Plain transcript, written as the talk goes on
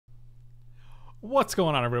What's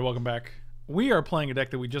going on, everybody? Welcome back. We are playing a deck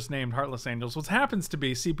that we just named Heartless Angels, which happens to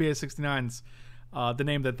be CPA 69's the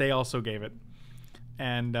name that they also gave it.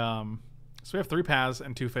 And so we have 3 Paths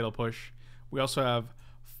and 2 Fatal Push. We also have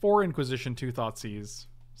 4 Inquisition, 2 Thoughtseize.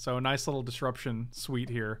 So a nice little disruption suite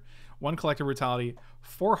here. 1 Collective Brutality,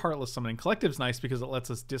 4 Heartless Summoning. Collective's nice because it lets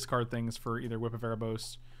us discard things for either Whip of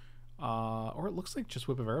Erebos, or it looks like just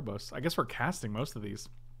Whip of Erebos. I guess we're casting most of these.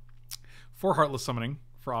 4 Heartless Summoning,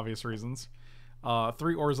 for obvious reasons. 3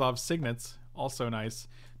 Orzhov Signets, also nice.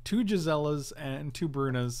 2 Giselas and 2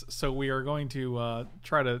 Brunas. So we are going to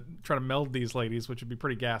try to meld these ladies, which would be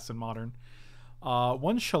pretty gas in Modern. 1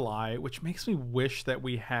 Shalai, which makes me wish that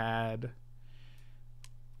we had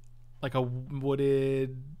like a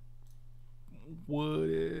wooded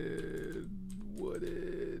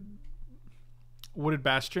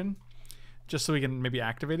bastion, just so we can maybe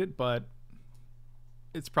activate it, but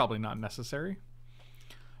it's probably not necessary.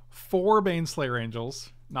 4 Baneslayer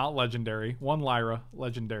Angels, not legendary. 1 Lyra,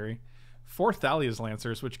 legendary. 4 Thalia's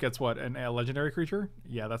Lancers, which gets what, a legendary creature?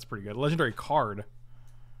 Yeah, that's pretty good. A legendary card.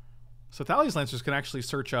 So Thalia's Lancers can actually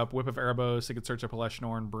search up Whip of Erebos. It can search up Elesh,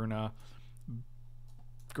 Norn, Bruna,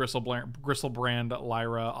 Gristlebrand,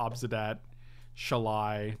 Lyra, Obsidat,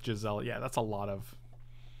 Shalai, Gisela. Yeah, that's a lot of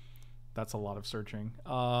searching.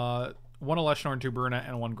 1 Elesh, Norn, 2 Bruna,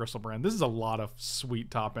 and 1 Gristlebrand. This is a lot of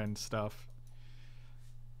sweet top end stuff.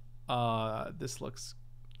 This looks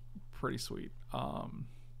pretty sweet. 3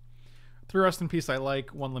 Rest in Peace I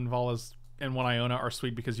like. 1 Linvalas and 1 Iona are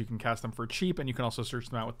sweet because you can cast them for cheap, and you can also search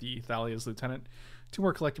them out with the Thalia's Lieutenant. 2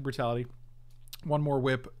 more Collective Brutality. 1 more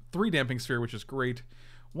Whip. 3 Damping Sphere, which is great.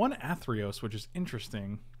 1 Athreos, which is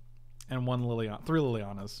interesting. And 1 Liliana. 3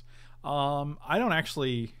 Lilianas. I don't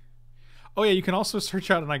actually... Oh yeah, you can also search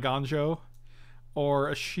out an Eiganjo or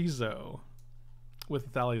a Shizo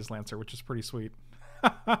with Thalia's Lancer, which is pretty sweet.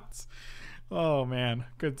 Oh man,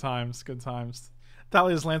 good times, good times.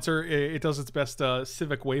 Thalia's Lancer, it does its best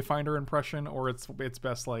Civic Wayfinder impression, or its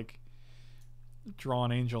best like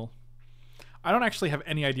Drawn Angel. I don't actually have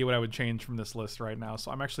any idea what I would change from this list right now, so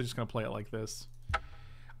I'm actually just gonna play it like this.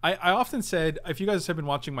 I often said, if you guys have been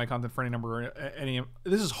watching my content for any number,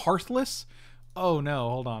 this is Heartless. Oh no,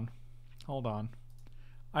 hold on.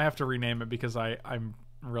 I have to rename it because I'm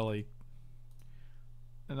really.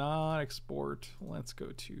 Not export. Let's go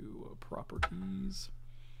to properties.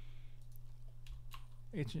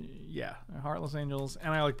 Yeah, Heartless Angels,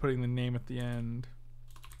 and I like putting the name at the end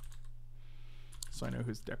so I know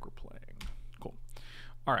whose deck we're playing. Cool.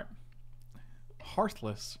 All right.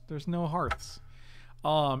 Heartless. There's no hearths.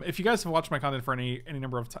 If you guys have watched my content for any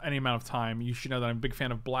amount of time, you should know that I'm a big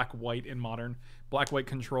fan of black-white in Modern. Black-white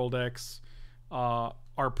control decks are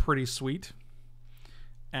pretty sweet,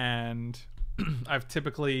 and I've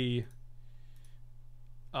typically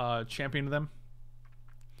championed them,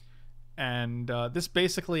 and this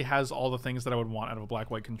basically has all the things that I would want out of a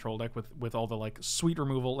black-white control deck, with all the like sweet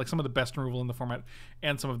removal, like some of the best removal in the format,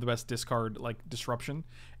 and some of the best discard like disruption,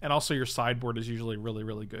 and also your sideboard is usually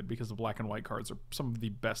really good because the black and white cards are some of the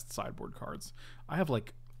best sideboard cards. I have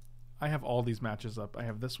all these matches up. I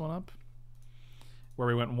have this one up where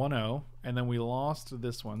we went 1-0, and then we lost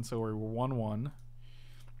this one, so we were 1-1.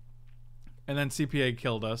 And then CPA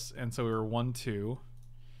killed us, and so we were 1-2.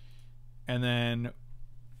 And then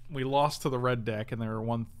we lost to the red deck, and they were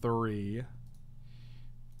 1-3.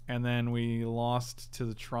 And then we lost to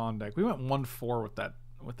the Tron deck. We went 1-4 with that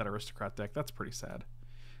Aristocrat deck. That's pretty sad.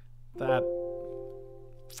 That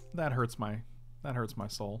hurts my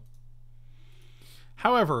soul.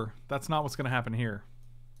 However, that's not what's going to happen here.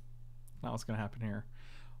 Not what's going to happen here.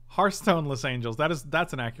 Hearthstoneless Angels.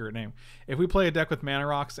 That's an accurate name. If we play a deck with Mana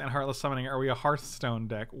Rocks and Heartless Summoning, are we a Hearthstone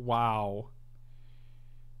deck? Wow.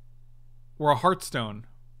 We're a Hearthstone.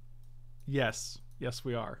 Yes. Yes,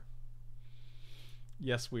 we are.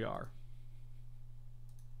 Yes, we are.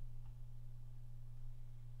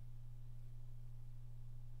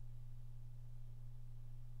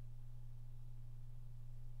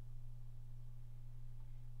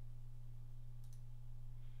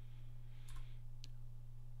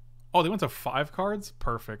 Oh, they went to 5 cards?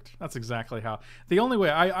 Perfect. That's exactly how. The only way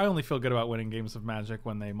I only feel good about winning games of Magic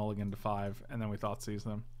when they mulligan to 5, and then we Thoughtseize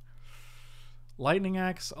them. Lightning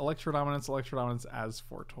Axe, Electrodominance as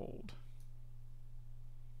foretold.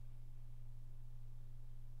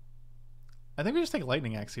 I think we just take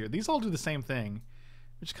Lightning Axe here. These all do the same thing,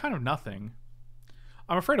 which is kind of nothing.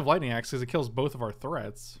 I'm afraid of Lightning Axe because it kills both of our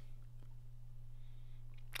threats.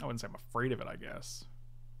 I wouldn't say I'm afraid of it, I guess.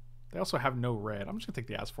 They also have no red. I'm just going to take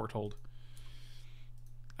the As Foretold.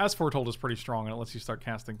 As Foretold is pretty strong, and it lets you start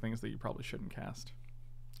casting things that you probably shouldn't cast.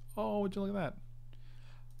 Oh, would you look at that?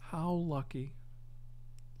 How lucky.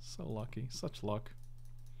 So lucky. Such luck.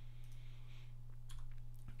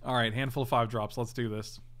 Alright, handful of 5 drops. Let's do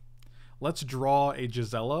this. Let's draw a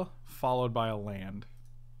Gisela, followed by a land.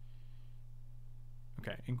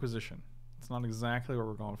 Okay, Inquisition. It's not exactly what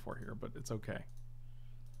we're going for here, but it's okay.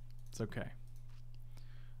 It's okay.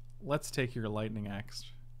 Let's take your Lightning Axe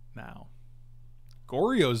now.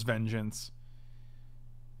 Goryo's Vengeance.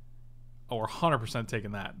 Oh, we're 100%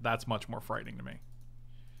 taking that. That's much more frightening to me.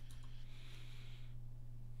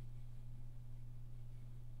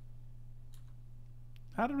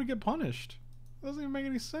 How did we get punished? It doesn't even make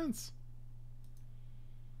any sense.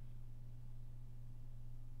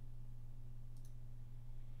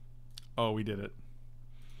 Oh, we did it.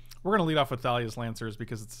 We're going to lead off with Thalia's Lancers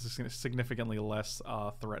because it's a significantly less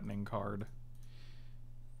threatening card.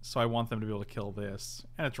 So I want them to be able to kill this.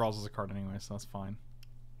 And it draws us a card anyway, so that's fine.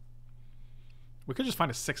 We could just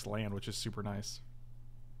find a 6th land, which is super nice.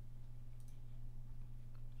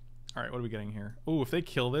 Alright, what are we getting here? Oh, if they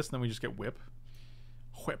kill this, then we just get Whip.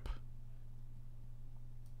 Whip.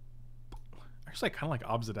 Actually, I kind of like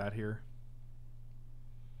Obsidat here.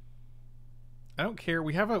 I don't care.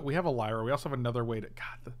 We have a Lyra. We also have another way to...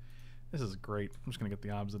 God, this is great. I'm just going to get the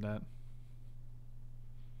Obsidat.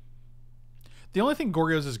 The only thing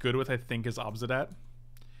Goryo's is good with, I think, is Obsidat.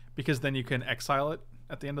 Because then you can exile it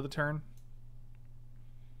at the end of the turn.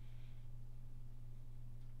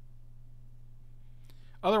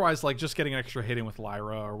 Otherwise, like, just getting an extra hit in with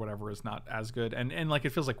Lyra or whatever is not as good. And like,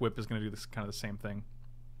 it feels like Whip is going to do this kind of the same thing.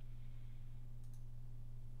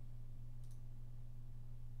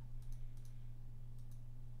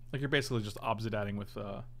 Like, you're basically just Obsidating with,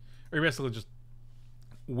 or you're basically just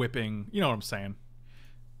whipping, you know what I'm saying.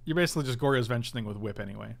 You're basically just Goryo's Vengeancing with Whip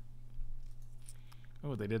anyway.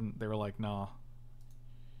 Oh, they didn't. They were like, nah.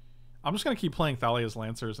 I'm just going to keep playing Thalia's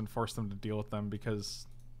Lancers and force them to deal with them because...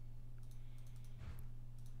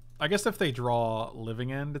 I guess if they draw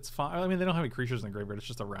Living End, it's fine. I mean, they don't have any creatures in the graveyard. It's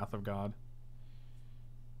just a Wrath of God.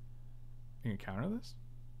 You can counter this?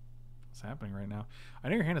 What's happening right now? I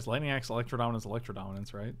know your hand is Lightning Axe, Electrodominance,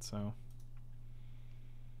 Electrodominance, right? So...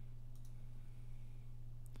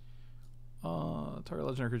 target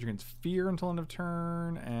legendary creature gains fear until end of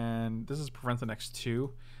turn, and this is prevent the next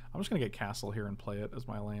 2. I'm just going to get Castle here and play it as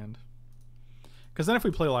my land. Because then if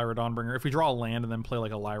we play Lyra Dawnbringer, if we draw a land and then play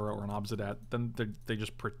like a Lyra or an Obsidat, then they're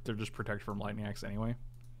just protected from Lightning Axe anyway.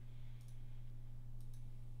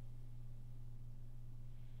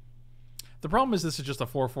 The problem is this is just a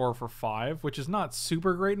 4/4 for 5, which is not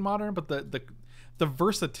super great in Modern, but the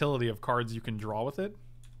versatility of cards you can draw with it,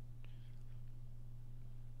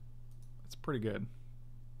 it's pretty good.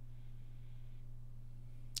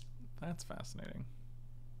 That's fascinating.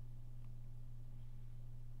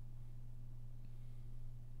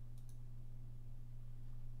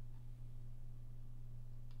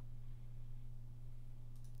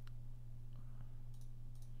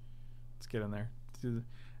 Let's get in there.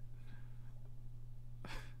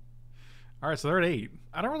 Alright, so they're at 8.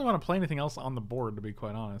 I don't really want to play anything else on the board, to be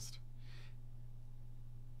quite honest.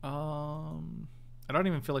 I don't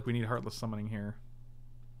even feel like we need Heartless Summoning here.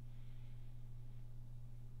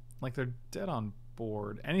 Like, they're dead on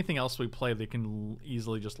board. Anything else we play, they can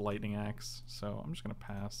easily just Lightning Axe. So I'm just going to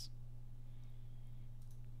pass.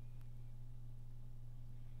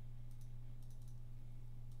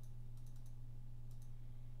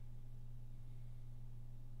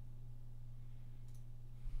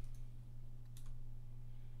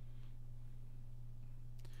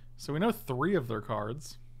 So we know 3 of their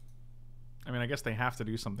cards. I mean, I guess they have to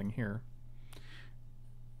do something here.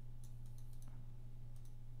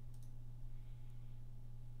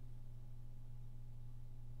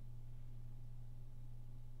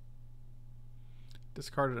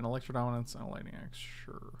 Discarded an Electrodominance and a Lightning Axe.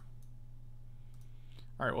 Sure.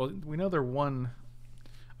 Alright, well, we know they're 1...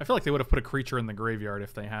 I feel like they would have put a creature in the graveyard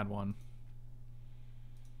if they had one.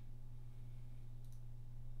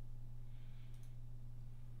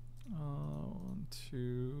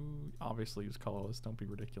 To obviously use colorless. Don't be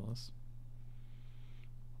ridiculous.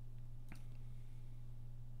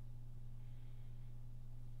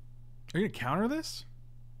 Are you gonna counter this?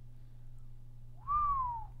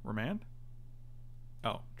 Remand?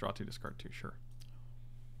 Oh, draw 2, discard 2, sure.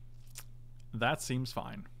 That seems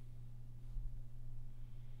fine.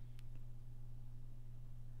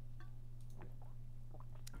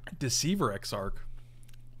 Deceiver Exarch.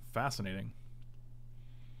 Fascinating.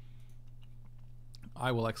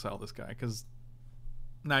 I will exile this guy, because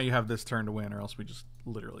now you have this turn to win, or else we just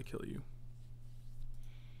literally kill you.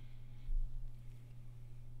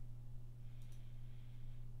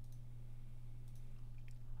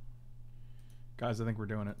 Guys, I think we're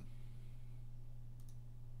doing it.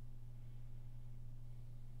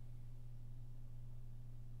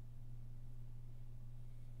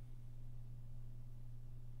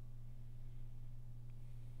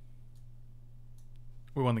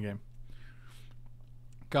 We won the game.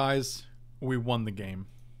 Guys, we won the game.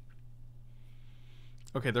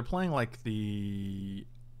 Okay, they're playing like the...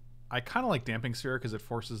 I kind of like Damping Sphere because it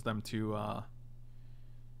forces them to...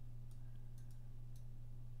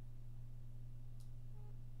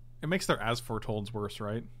 It makes their As Foretold's worse,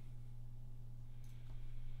 right?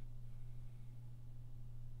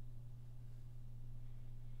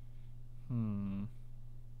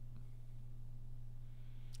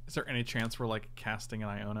 Is there any chance we're like casting an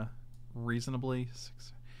Iona reasonably?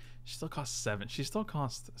 She still costs 7. She still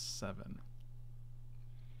costs 7.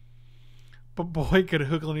 But boy, could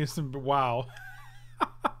Hooglin use some... Wow.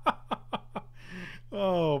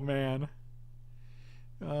 Oh, man.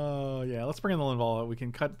 Oh, yeah. Let's bring in the Linvala. We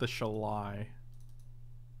can cut the Shalai.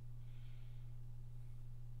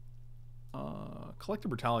 Collective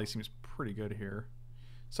Brutality seems pretty good here.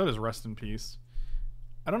 So does Rest in Peace.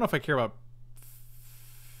 I don't know if I care about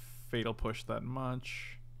Fatal Push that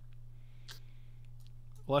much.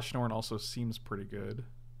 Elesh Norn also seems pretty good.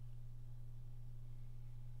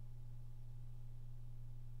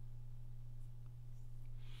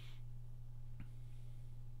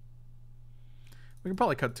 We can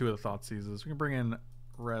probably cut 2 of the Thoughtseizes. We can bring in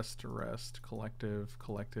Rest, Collective.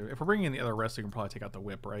 If we're bringing in the other Rest, we can probably take out the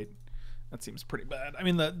Whip, right? That seems pretty bad. I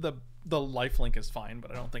mean, the lifelink is fine,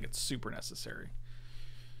 but I don't think it's super necessary.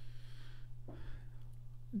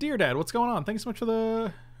 Dear Dad, what's going on? Thanks so much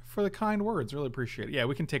for the kind words. Really appreciate it. Yeah,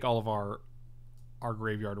 we can take all of our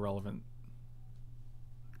graveyard relevant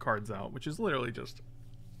cards out, which is literally just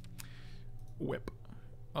Whip.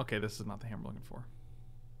 Okay, this is not the hand we're looking for.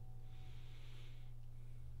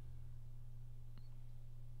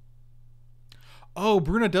 Oh,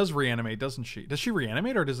 Bruna does reanimate, doesn't she? Does she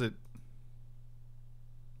reanimate or does it...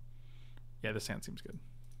 Yeah, this hand seems good.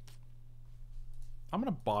 I'm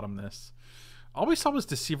going to bottom this. All we saw was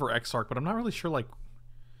Deceiver Exarch, but I'm not really sure, like...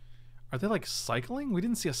 Are they, like, cycling? We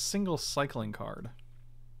didn't see a single cycling card.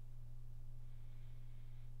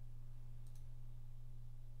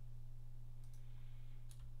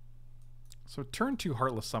 So turn 2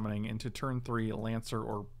 Heartless Summoning into turn 3 Lancer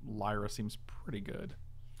or Lyra seems pretty good.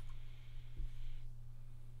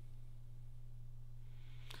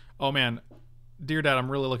 Oh, man. Dear Dad,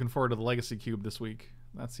 I'm really looking forward to the Legacy Cube this week.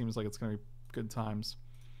 That seems like it's going to be good times.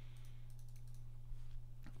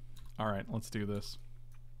 All right, let's do this.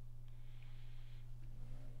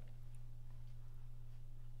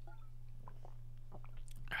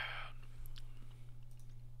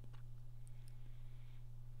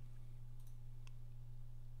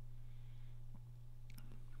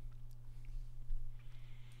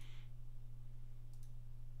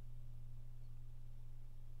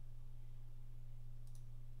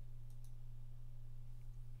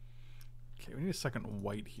 Okay, we need a second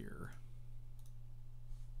white here.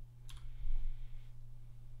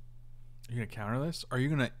 Are you gonna counter this? Are you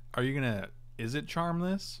gonna is it charm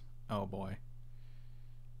this? Oh boy.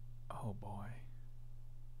 Oh boy.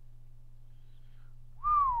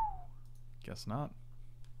 Guess not.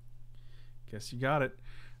 Guess you got it.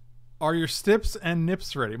 Are your stips and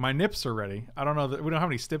nips ready? My nips are ready. I don't know that we don't have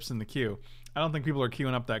any stips in the queue. I don't think people are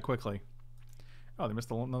queuing up that quickly. Oh, they missed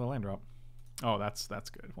another land drop. Oh, that's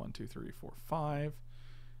good. 1, 2, 3, 4, 5.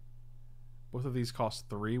 Both of these cost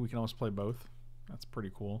 3. We can almost play both. That's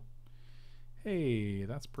pretty cool. Hey,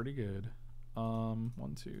 that's pretty good. 1,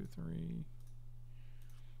 2, 3.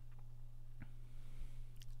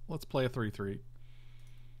 Let's play a 3/3.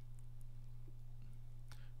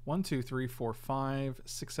 1, 2, 3, 4, 5,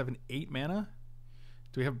 6, 7, 8 mana.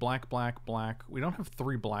 Do we have black, black, black? We don't have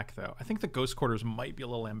 3 black though. I think the Ghost Quarters might be a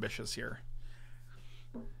little ambitious here.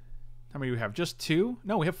 How many do we have? Just 2?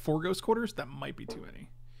 No, we have 4 Ghost Quarters? That might be too many.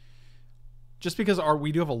 Just because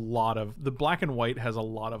we do have a lot of... The black and white has a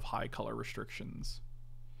lot of high color restrictions.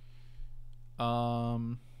 Do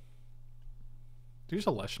you just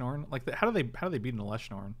Elesh Norn? Like, how do they beat an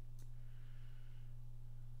Elesh Norn?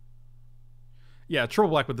 Yeah, triple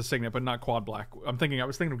black with the Signet, but not quad black. I was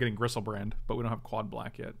thinking of getting Gristlebrand, but we don't have quad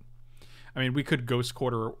black yet. I mean, we could Ghost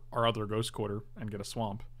Quarter our other Ghost Quarter and get a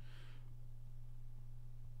Swamp.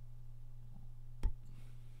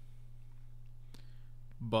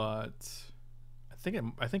 But I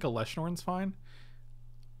think Elesh Norn's fine.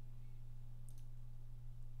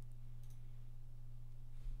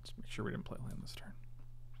 Just make sure we didn't play land this turn.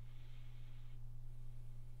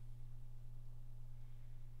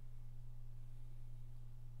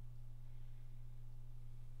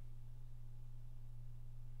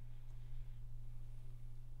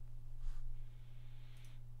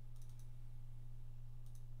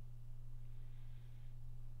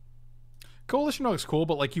 Coalition looks cool,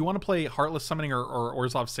 but like you want to play Heartless Summoning or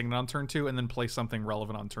Orzhov Signet on turn 2 and then play something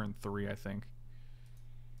relevant on turn 3, I think.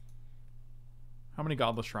 How many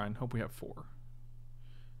Godless Shrine? Hope we have 4.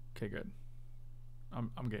 Okay, good.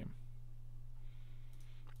 I'm game.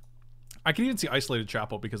 I can even see Isolated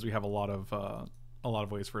Chapel because we have a lot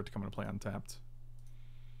of ways for it to come into play untapped.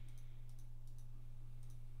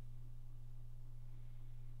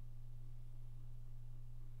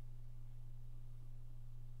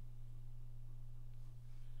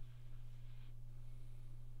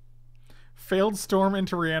 Failed Storm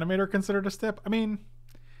into Reanimator considered a stip? I mean,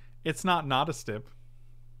 it's not a stip.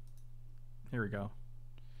 Here we go.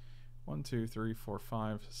 1, 2, 3, 4,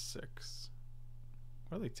 5, 6.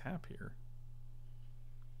 What do they tap here?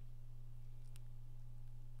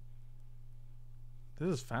 This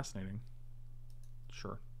is fascinating.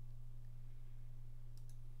 Sure.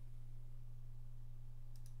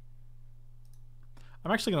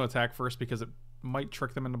 I'm actually going to attack first because it might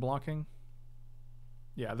trick them into blocking.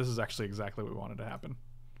 Yeah, this is actually exactly what we wanted to happen.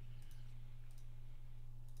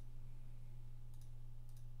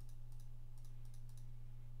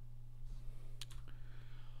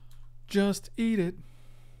 Just eat it.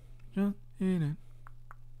 Just eat it.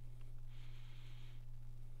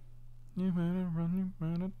 You better run, you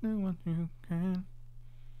better do what you can.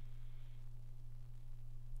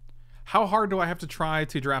 How hard do I have to try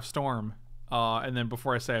to draft Storm? And then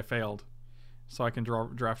before I say I failed, so I can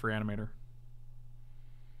draft Reanimator.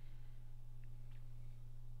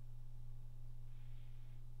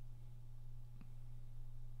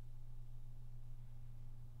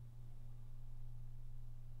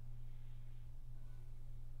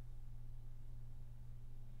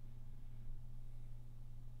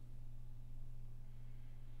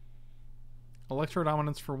 Electro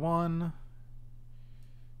Dominance for 1.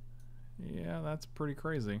 Yeah, that's pretty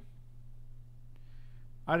crazy.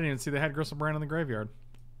 I didn't even see they had Gristlebrand in the graveyard.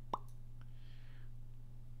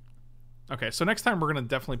 Okay, so next time we're going to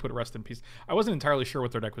definitely put Rest in Peace. I wasn't entirely sure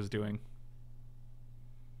what their deck was doing.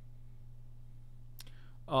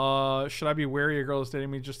 Should I be wary a girl is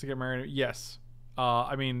dating me just to get married? Yes.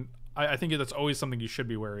 I mean, I think that's always something you should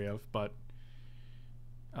be wary of, but...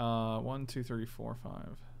 1, 2, 3, 4, 5,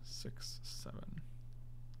 6, 7.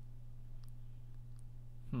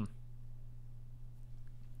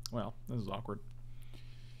 Well, this is awkward.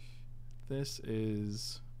 This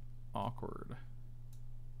is awkward.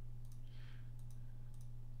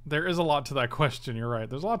 There is a lot to that question, you're right.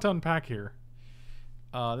 There's a lot to unpack here.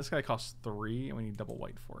 This guy costs 3, and we need double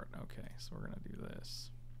white for it. Okay, so we're going to do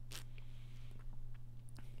this.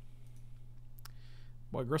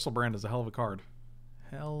 Boy, Gristlebrand is a hell of a card.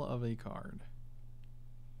 Hell of a card.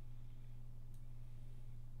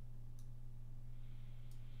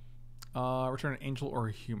 Return an angel or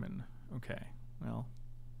a human. Okay, well.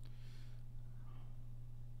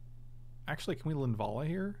 Actually, can we Linvala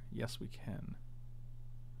here? Yes, we can.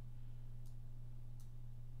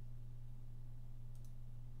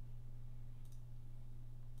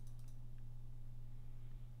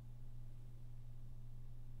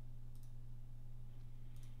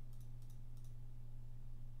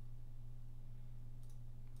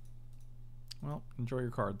 Well, enjoy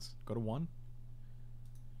your cards. Go to 1.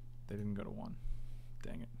 They didn't go to 1.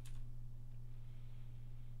 Dang it.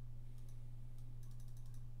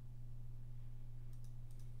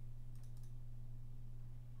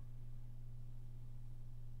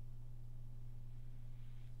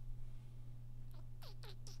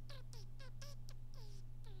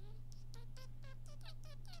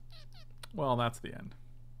 Well, that's the end.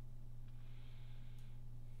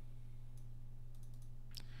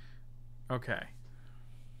 Okay.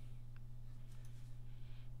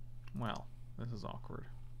 Well, this is awkward.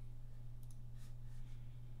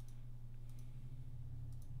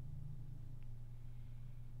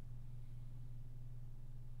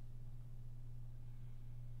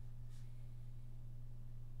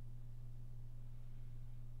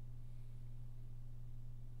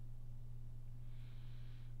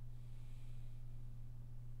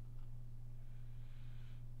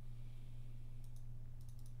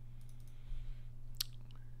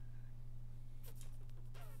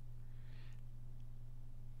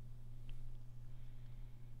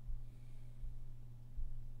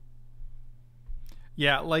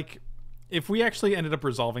 Yeah, like, if we actually ended up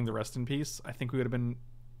resolving the Rest in Peace, I think we would have been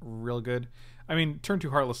real good. I mean, turn 2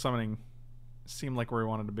 Heartless Summoning seemed like where we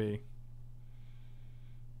wanted to be.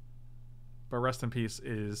 But Rest in Peace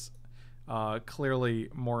is clearly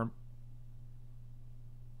more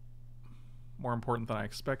important than I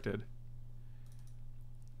expected.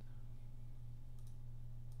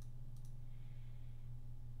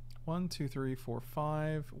 1, 2, 3, 4,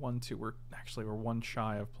 5. 1, 2. We're one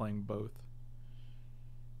shy of playing both.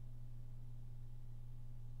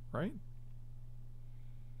 Right?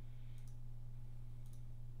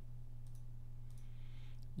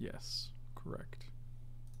 Yes, correct.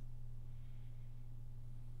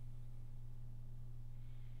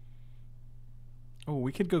 Oh,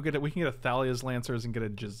 we could go get it. We can get a Thalia's Lancers and get a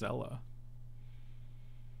Gisela.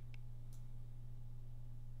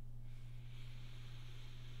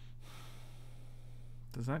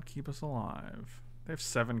 Does that keep us alive? They have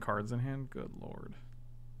 7 cards in hand? Good lord.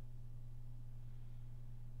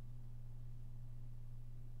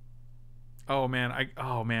 Oh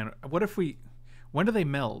man, what if we... When do they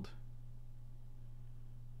meld?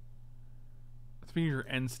 Let's be your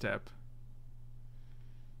end step.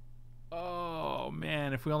 Oh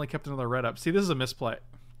man, if we only kept another red up. See, this is a misplay.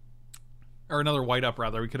 Or another white up,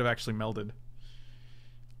 rather. We could have actually melded.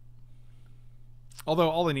 Although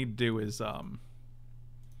all they need to do is... I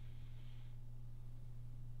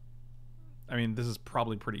mean, this is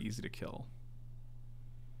probably pretty easy to kill.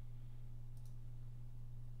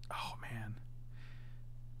 Oh man.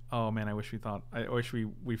 Oh man, I wish we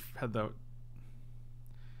had the...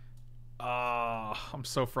 I'm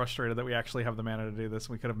so frustrated that we actually have the mana to do this.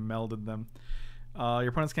 We could have melded them. Your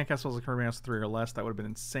opponents can't cast spells with card of 3 or less. That would have been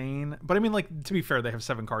insane. But I mean, like, to be fair, they have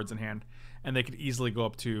 7 cards in hand, and they could easily go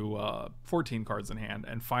up to 14 cards in hand,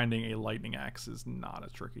 and finding a lightning axe is not a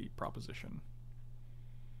tricky proposition.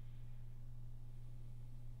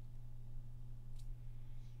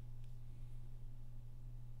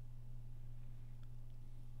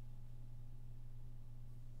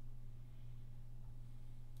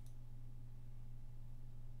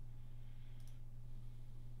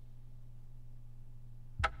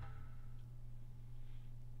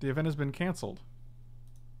 The event has been canceled.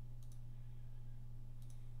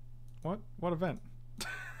 What? What event?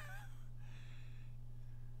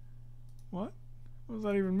 What? What does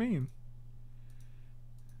that even mean?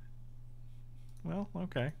 Well,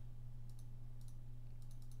 okay.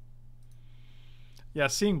 Yeah,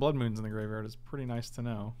 seeing blood moons in the graveyard is pretty nice to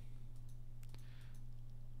know.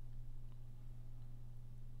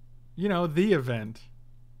 You know, the event.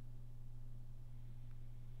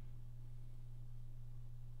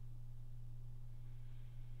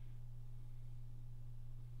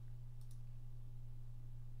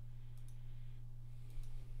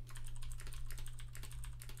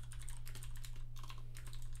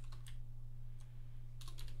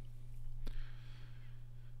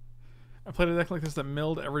 I played a deck like this that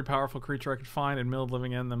milled every powerful creature I could find and milled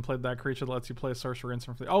living end, then played that creature that lets you play a sorcerer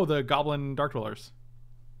instantly. Oh, the Goblin Dark Dwellers.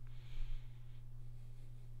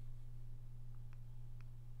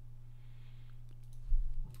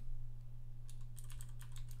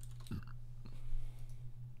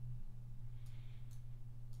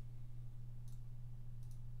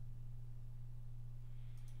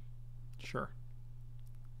 Sure.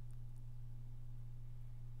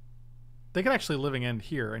 They could actually living end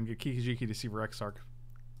here and get Kikijiki Deceiver Exarch.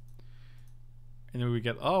 And then we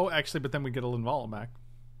get... Oh, actually, but then we get a Linvala back.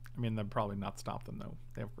 I mean, that'd probably not stop them, though.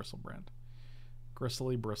 They have Bristlebrand.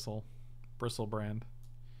 Gristly Bristle. Bristlebrand.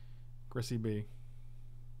 Grissy B.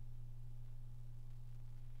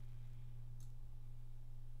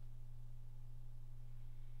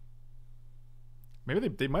 Maybe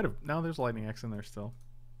they might have... No, there's Lightning X in there still.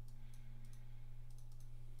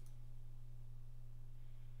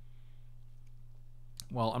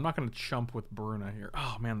 Well, I'm not going to chump with Bruna here.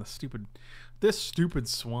 Oh, man, this stupid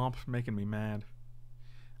swamp making me mad.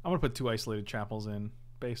 I'm going to put 2 Isolated Chapels in,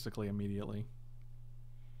 basically immediately.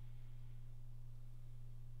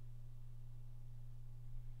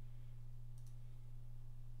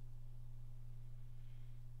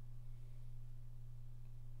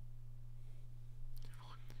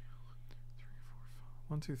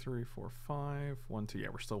 One, two, three, four, five. 1, 2. Yeah,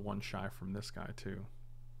 we're still 1 shy from this guy, too.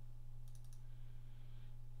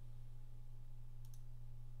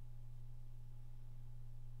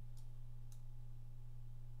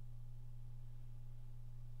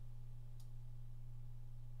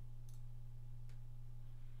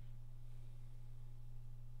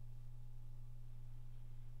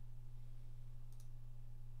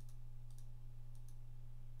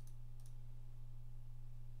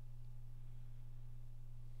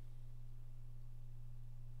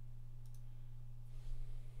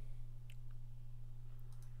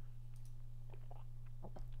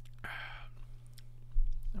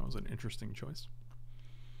 That was an interesting choice.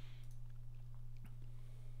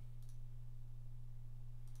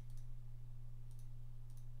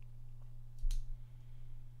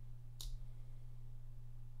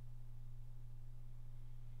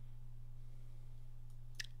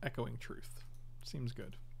 Echoing Truth. Seems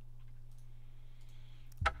good.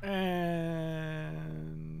 And...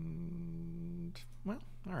 well,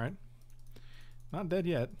 alright. Not dead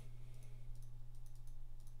yet.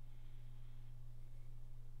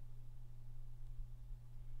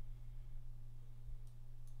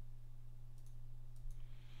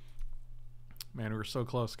 Man, we were so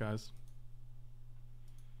close, guys.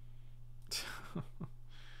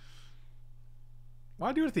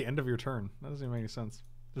 Why do it at the end of your turn? That doesn't even make any sense.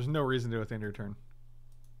 There's no reason to do it at the end of your turn.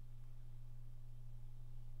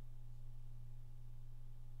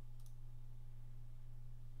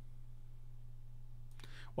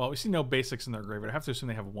 Well, we see no basics in their graveyard. I have to assume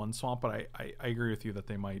they have one swamp, but I agree with you that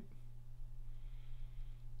they might.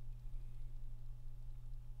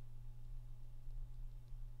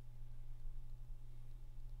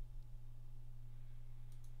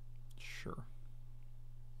 Sure.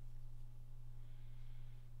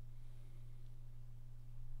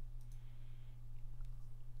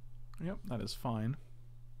 Yep, that is fine.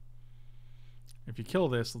 If you kill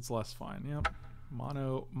this, it's less fine. Yep.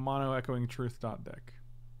 Mono echoing truth dot deck.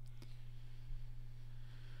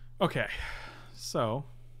 Okay. So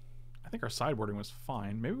I think our sideboarding was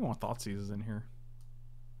fine. Maybe we want Thoughtseizes in here.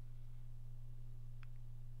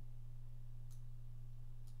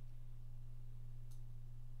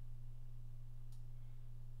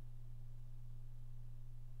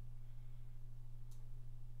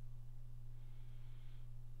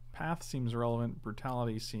 Path seems relevant.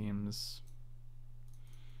 Brutality seems...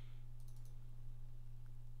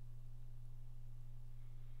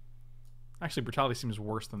 actually, Brutality seems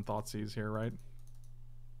worse than Thoughtseize here, right?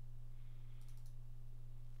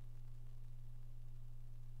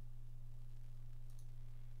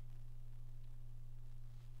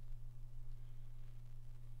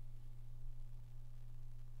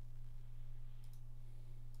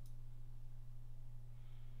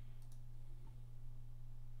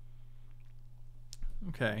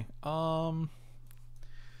 Okay.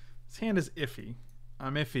 This hand is iffy.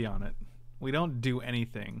 I'm iffy on it. We don't do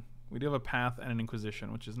anything. We do have a Path and an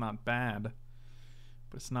Inquisition, which is not bad,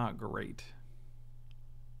 but it's not great.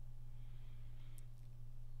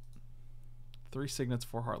 3 Signets,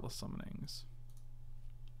 4 Heartless Summonings.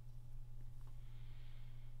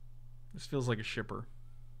 This feels like a shipper.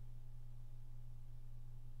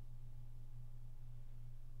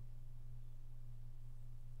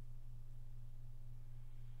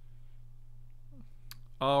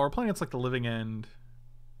 Oh, we're playing against like the Living End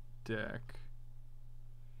deck.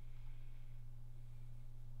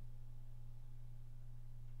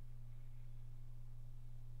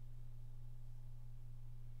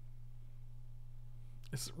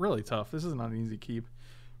 It's really tough. This is not an easy keep.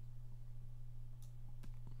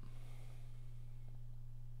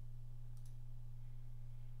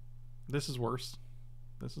 This is worse.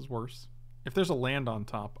 This is worse. If there's a land on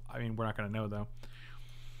top, I mean, we're not going to know, though.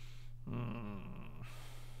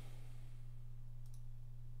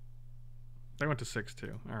 They went to 6,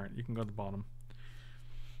 too. All right, you can go to the bottom.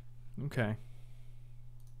 Okay.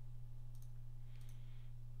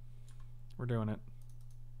 We're doing it.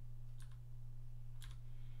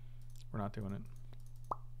 We're not doing it.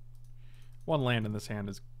 One land in this hand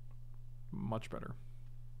is much better.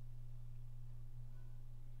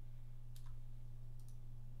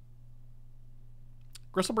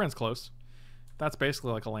 Gristlebrand's close. That's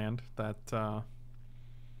basically like a land that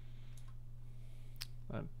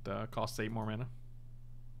costs 8 more mana.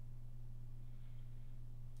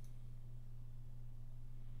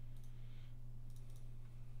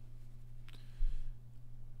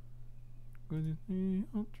 Would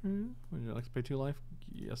you like to pay 2 life?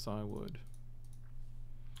 Yes, I would.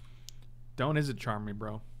 Don't is it charm me,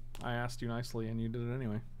 bro. I asked you nicely and you did it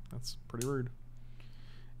anyway. That's pretty rude.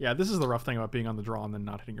 Yeah, this is the rough thing about being on the draw and then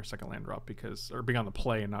not hitting your second land drop, because, or being on the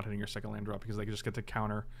play and not hitting your second land drop, because they just get to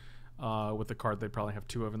counter with the card they probably have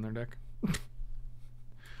 2 of in their deck.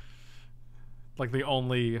 Like the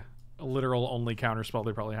only literal only counter spell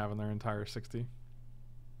they probably have in their entire 60.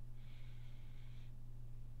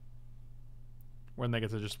 When they get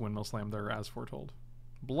to just windmill slam their As Foretold.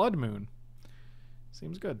 Blood Moon.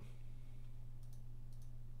 Seems good.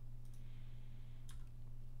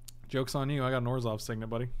 Joke's on you. I got an Orzhov Signet,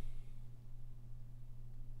 buddy.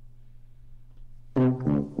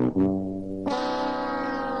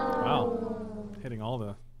 Wow. Hitting all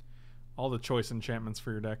the choice enchantments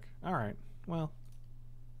for your deck. All right. Well.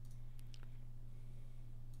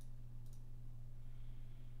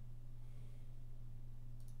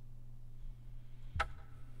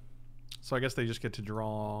 So I guess they just get to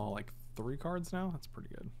draw like 3 cards now? That's pretty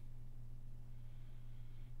good.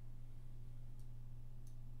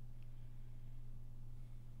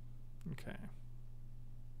 Okay.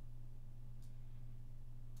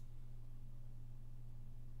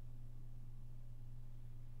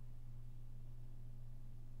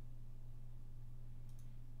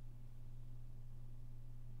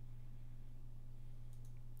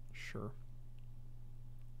 Sure.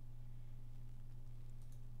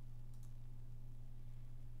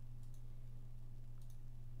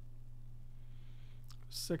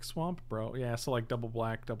 Six swamp, bro. Yeah, so like double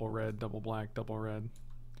black, double red, double black, double red.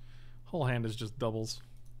 Whole hand is just doubles.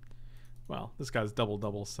 Well, this guy's double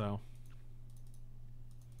double, so.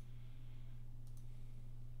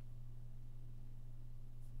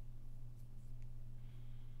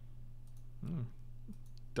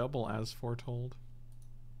 Double as foretold.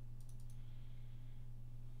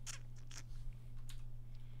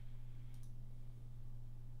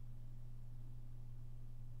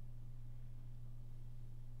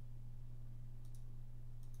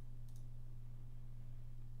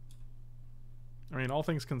 I mean, all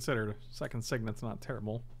things considered, second Signet's not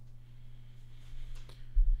terrible.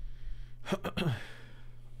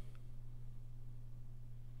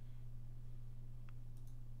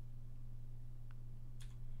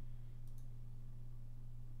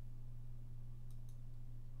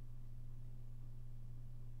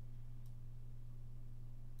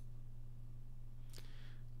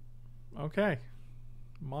 Okay.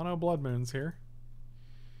 Mono Blood Moons here.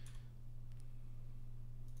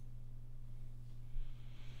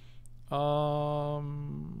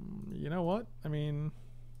 You know what? I mean,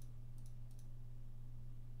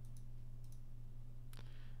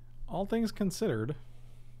 all things considered,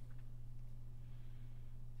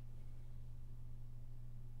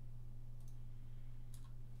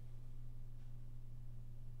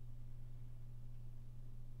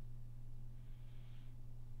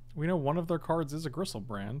 we know one of their cards is a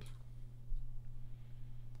Griselbrand.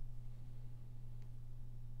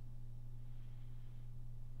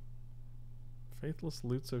 Faithless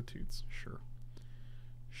Lutzo Toots. Sure.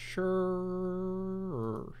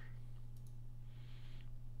 Sure.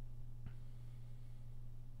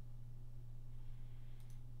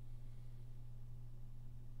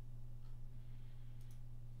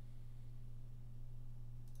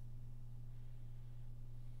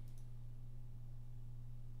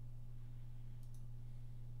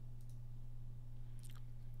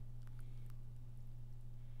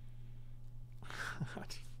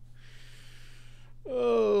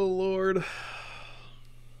 Oh, Lord.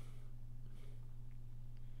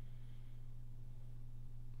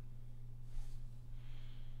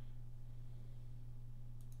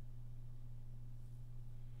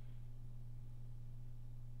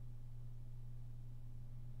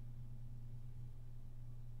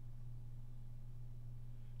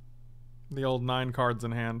 The old 9 cards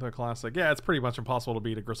in hand, a classic. Yeah, it's pretty much impossible to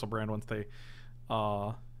beat a Griselbrand once they,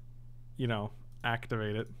 you know,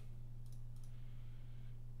 activate it.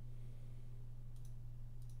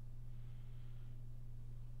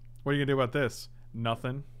 What are you gonna do about this?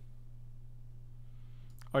 Nothing.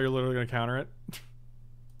 Oh, you're literally gonna counter it?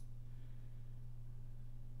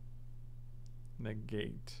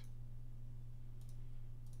 Negate.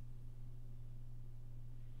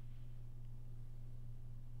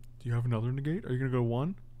 Do you have another negate? Are you gonna go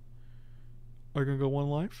 1? Are you gonna go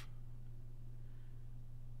 1 life?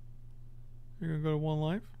 You're gonna go to 1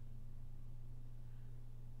 life?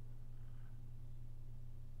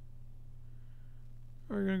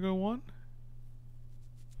 Are you gonna go 1?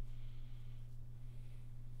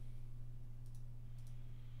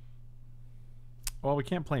 Well, we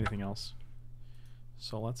can't play anything else,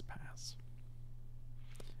 so let's pass.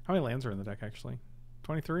 How many lands are in the deck, actually?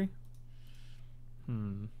 23?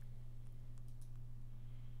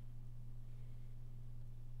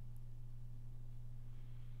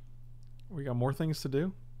 We got more things to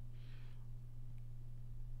do.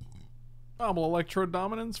 I'll Electro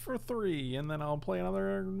Dominance for 3, and then I'll play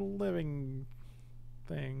another living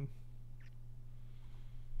thing.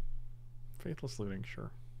 Faithless Looting,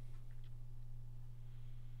 sure.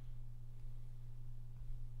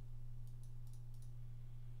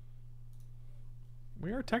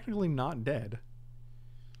 We are technically not dead.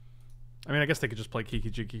 I mean, I guess they could just play Kiki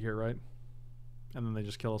Jiki here, right? And then they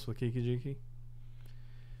just kill us with Kiki Jiki.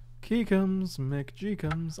 Kikums,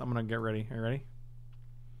 McJeekums. I'm gonna get ready. Are you ready?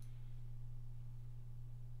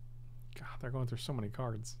 God, they're going through so many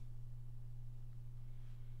cards.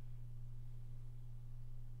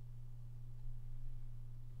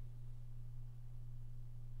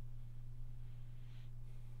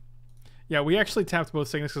 Yeah, we actually tapped both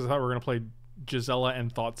Signets because I thought we were gonna play Gisela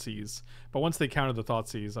and Thoughtseize. But once they counted the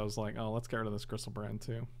Thoughtseize, I was like, oh, let's get rid of this Griselbrand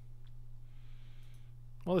too.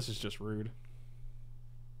 Well, this is just rude.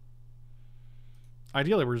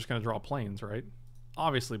 Ideally, we're just going to draw planes, right?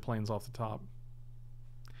 Obviously, planes off the top.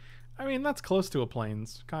 I mean, that's close to a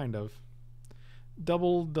planes, kind of.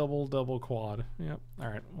 Double, double, double quad. Yep. All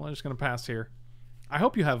right. Well, I'm just going to pass here. I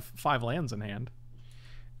hope you have 5 lands in hand,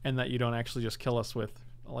 and that you don't actually just kill us with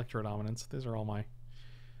Electro Dominance. These are all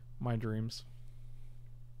my dreams.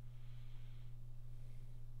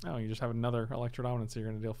 Oh, you just have another Electro Dominance, so you're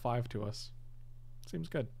going to deal 5 to us. Seems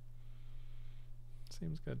good.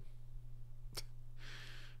 Seems good.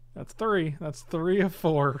 That's 3. That's 3 of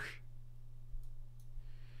 4.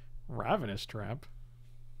 Ravenous Trap.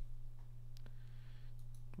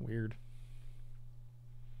 Weird.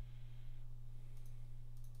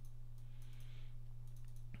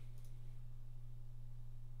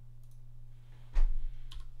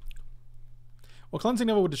 Well, Cleansing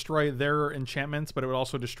Nova would destroy their enchantments, but it would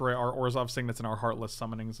also destroy our Orzhov Signets and our Heartless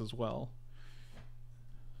Summonings as well.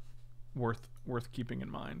 Worth keeping in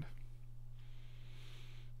mind.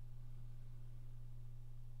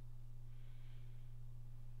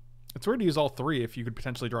 It's weird to use all 3 if you could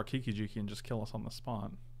potentially draw Kiki Jiki and just kill us on the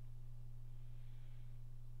spot.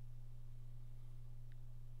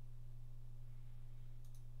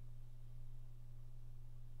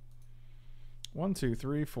 One, 2,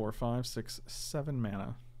 3, 4, 5, 6, 7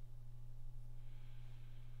 mana.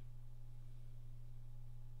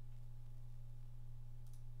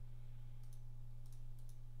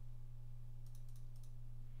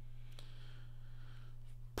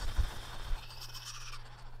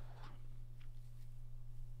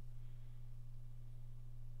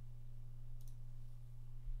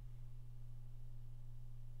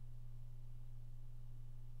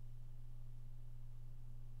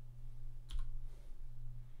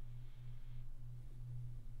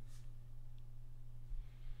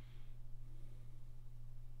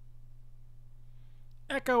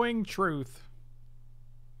 Echoing Truth.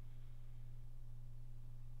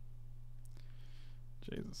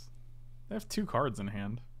 Jesus. They have 2 cards in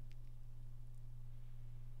hand.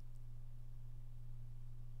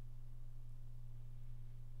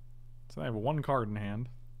 So they have 1 card in hand.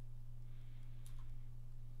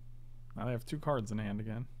 Now they have 2 cards in hand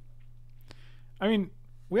again. I mean,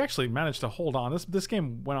 we actually managed to hold on. This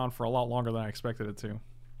game went on for a lot longer than I expected it to.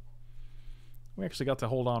 We actually got to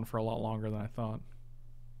hold on for a lot longer than I thought.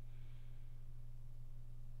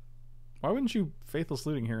 Why wouldn't you Faithless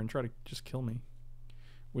Looting here and try to just kill me?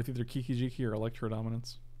 With either Kiki Jiki or Electro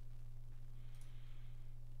Dominance.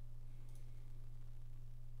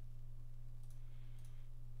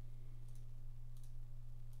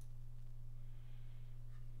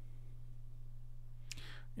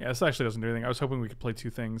 Yeah, this actually doesn't do anything. I was hoping we could play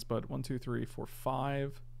 2 things, but 1, 2, 3, 4,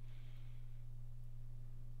 5.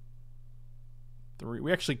 3.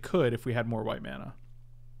 We actually could if we had more white mana.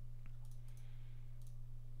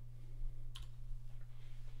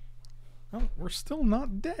 Well, we're still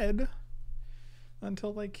not dead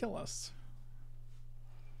until they kill us.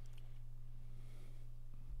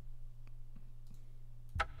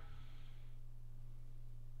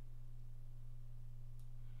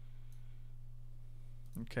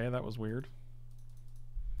 Okay, that was weird.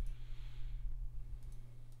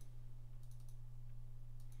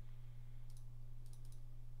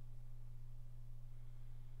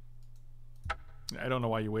 I don't know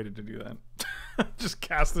why you waited to do that. Just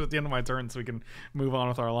cast it at the end of my turn so we can move on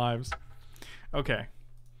with our lives. Okay.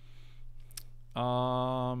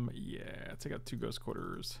 Yeah, take out 2 Ghost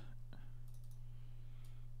Quarters.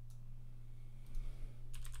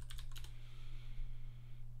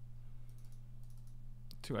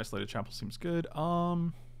 Two Isolated Chapel seems good.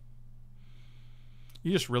 You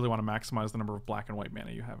just really want to maximize the number of black and white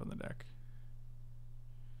mana you have in the deck.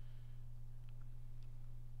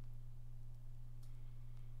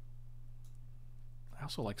 I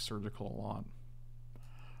also like Surgical a lot.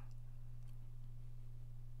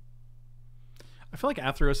 I feel like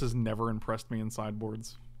Athreos has never impressed me in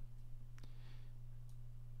sideboards.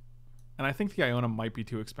 And I think the Iona might be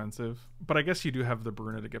too expensive. But I guess you do have the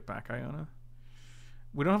Bruna to get back Iona.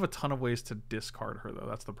 We don't have a ton of ways to discard her, though.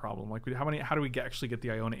 That's the problem. Like, how do we actually get the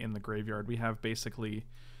Iona in the graveyard? We have basically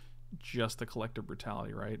just the Collective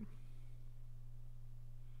Brutality, right?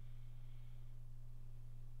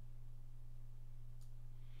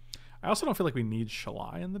 I also don't feel like we need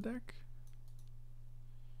Shalai in the deck.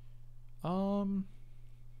 Oh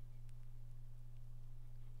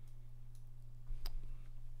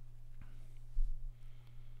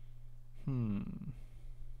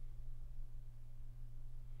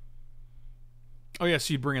yeah,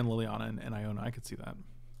 so you'd bring in Liliana and Iona. I could see that.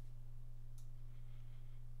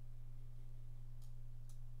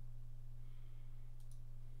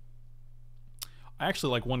 I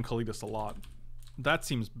actually like one Kalitas a lot. That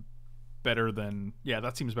seems better than... Yeah,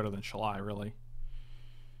 that seems better than Shalai, really.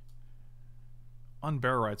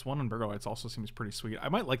 Unburial Rites. 1 Unburial Rites also seems pretty sweet. I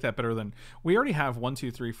might like that better than... We already have 1,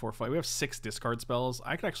 2, 3, 4, 5. We have 6 discard spells.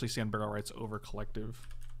 I could actually see Unburial Rites over Collective.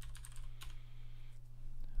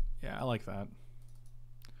 Yeah, I like that.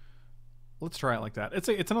 Let's try it like that.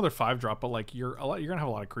 It's another 5-drop, but like you're gonna have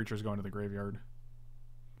a lot of creatures going to the graveyard.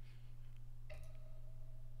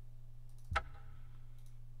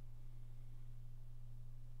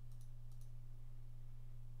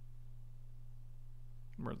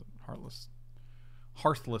 Where's it?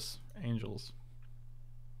 Heartless Angels.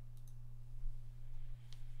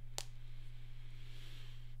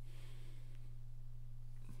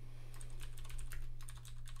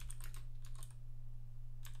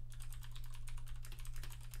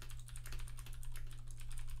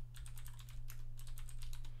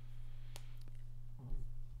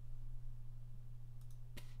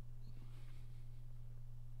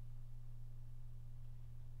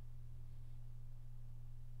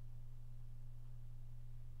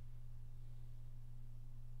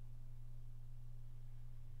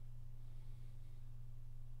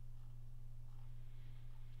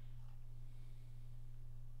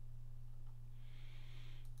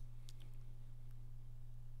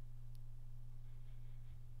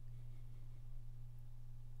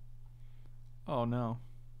 Oh no.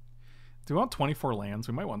 Do we want 24 lands?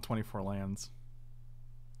 We might want 24 lands.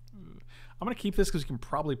 I'm going to keep this because we can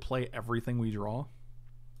probably play everything we draw.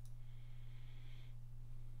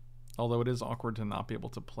 Although it is awkward to not be able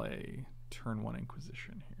to play turn 1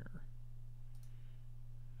 Inquisition here.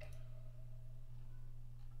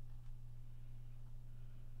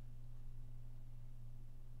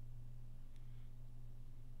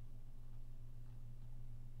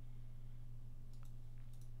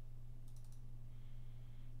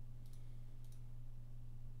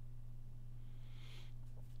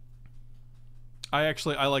 I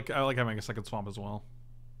like having a second swamp as well.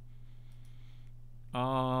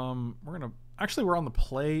 We're on the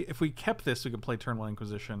play. If we kept this, we could play turn 1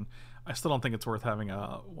 Inquisition. I still don't think it's worth having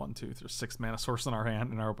a 1, 2, 3, 6 mana source in our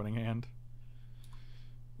hand, in our opening hand.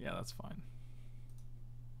 Yeah, that's fine.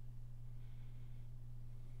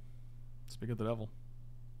 Speak of the devil.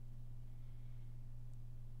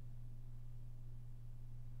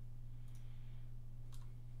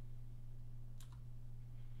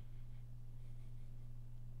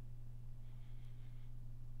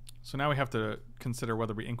 So now we have to consider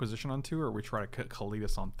whether we Inquisition on 2 or we try to cut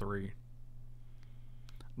Kalitas on 3.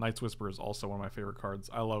 Night's Whisper is also one of my favorite cards.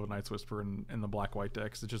 I love Night's Whisper in the black-white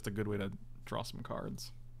decks. It's just a good way to draw some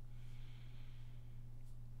cards.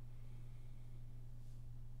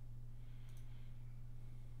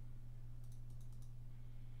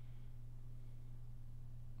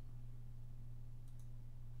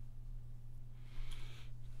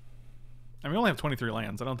 I mean, we only have 23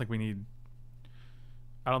 lands. I don't think we need...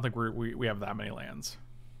 I don't think we have that many lands.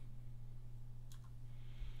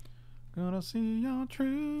 Gonna see your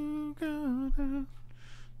true color.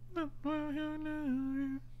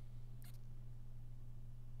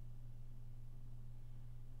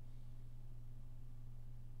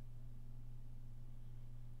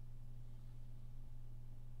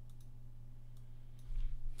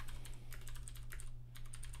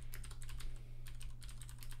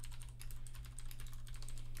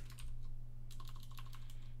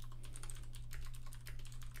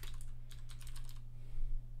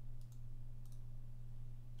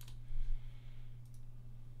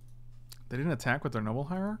 They didn't attack with their Noble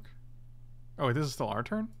Hierarch? Oh, wait, this is still our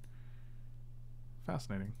turn?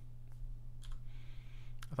 Fascinating.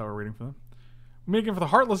 I thought we were waiting for them. Making for the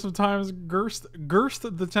Heartless of times. Gerst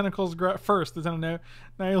the tentacles first. The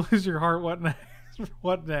now you lose your heart. What next?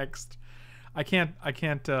 What next? I can't,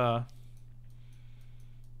 Oh,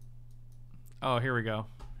 here we go.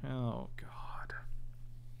 Oh, God.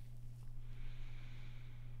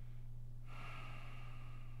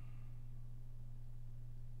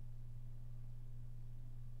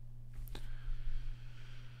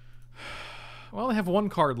 Well, I have 1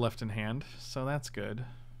 card left in hand, so that's good.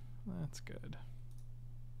 That's good.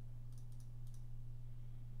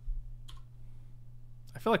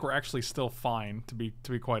 I feel like we're actually still fine, to be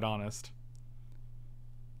quite honest.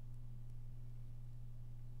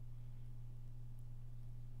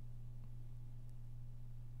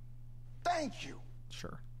 Thank you.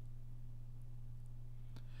 Sure.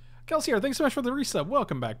 Kelsier, thanks so much for the resub.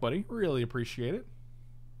 Welcome back, buddy. Really appreciate it.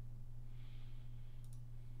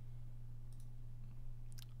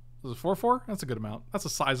 This is 4/4? That's a good amount. That's a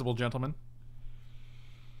sizable gentleman.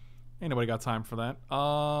 Ain't nobody got time for that.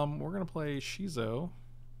 We're gonna play Shizo,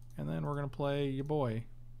 and then we're gonna play your boy.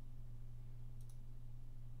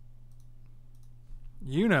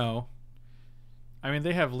 You know. I mean,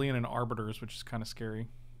 they have Leon and Arbiters, which is kind of scary.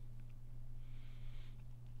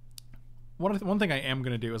 One thing I am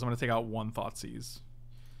going to do is I'm going to take out one Thoughtseize.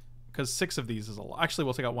 Because 6 of these is a lot. Actually,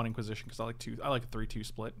 we'll take out one Inquisition because I like a 3-2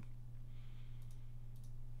 split.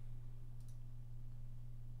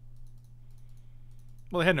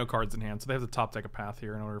 Well, they had no cards in hand, so they have to top deck a path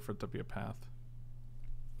here in order for it to be a path.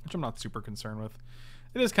 Which I'm not super concerned with.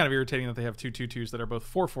 It is kind of irritating that they have 2/2/2s that are both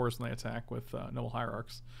 4/4s when they attack with Noble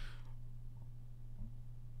Hierarchs.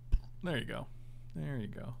 There you go. There you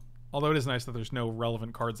go. Although it is nice that there's no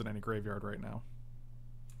relevant cards in any graveyard right now.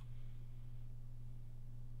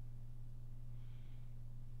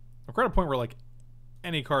 We're at a point where, like,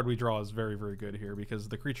 any card we draw is very, very good here because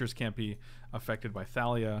the creatures can't be affected by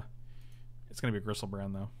Thalia. It's going to be a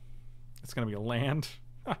Gristlebrand, though. It's going to be a land.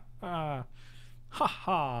 Ha ha. Ha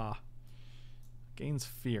ha. Gains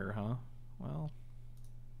fear, huh? Well.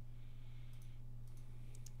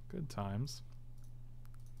 Good times.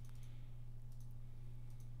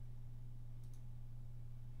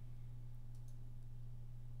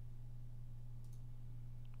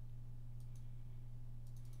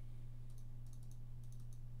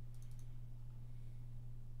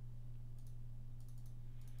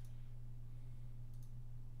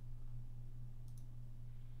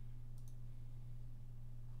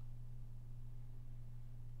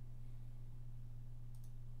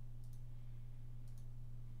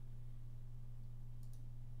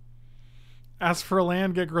 Ask for a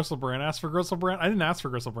land, get Gristlebrand. Ask for Gristlebrand. I didn't ask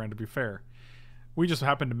for Gristlebrand, to be fair. We just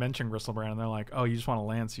happened to mention Gristlebrand, and they're like, oh, you just want a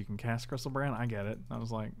land so you can cast Gristlebrand? I get it. And I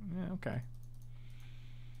was like, yeah, okay.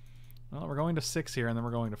 Well, we're going to 6 here, and then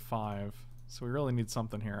we're going to 5. So we really need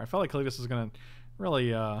something here. I felt like Kalitas is going to really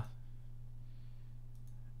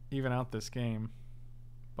even out this game.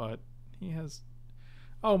 But he has...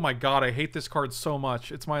 Oh my god, I hate this card so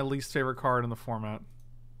much. It's my least favorite card in the format.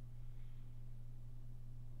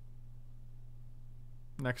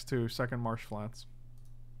 Next to second Marsh Flats.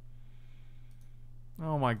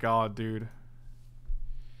 Oh my god, dude.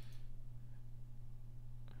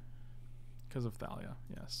 Because of Thalia.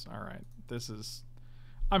 Yes. Alright. This is...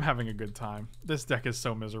 I'm having a good time. This deck is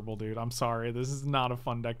so miserable, dude. I'm sorry. This is not a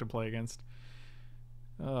fun deck to play against.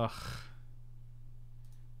 Ugh.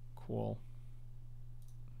 Cool.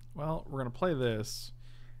 Well, we're going to play this.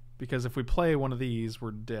 Because if we play one of these,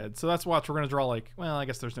 we're dead. So that's watch. We're going to draw like... Well, I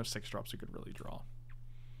guess there's no 6-drops we could really draw.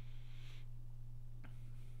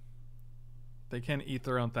 They can eat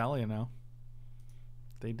their own Thalia now.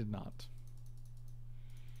 They did not.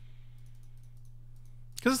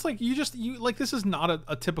 Because it's like, like, this is not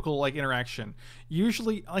a typical, like, interaction.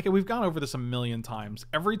 Usually, like, we've gone over this a million times.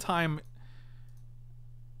 Every time...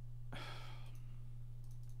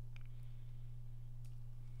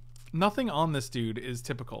 Nothing on this dude is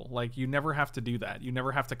typical. Like, you never have to do that. You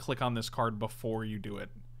never have to click on this card before you do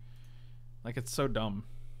it. Like, it's so dumb.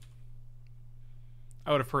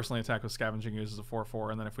 I would have personally attacked with Scavenging Ooze as a 4/4,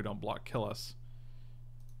 and then if we don't block, kill us.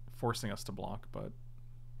 Forcing us to block, but...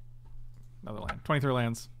 Another land. 23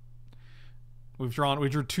 lands. We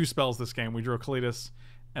drew 2 spells this game. We drew a Kalitas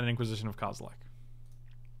and an Inquisition of Kozilek.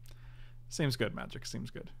 Seems good, Magic. Seems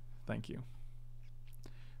good. Thank you.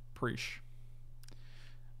 Preach.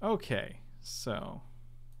 Okay, so...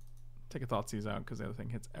 Take a Thoughtseize out, because the other thing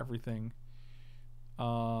hits everything.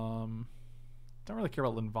 Don't really care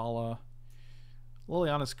about Linvala.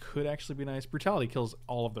 Liliana's could actually be nice. Brutality kills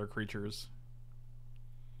all of their creatures.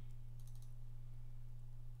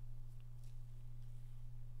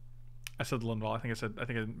 I said Linval. I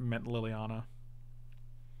think I meant Liliana.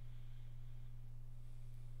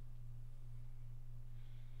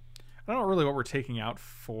 I don't know really what we're taking out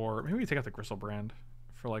for. Maybe we take out the Gristlebrand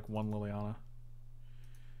for like 1 Liliana.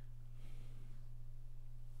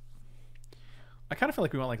 I kind of feel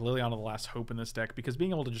like we want like Liliana the Last Hope in this deck because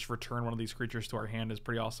being able to just return one of these creatures to our hand is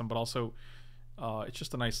pretty awesome, but also it's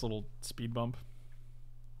just a nice little speed bump.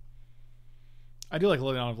 I do like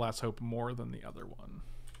Liliana of Last Hope more than the other one.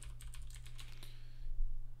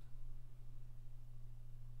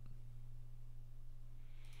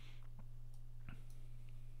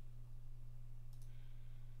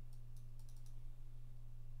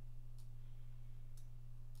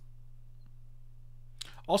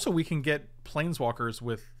 Also, we can get Planeswalkers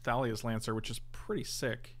with Thalia's Lancer, which is pretty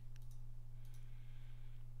sick.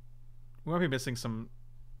 We might be missing some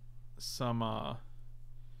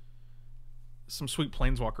sweet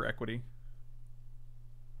Planeswalker equity.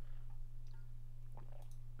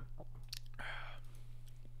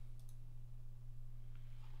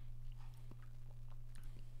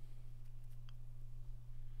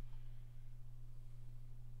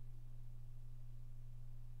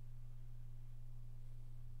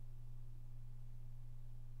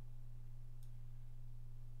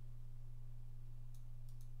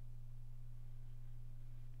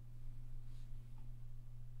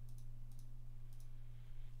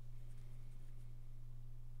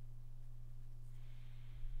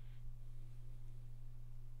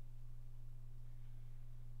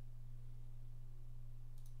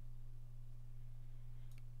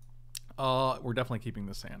 We're definitely keeping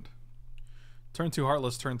this hand. Turn 2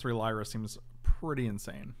 Heartless, turn 3 Lyra seems pretty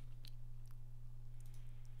insane.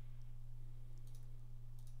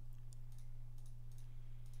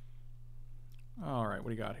 Alright, what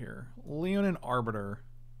do you got here? Leonin Arbiter.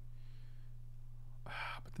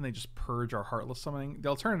 But then they just purge our Heartless Summoning. The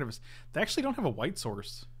alternative is they actually don't have a white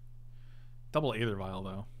source. Double Aether Vial,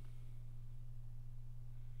 though.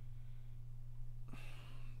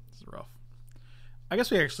 This is rough. I guess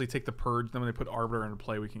we actually take the purge, then when they put Arbiter into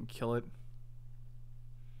play, we can kill it.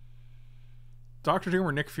 Doctor Doom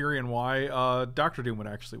or Nick Fury and why? Doctor Doom would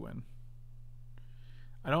actually win.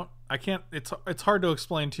 I can't, it's hard to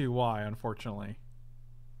explain to you why, unfortunately.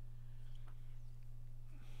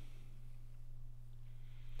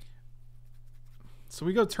 So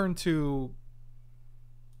we go turn 2.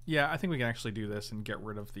 Yeah, I think we can actually do this and get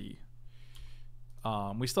rid of the...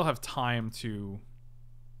 we still have time to...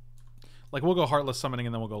 Like, we'll go Heartless Summoning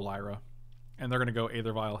and then we'll go Lyra. And they're going to go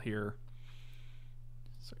Aether Vial here.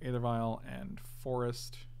 So Aether Vial and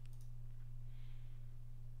Forest.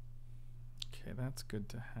 Okay, that's good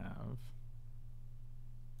to have.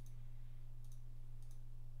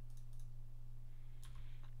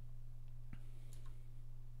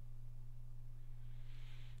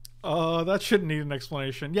 That shouldn't need an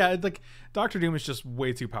explanation. Yeah, like Doctor Doom is just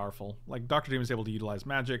way too powerful. Like Doctor Doom is able to utilize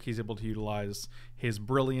magic. He's able to utilize his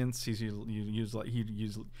brilliance. He's able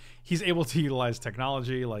to utilize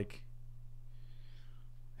technology. Like,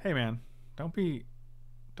 hey man, don't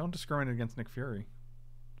discriminate against Nick Fury.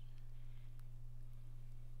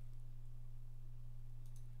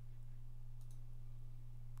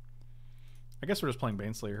 I guess we're just playing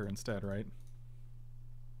Baneslayer here instead, right?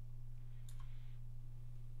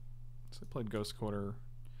 So we played Ghost Quarter.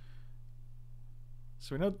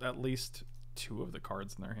 So we know at least 2 of the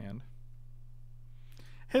cards in their hand.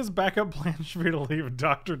 His backup plan should be to leave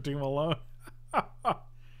Doctor Doom alone.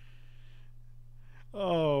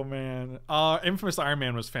 Oh, man. Infamous Iron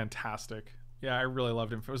Man was fantastic. Yeah, I really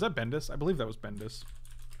loved him. Was that Bendis? I believe that was Bendis.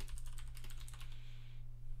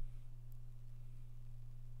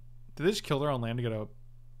 Did they just kill their own land to get a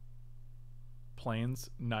planes?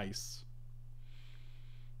 Nice.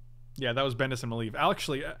 Yeah, that was Bendis and Maleev.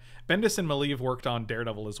 Actually, Bendis and Maleev worked on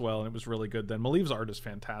Daredevil as well, and it was really good then. Maleev's art is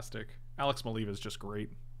fantastic. Alex Maleev is just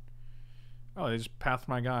great. Oh, they just pathed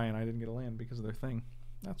my guy, and I didn't get a land because of their thing.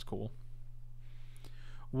 That's cool.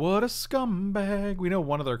 What a scumbag. We know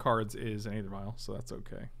one of their cards is an Aether Vial, so that's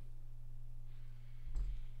okay.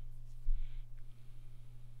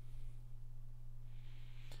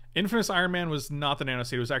 Infamous Iron Man was not the Nano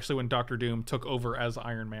Seed. It was actually when Doctor Doom took over as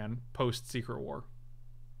Iron Man post Secret War.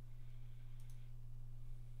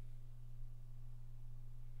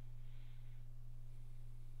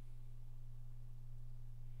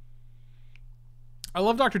 I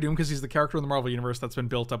love Doctor Doom because he's the character in the Marvel Universe that's been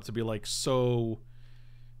built up to be like so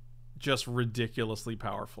just ridiculously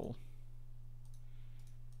powerful.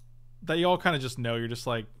 That you all kind of just know. You're just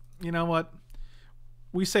like, you know what?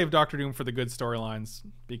 We saved Doctor Doom for the good storylines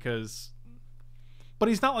because... But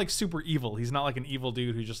he's not like super evil. He's not like an evil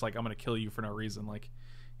dude who's just like, I'm going to kill you for no reason. Like,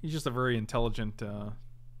 he's just a very intelligent...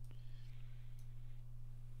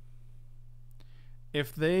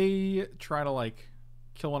 If they try to like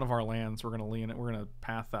kill one of our lands, we're gonna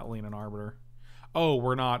path that Leonin Arbiter. Oh,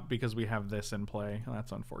 we're not because we have this in play.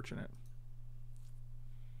 That's unfortunate.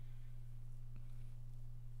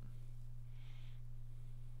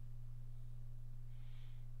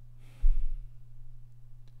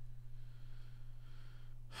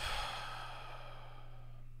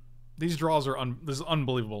 These draws are this is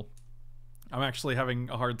unbelievable. I'm actually having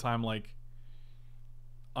a hard time like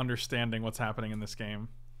understanding what's happening in this game.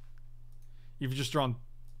 You've just drawn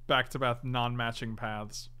back-to-back non-matching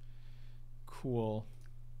paths. Cool.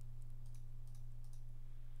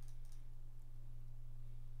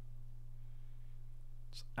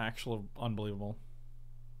 It's actually unbelievable.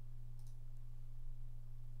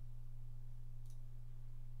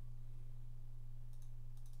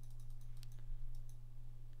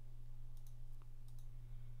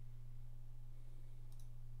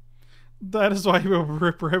 That is why you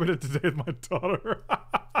were prohibited to date my daughter.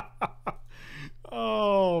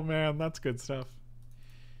 Oh, man, that's good stuff.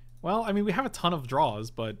 Well, I mean, we have a ton of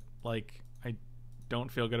draws, but, like, I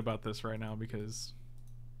don't feel good about this right now because...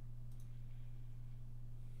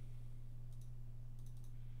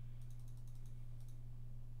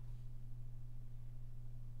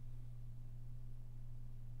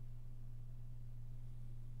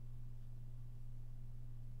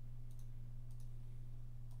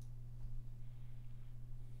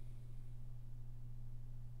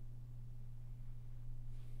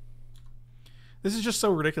 This is just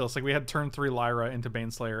so ridiculous. Like, we had turn 3 Lyra into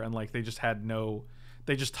Baneslayer, and like they just had no,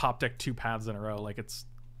 they just top decked 2 paths in a row. Like, it's,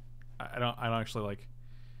 I don't actually like.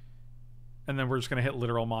 And then we're just gonna hit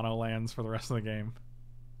literal mono lands for the rest of the game.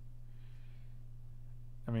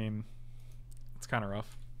 I mean, it's kind of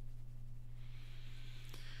rough.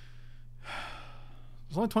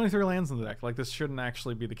 There's only 23 lands in the deck. Like, this shouldn't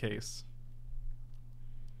actually be the case.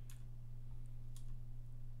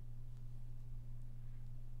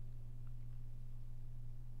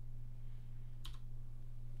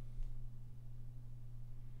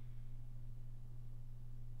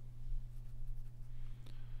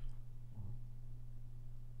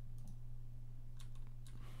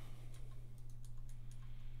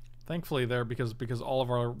 Thankfully, there, because all of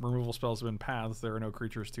our removal spells have been paths, there are no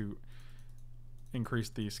creatures to increase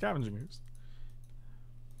the scavenging use.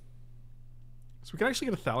 So we can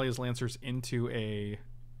actually get a Thalia's Lancers into a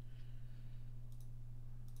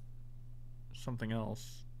something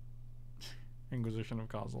else. Inquisition of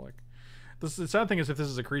Kozilek. The sad thing is, if this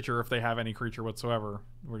is a creature, if they have any creature whatsoever,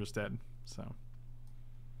 we're just dead. So,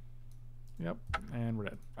 yep, and we're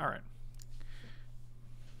dead. All right.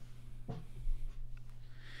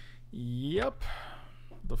 Yep.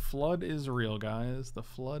 The flood is real, guys. The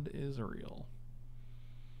flood is real.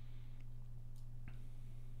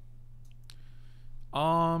 Yeah,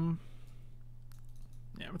 I'm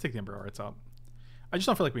gonna take the Emperor Rights out. I just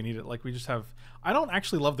don't feel like we need it. Like, we just have... I don't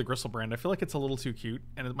actually love the Gristlebrand. I feel like it's a little too cute,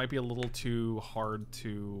 and it might be a little too hard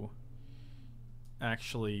to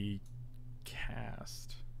actually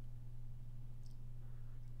cast.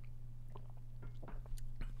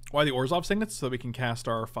 Why the Orzhov Signets? So that we can cast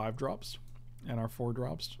our 5 drops, and our 4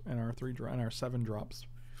 drops, and our 3 drops, and our 7 drops.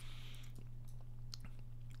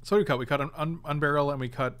 So what do we cut? We cut an Unbarrel, and we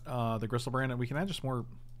cut the Gristlebrand, and we can add just more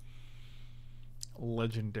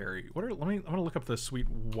legendary. What are? I'm gonna look up the sweet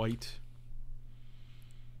white.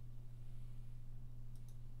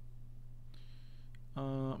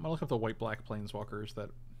 I'm gonna look up the white black planeswalkers that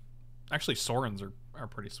actually Sorens are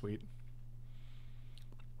pretty sweet.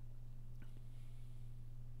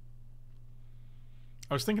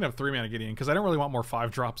 I was thinking of 3-mana Gideon because I don't really want more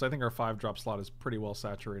 5 drops. I think our 5 drop slot is pretty well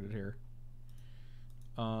saturated here.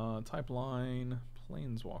 Type line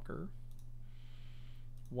planeswalker.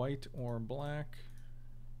 White or black.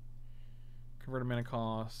 Converted mana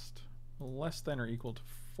cost less than or equal to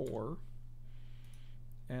 4.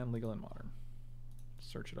 And legal and modern.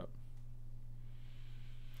 Search it up.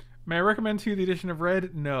 May I recommend to you the edition of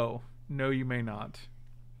red? No. No, you may not.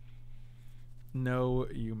 No,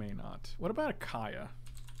 you may not. What about a Kaya?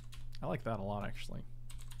 I like that a lot, actually.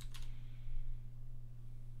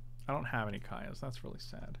 I don't have any Kayas. That's really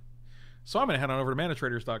sad. So I'm going to head on over to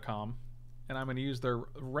manatraders.com, and I'm going to use their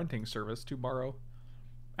renting service to borrow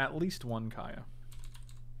at least 1 Kaya.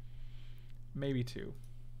 Maybe 2.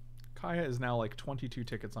 Kaya is now like 22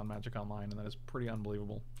 tickets on Magic Online, and that is pretty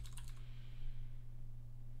unbelievable.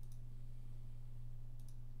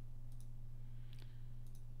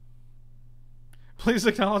 Please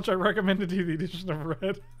acknowledge I recommended you the edition of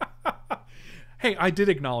red. Hey, I did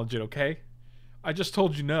acknowledge it, okay? I just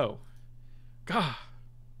told you no. God.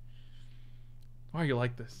 Why are you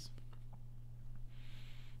like this?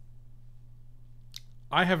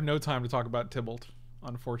 I have no time to talk about Tybalt,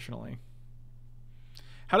 unfortunately.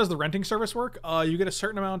 How does the renting service work? You get a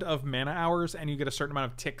certain amount of mana hours, and you get a certain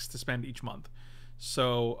amount of ticks to spend each month.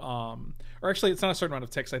 So, or actually, it's not a certain amount of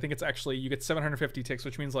ticks. I think it's actually, you get 750 ticks,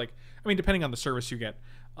 which means, like, I mean, depending on the service you get,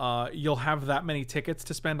 you'll have that many tickets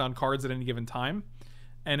to spend on cards at any given time.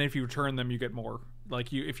 And if you return them, you get more.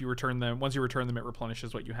 Like, if you return them, once you return them, it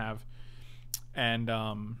replenishes what you have. And,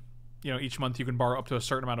 you know, each month you can borrow up to a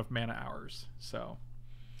certain amount of mana hours. So,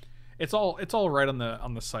 it's all right on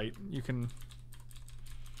the site. You can,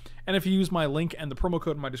 and if you use my link and the promo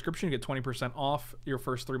code in my description, you get 20% off your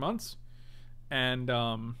first 3 months. And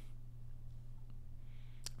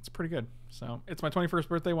it's pretty good. So it's my 21st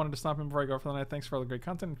birthday. Wanted to stop in before I go for the night. Thanks for all the great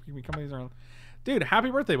content. Keep me companies around. Dude, happy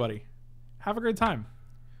birthday, buddy. Have a great time.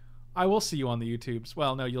 I will see you on the YouTubes.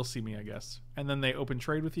 Well, no, you'll see me, I guess. And then they open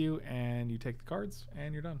trade with you, and you take the cards,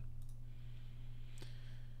 and you're done.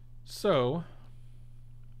 So,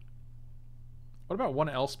 what about 1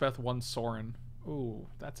 Elspeth, 1 Soren? Ooh,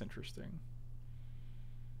 that's interesting.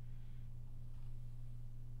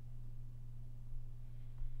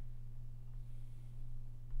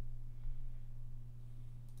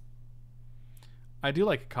 I do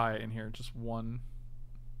like Kaya in here, just 1.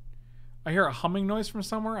 I hear a humming noise from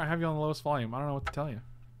somewhere. I have you on the lowest volume. I don't know what to tell you.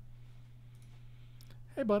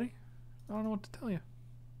 Hey, buddy. I don't know what to tell you.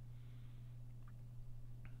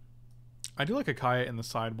 I do like a Kaya in the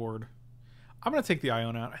sideboard. I'm going to take the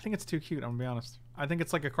Iona out. I think it's too cute, I'm going to be honest. I think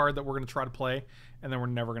it's like a card that we're going to try to play, and then we're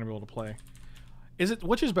never going to be able to play.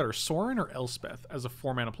 Which is better, Sorin or Elspeth as a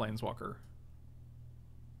 4-mana Planeswalker?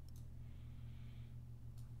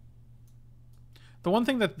 The one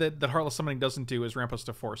thing that Heartless Summoning doesn't do is ramp us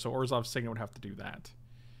to 4, so Orzhov Signet would have to do that.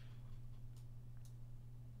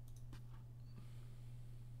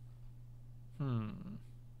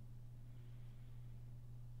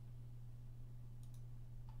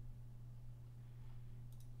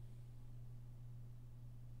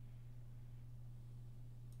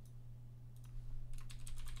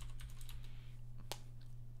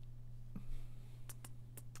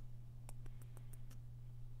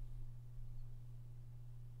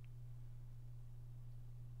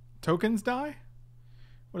 Tokens die?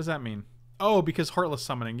 What does that mean? Oh, because Heartless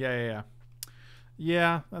Summoning. Yeah.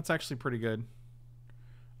 Yeah, that's actually pretty good.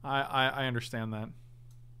 I understand that.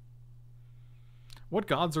 What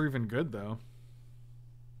gods are even good, though?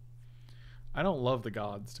 I don't love the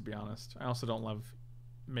gods, to be honest. I also don't love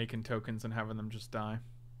making tokens and having them just die.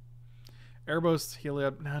 Erebos,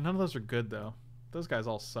 Heliod. Nah, none of those are good, though. Those guys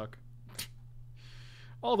all suck.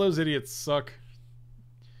 All those idiots suck.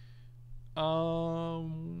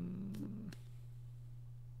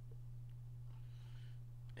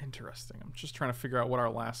 Interesting. I'm just trying to figure out what our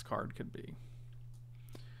last card could be.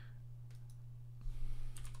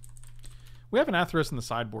 We have an Atheros in the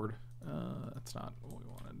sideboard. That's not what we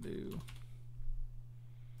want to do.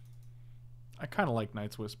 I kind of like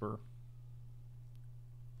Night's Whisper.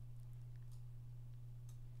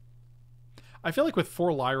 I feel like with a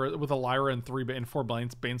Lyra and 4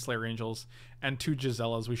 Baneslayer Angels and 2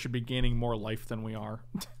 Giselas, we should be gaining more life than we are.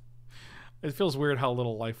 It feels weird how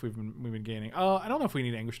little life we've been gaining. I don't know if we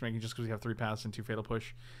need Anguished Unmaking just because we have 3 paths and 2 Fatal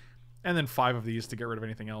Push, and then 5 of these to get rid of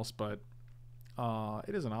anything else. But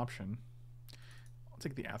it is an option. I'll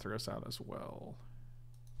take the Atheros out as well.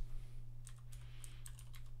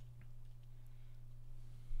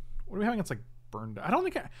 What are we having? It's like burned. I don't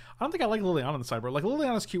think I like Liliana on the sideboard. Like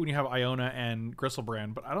Liliana's cute when you have Iona and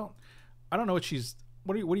Gristlebrand, but I don't know what she's.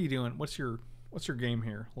 What are you doing? What's your game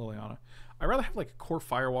here, Liliana? I'd rather have like core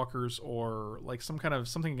Firewalkers or like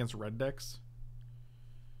something against red decks.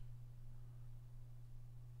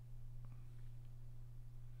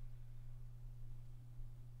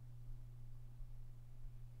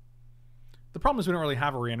 The problem is we don't really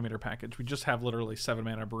have a Reanimator package. We just have literally 7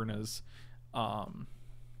 mana Brunas.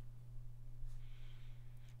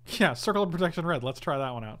 Yeah, Circle of Protection red. Let's try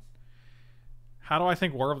that one out. How do I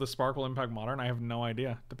think War of the Spark will impact Modern? I have no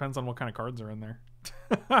idea. Depends on what kind of cards are in there.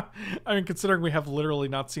 I mean, considering we have literally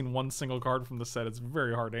not seen one single card from the set, it's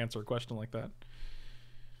very hard to answer a question like that.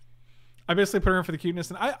 I basically put her in for the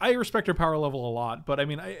cuteness, and I respect her power level a lot, but I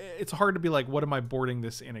mean, it's hard to be like, what am I boarding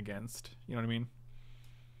this in against? You know what I mean?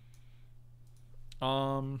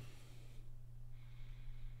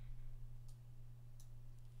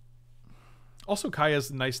 Also,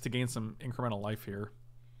 Kaya's nice to gain some incremental life here.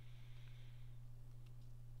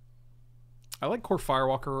 I like Core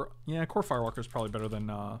Firewalker. Yeah, Core Firewalker is probably better than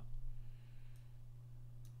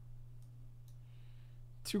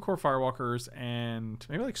 2 Core Firewalkers and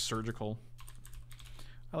maybe like Surgical.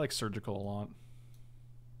 I like Surgical a lot.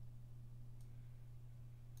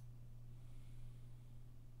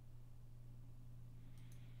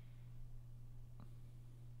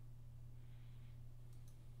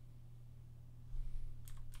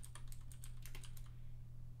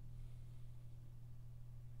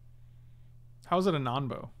 How's it a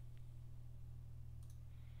non-bow?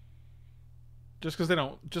 Just because they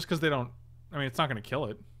don't, I mean, it's not going to kill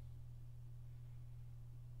it.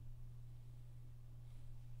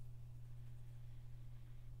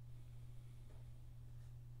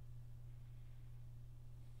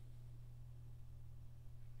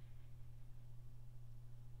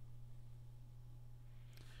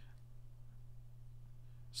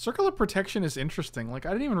 Circle of Protection is interesting. Like,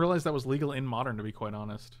 I didn't even realize that was legal in Modern, to be quite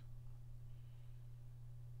honest.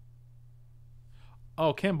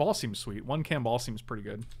 Oh, Camball seems sweet. 1 Camball seems pretty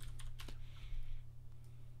good.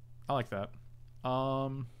 I like that.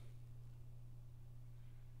 Oh,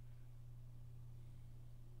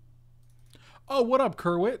 what up,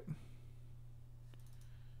 Kerwit?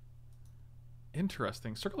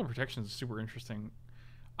 Interesting. Circle of Protection is super interesting.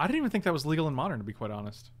 I didn't even think that was legal in Modern, to be quite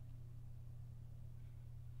honest.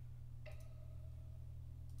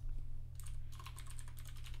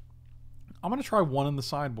 I'm gonna try 1 in the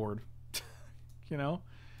sideboard. You know,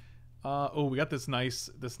 oh, we got this nice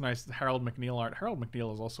Harold McNeil art. Harold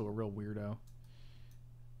McNeil is also a real weirdo.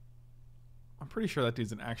 I'm pretty sure that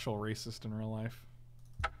dude's an actual racist in real life.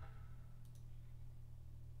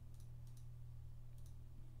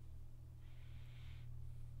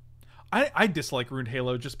 I dislike Runed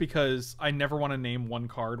Halo just because I never want to name one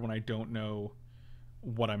card when I don't know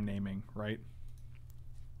what I'm naming, right?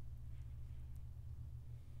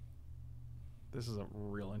 This is a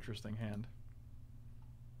real interesting hand.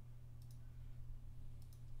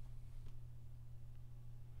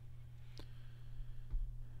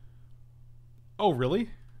 Oh, really?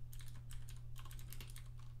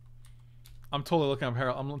 I'm totally looking up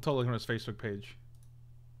Harold. I'm totally looking at his Facebook page.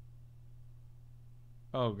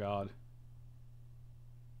 Oh, God.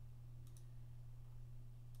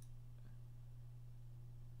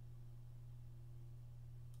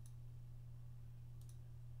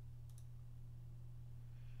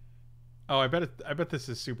 Oh, I bet this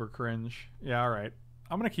is super cringe. Yeah, all right.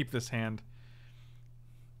 I'm gonna keep this hand.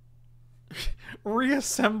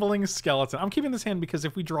 Reassembling skeleton. I'm keeping this hand because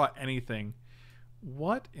if we draw anything,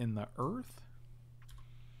 what in the earth?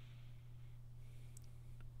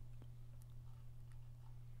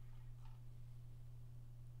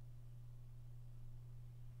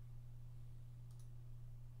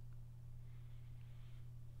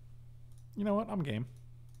 You know what? I'm game.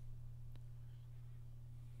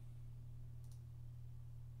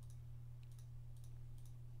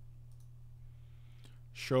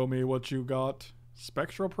 Show me what you got.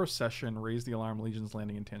 Spectral Procession. Raise the alarm. Legion's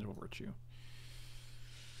Landing. Intangible Virtue.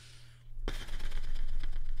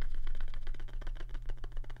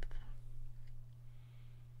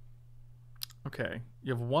 Okay.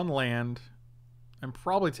 You have one land. I'm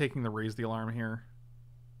probably taking the Raise the Alarm here.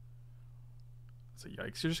 So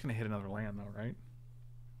yikes. You're just going to hit another land though, right?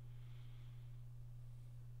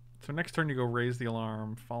 So next turn you go Raise the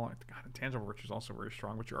Alarm. Follow. God, Intangible Virtue is also very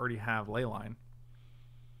strong, but you already have Leyline.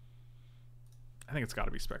 I think it's got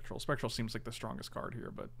to be Spectral. Spectral seems like the strongest card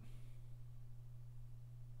here, but...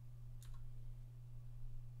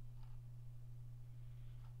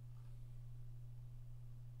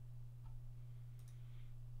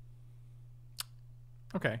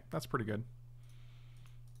 Okay, that's pretty good.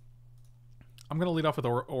 I'm going to lead off with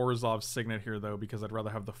Orzhov Signet here, though, because I'd rather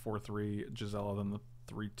have the 4-3 Gisela than the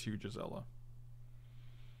 3-2 Gisela.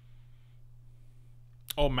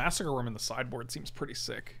 Oh, Massacre Worm in the sideboard seems pretty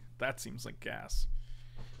sick. That seems like gas.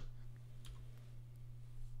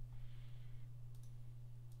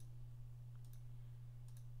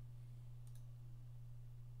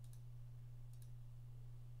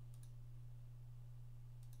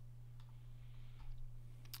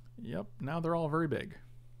 Yep, now they're all very big.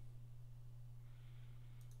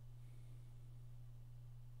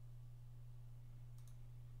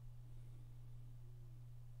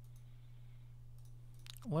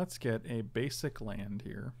 Let's get a basic land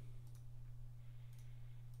here.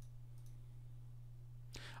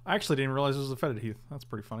 I actually didn't realize it was a Fetid Heath. That's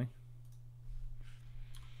pretty funny.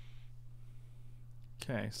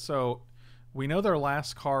 Okay, so we know their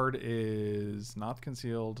last card is not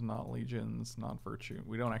Concealed, not Legions, not Virtue.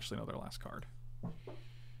 We don't actually know their last card.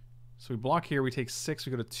 So we block here, we take 6, we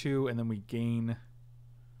go to 2, and then we gain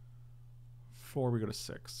 4, we go to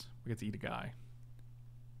 6. We get to eat a guy.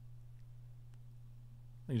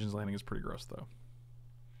 Legion's Landing is pretty gross, though.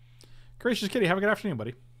 Gracious Kitty, have a good afternoon,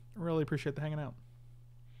 buddy. I really appreciate the hanging out.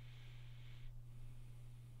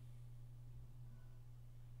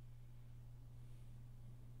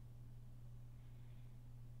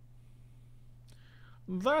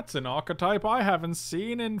 That's an archetype I haven't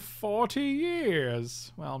seen in 40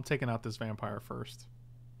 years. Well, I'm taking out this vampire first.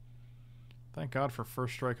 Thank God for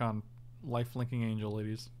first strike on life-linking angel,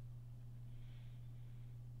 ladies.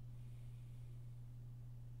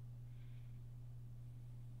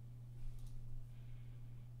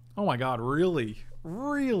 Oh my God, really?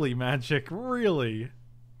 Really, Magic? Really?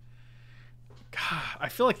 God, I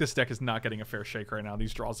feel like this deck is not getting a fair shake right now.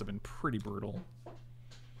 These draws have been pretty brutal.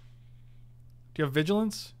 Do you have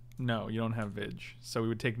Vigilance? No, you don't have Vig. So we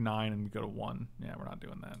would take 9 and go to 1. Yeah, we're not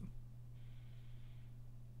doing that.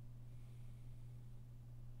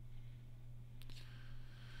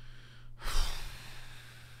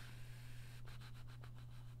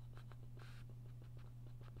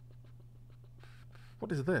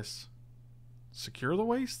 What is this? Secure the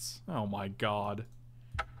Wastes? Oh my God.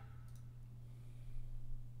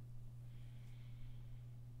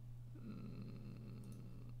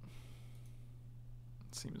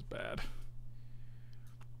 Seems bad.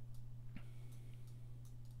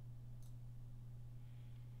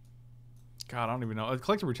 God, I don't even know.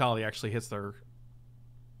 Collective Brutality actually hits their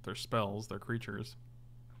spells, their creatures.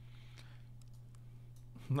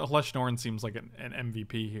 Elesh Norn seems like an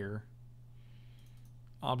MVP here.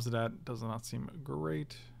 Obsidat does not seem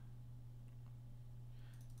great.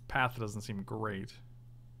 Path doesn't seem great.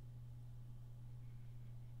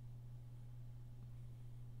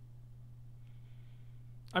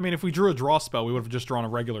 I mean, if we drew a draw spell, we would have just drawn a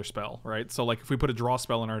regular spell, right? So, like, if we put a draw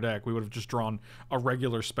spell in our deck, we would have just drawn a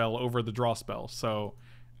regular spell over the draw spell. So,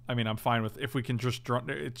 I mean, I'm fine with if we can just draw.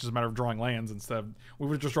 It's just a matter of drawing lands instead. We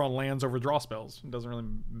would have just drawn lands over draw spells. It doesn't really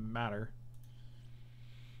matter.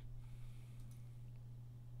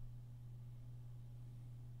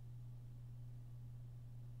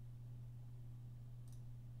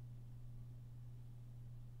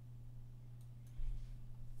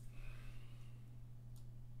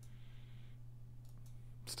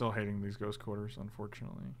 Still hating these ghost quarters,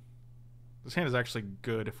 unfortunately. This hand is actually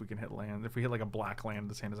good if we can hit land. If we hit like a black land,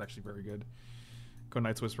 this hand is actually very good. Go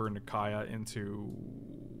Night's Whisper into Kaya into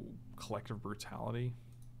Collective Brutality.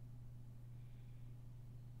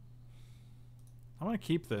 I want to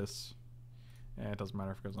keep this. Yeah, it doesn't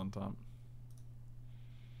matter if it goes on top.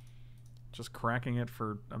 Just cracking it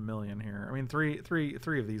for a million here. I mean, three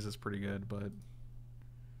of these is pretty good, but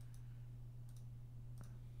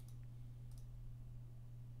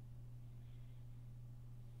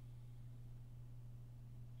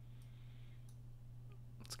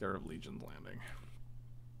let's get rid of Legion's Landing.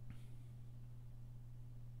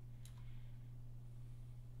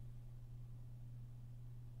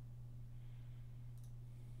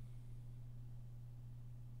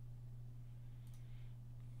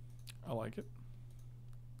 I like it.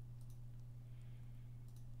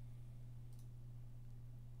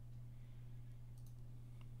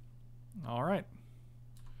 All right.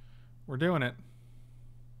 We're doing it.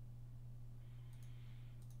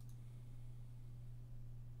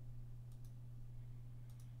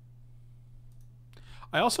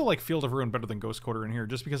 I also like Field of Ruin better than Ghost Quarter in here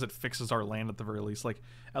just because it fixes our land at the very least. Like,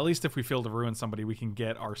 at least if we Field of Ruin somebody, we can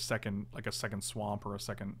get our second, like a second swamp or a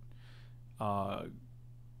second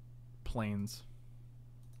plains.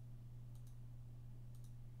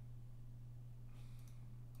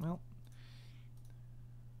 Well,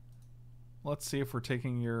 let's see if we're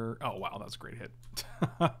taking your... Oh, wow, that's a great hit.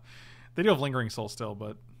 They do have Lingering Soul still,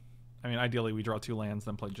 but I mean, ideally we draw 2 lands,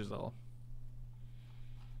 then play Gisela.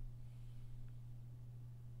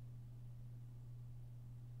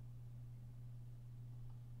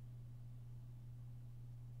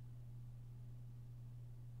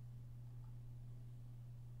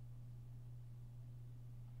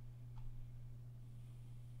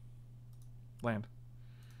 Land.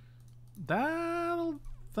 That'll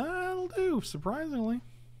do, surprisingly.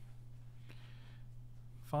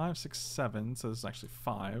 5, 6, 7, so this is actually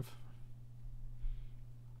 5.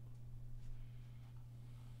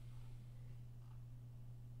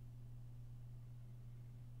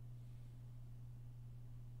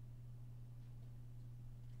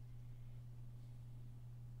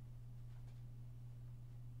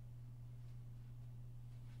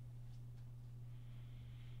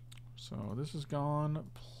 So this is gone.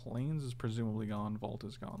 Plains is presumably gone. Vault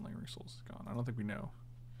is gone. Lingering Souls is gone. I don't think we know.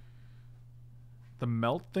 The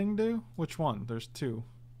melt thing do? Which one? There's 2.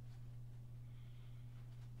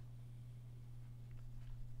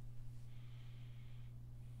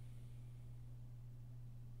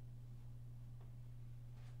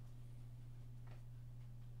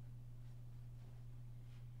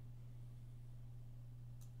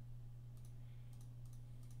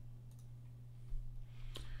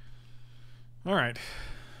 All right.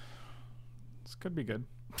 This could be good.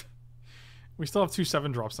 We still have 2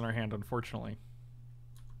 7-drops in our hand, unfortunately.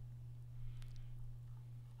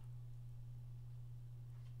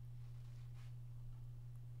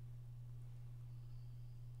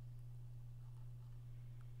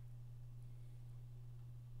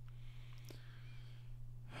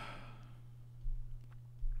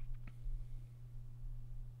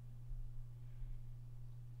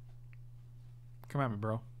 Come at me,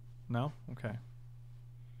 bro. No? Okay.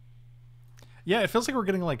 Yeah, it feels like we're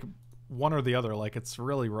getting like one or the other. Like, it's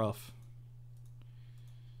really rough.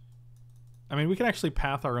 I mean, we can actually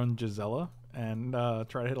path our own Gisela and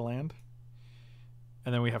try to hit a land.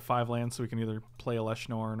 And then we have 5 lands, so we can either play Elesh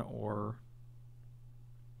Norn or...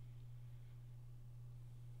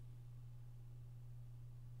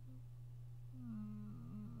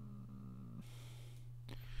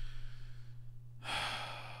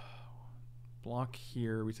 block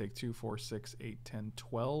here. We take 2, 4, 6, 8, 10,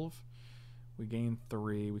 12. We gain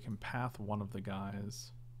 3. We can path one of the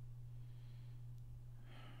guys.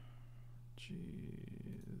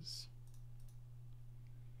 Jeez.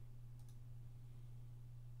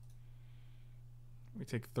 We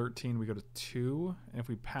take 13. We go to 2. And if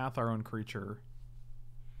we path our own creature...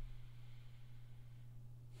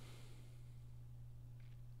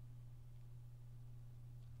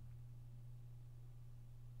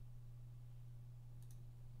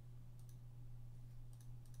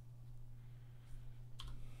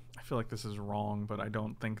 feel like this is wrong, but I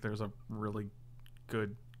don't think there's a really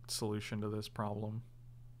good solution to this problem.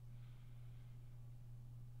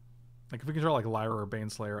 Like, if we can draw like Lyra or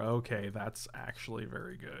Baneslayer, okay, that's actually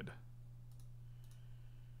very good.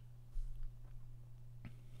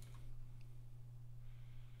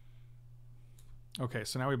 Okay,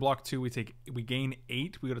 so now we block 2, we gain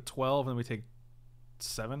 8, we go to 12, and then we take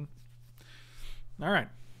 7. All right.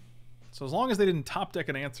 So as long as they didn't top deck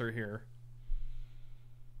an answer here,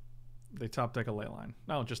 they top deck a Leyline.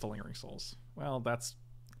 No, just a Lingering Souls. Well, that's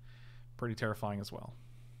pretty terrifying as well.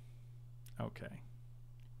 Okay.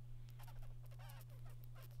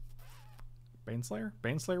 Baneslayer?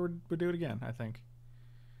 Baneslayer would do it again, I think.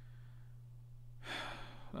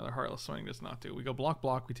 Another Heartless Summoning does not do. We go block,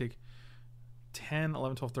 block. We take 10,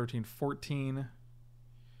 11, 12, 13, 14,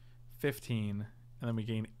 15, and then we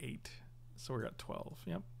gain 8. So we're at 12.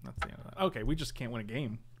 Yep, that's the end of that. Okay, we just can't win a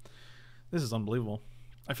game. This is unbelievable.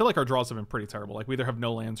 I feel like our draws have been pretty terrible. Like, we either have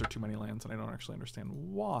no lands or too many lands, and I don't actually understand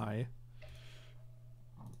why.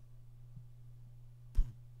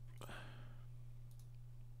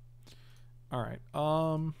 All right.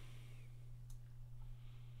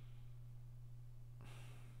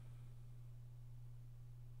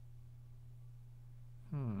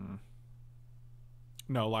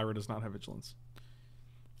 No, Lyra does not have vigilance.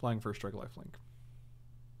 Flying first, strike, lifelink.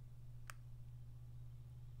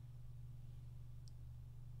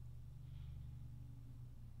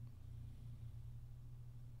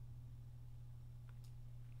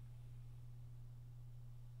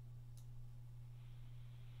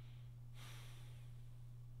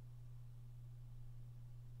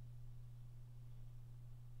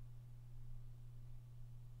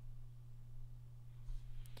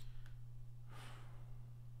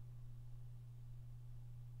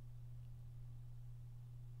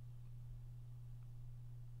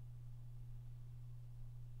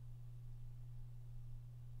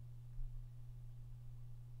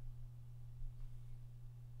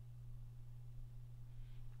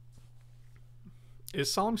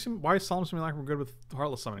 Why is Solemn Simulacrum good with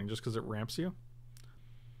Heartless Summoning? Just because it ramps you?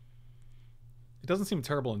 It doesn't seem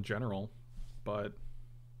terrible in general, but...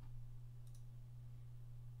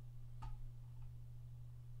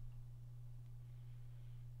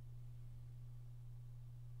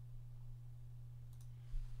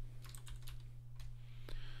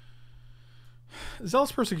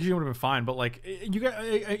 Zealous Persecution would have been fine, but like you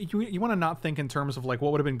want to not think in terms of like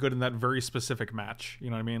what would have been good in that very specific match. You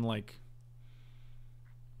know what I mean? Like...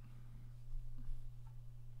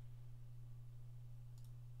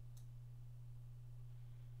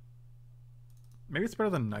 Maybe it's better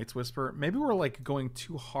than Night's Whisper. Maybe we're like going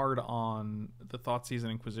too hard on the Thoughtseize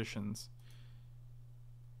and Inquisitions.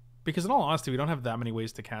 Because in all honesty, we don't have that many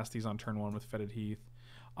ways to cast these on turn 1 with Fetid Heath.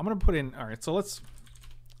 I'm gonna put in... Alright, so let's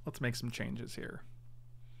make some changes here.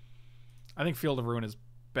 I think Field of Ruin is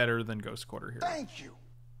better than Ghost Quarter here. Thank you.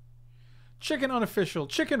 Chicken Unofficial.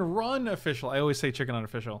 Chicken Run Official. I always say Chicken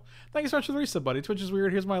Unofficial. Thank you so much for the resub, buddy. Twitch is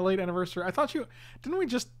weird. Here's my late anniversary. I thought you... Didn't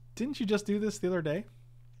you just do this the other day?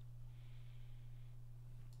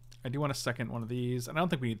 I do want a second one of these. And I don't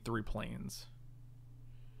think we need 3 planes.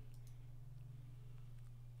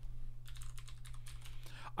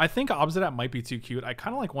 I think Obsidat might be too cute. I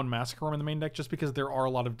kind of like one Massacre Worm in the main deck just because there are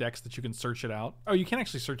a lot of decks that you can search it out. Oh, you can't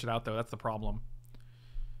actually search it out, though. That's the problem.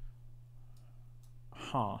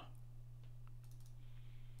 Huh.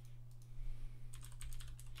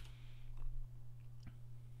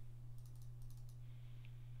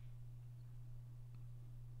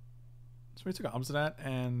 So we took Obsidat,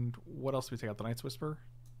 and what else did we take out? The Night's Whisper?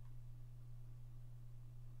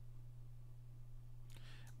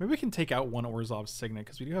 Maybe we can take out one Orzhov Signet,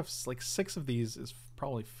 because we do have like 6 of these is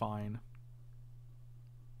probably fine.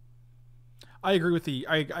 I agree with the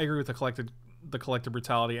collective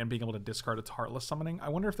brutality and being able to discard its Heartless Summoning. I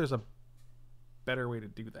wonder if there's a better way to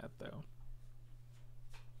do that, though.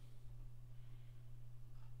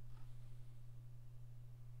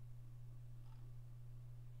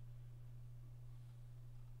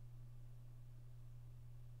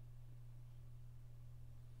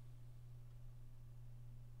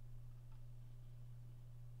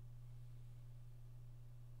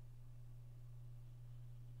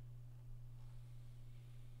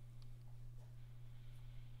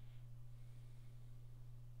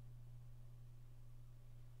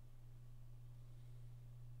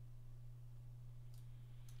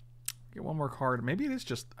 Get one more card. Maybe it is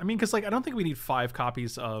just... I mean, because like I don't think we need 5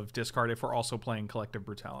 copies of discard if we're also playing Collective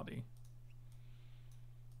Brutality.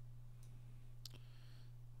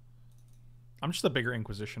 I'm just a bigger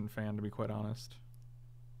Inquisition fan, to be quite honest.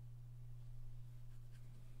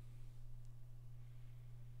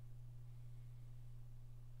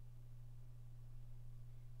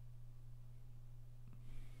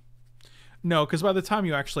 No, because by the time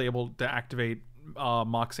you actually able to activate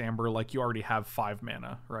Mox Amber, like, you already have 5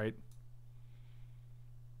 mana, right?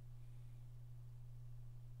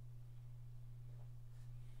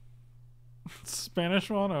 Spanish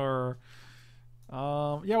one, or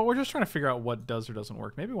yeah, we're just trying to figure out what does or doesn't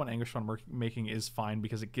work. Maybe one Anguished Unmaking is fine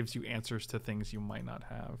because it gives you answers to things you might not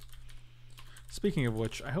have. Speaking of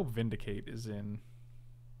which, I hope Vindicate is in.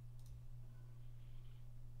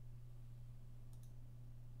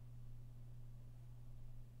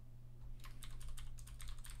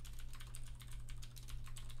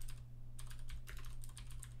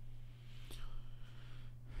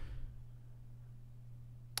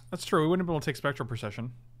 That's true. We wouldn't be able to take Spectral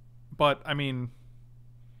Procession. But, I mean,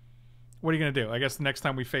 what are you going to do? I guess the next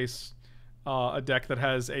time we face a deck that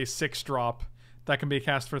has a 6-drop that can be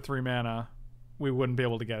cast for 3 mana, we wouldn't be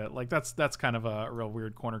able to get it. Like, that's kind of a real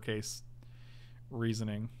weird corner case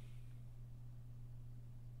reasoning.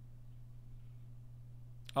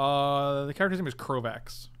 The character's name is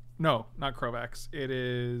Krovax. No, not Krovax. It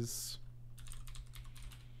is...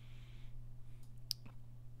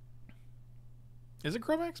 Is it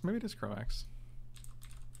Krovax? Maybe it is Krovax.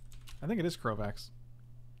 I think it is Krovax.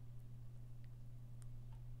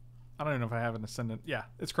 I don't even know if I have an Ascendant. Yeah,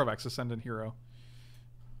 it's Krovax, Ascendant Hero.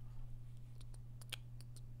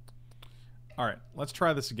 All right, let's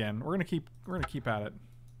try this again. We're gonna keep at it.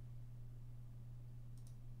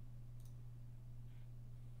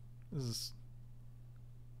 This is...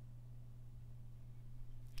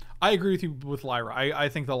 I agree with you with Lyra. I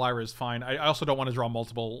think the Lyra is fine. I also don't want to draw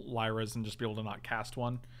multiple Lyras and just be able to not cast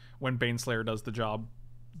one when Baneslayer does the job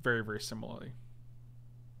very, very similarly.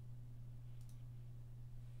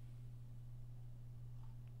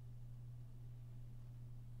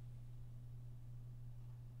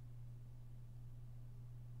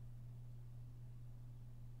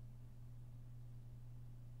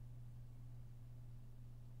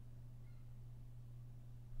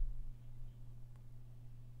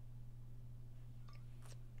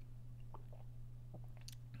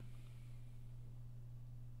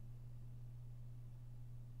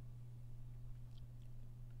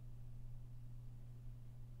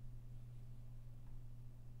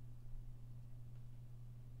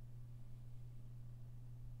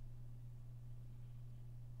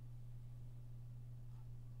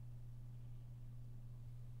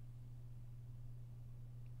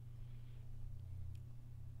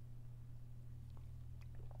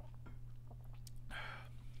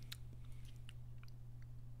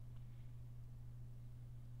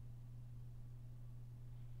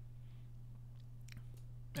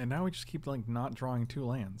 And now we just keep, like, not drawing 2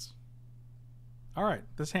 lands. Alright,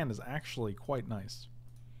 this hand is actually quite nice.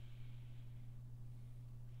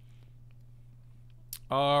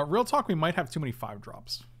 Real talk, we might have too many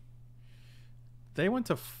 5-drops. They went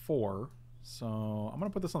to 4, so I'm going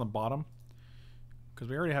to put this on the bottom. Because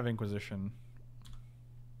we already have Inquisition.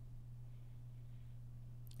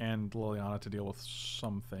 And Liliana to deal with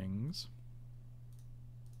some things.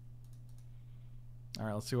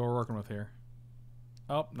 Alright, let's see what we're working with here.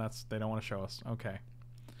 Oh, they don't want to show us. Okay.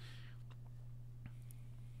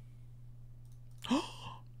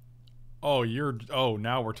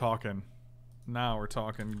 Now we're talking. Now we're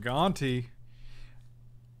talking. Gonti.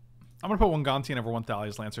 I'm going to put 1 Gonti in over 1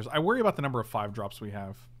 Thalia's Lancers. I worry about the number of 5-drops we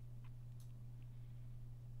have.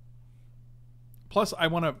 Plus, I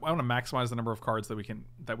want to maximize the number of cards that we can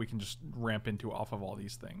just ramp into off of all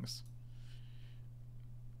these things.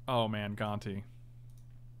 Oh man, Gonti.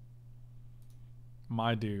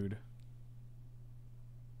 My dude.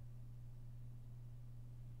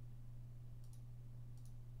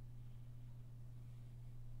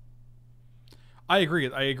 I agree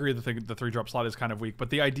that the 3-drop slot is kind of weak, but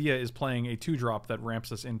the idea is playing a 2-drop that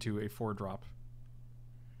ramps us into a 4-drop.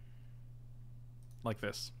 Like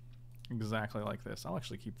this. Exactly like this. I'll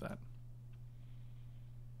actually keep that.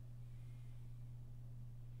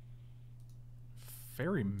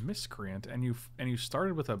 Very Miscreant, and you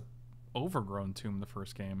started with a Overgrown Tomb the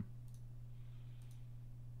first game.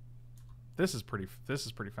 This is pretty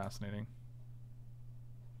fascinating.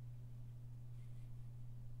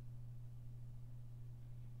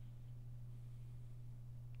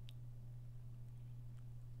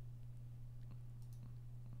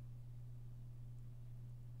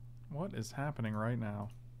 What is happening right now?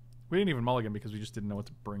 We didn't even mulligan because we just didn't know what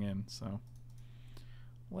to bring in, so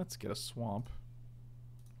let's get a swamp.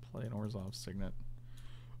 Play an Orzhov Signet.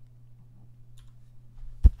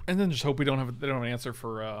 And then just hope they don't have an answer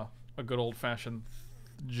for a good old-fashioned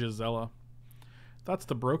Gisela. That's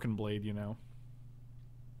the Broken Blade, you know.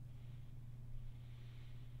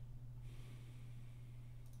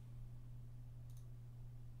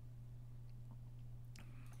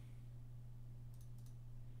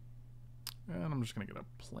 And I'm just going to get a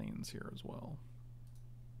plains here as well.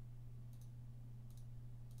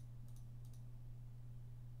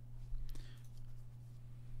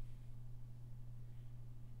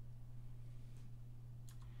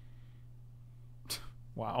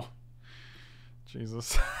 Wow.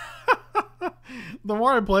 Jesus. The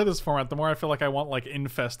more I play this format, the more I feel like I want, like,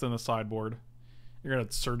 Infest in the sideboard. You're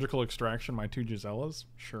gonna Surgical Extraction my 2 Giselas?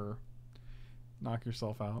 Sure. Knock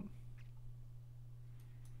yourself out.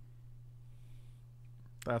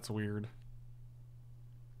 That's weird.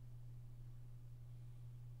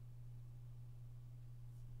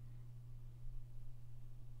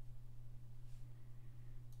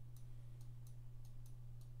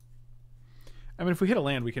 I mean, if we hit a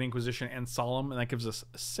land, we can Inquisition and Solemn, and that gives us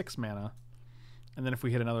 6 mana. And then if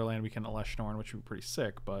we hit another land, we can Elesh Norn, which would be pretty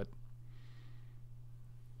sick, but...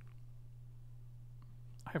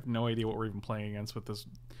 I have no idea what we're even playing against with this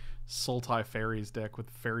Sultai Fairies deck with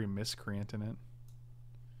Fairy Miscreant in it.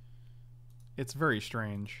 It's very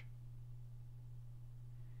strange.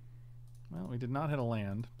 Well, we did not hit a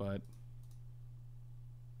land, but...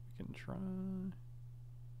 we can try...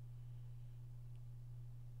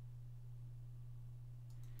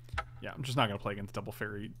 Yeah, I'm just not going to play against double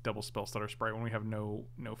Fairy, double Spellstutter Sprite when we have no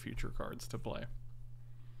future cards to play.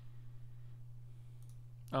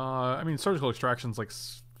 I mean, Surgical Extraction's like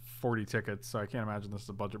 40 tickets, so I can't imagine this is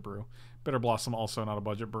a budget brew. Bitter Blossom, also not a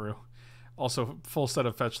budget brew. Also, full set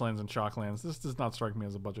of fetch lands and shock lands. This does not strike me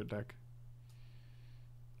as a budget deck.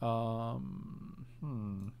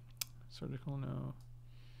 Surgical, no.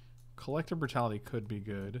 Collective Brutality could be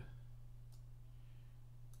good.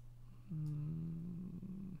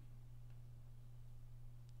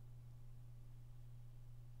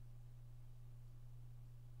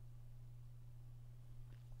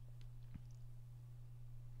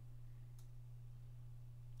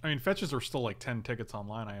 I mean, fetches are still like 10 tickets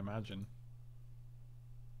online, I imagine.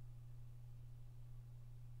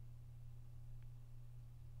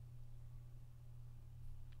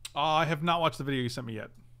 I have not watched the video you sent me yet.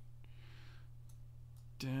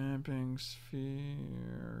 Damping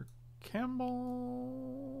Sphere. Campbell.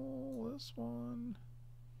 This one.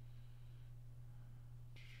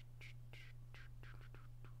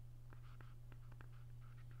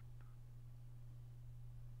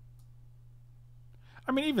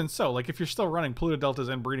 I mean, even so, like, if you're still running Pluto Deltas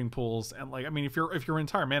and Breeding Pools, and, like, I mean, if your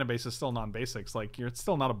entire mana base is still non-basics, like, it's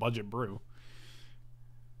still not a budget brew.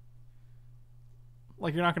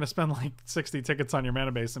 Like, you're not going to spend, like, 60 tickets on your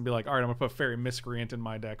mana base and be like, all right, I'm going to put Fairy Miscreant in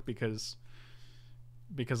my deck because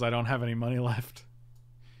I don't have any money left.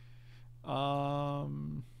 I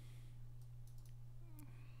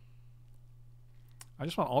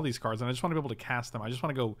just want all these cards, and I just want to be able to cast them. I just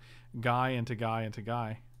want to go guy into guy into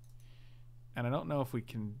guy. And I don't know if we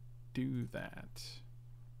can do that.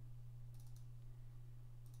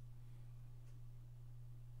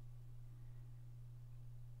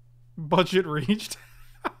 Budget reached.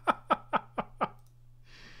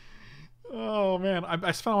 Oh man,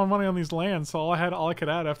 I spent all my money on these lands, so all I could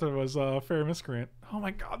add after was Fairy Miscreant. Oh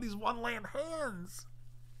my god, these 1-land hands!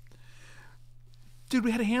 Dude,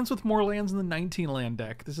 we had hands with more lands in the 19-land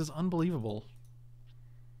deck. This is unbelievable.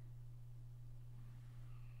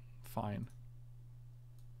 Fine.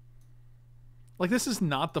 Like, this is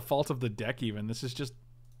not the fault of the deck, even. This is just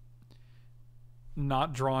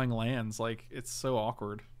not drawing lands. Like, it's so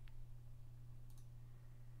awkward.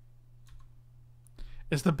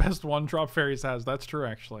 It's the best one-drop Fairies has. That's true,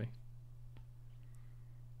 actually.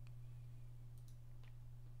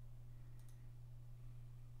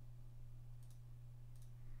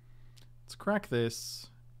 Let's crack this.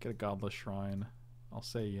 Get a Godless Shrine. I'll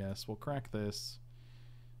say yes. We'll crack this.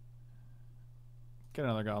 Get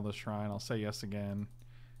another Godless Shrine. I'll say yes again.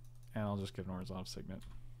 And I'll just give an Orzhov Signet.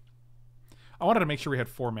 I wanted to make sure we had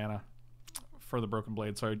 4 mana for the Broken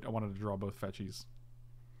Blade, so I wanted to draw both fetchies.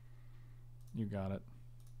 You got it.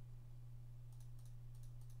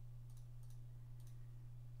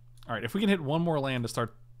 Alright, if we can hit one more land to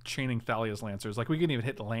start chaining Thalia's Lancers, like we can even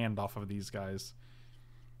hit land off of these guys.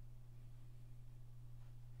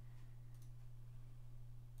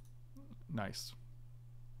 Nice.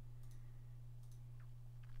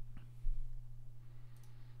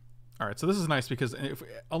 Alright, so this is nice because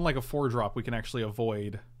unlike a 4-drop, we can actually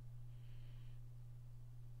avoid...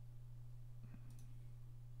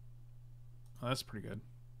 Oh, that's pretty good.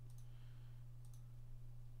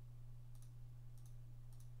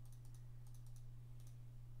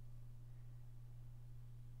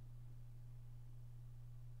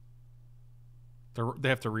 They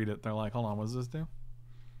have to read it. They're like, hold on, what does this do?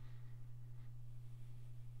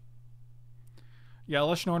 Yeah,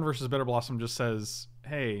 Elesh Norn versus Bitter Blossom just says,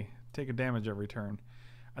 hey, take a damage every turn.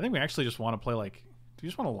 I think we actually just want to play like... Do you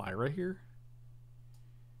just want a Lyra here?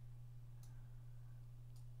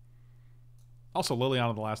 Also,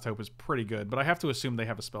 Liliana the Last Hope is pretty good, but I have to assume they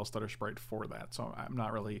have a Spell Stutter Sprite for that, so I'm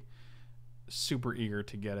not really super eager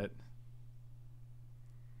to get it.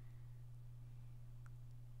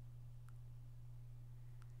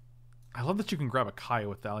 I love that you can grab a Kaya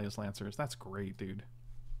with Thalia's Lancers. That's great, dude.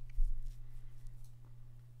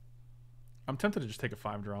 I'm tempted to just take a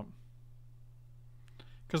 5-drop.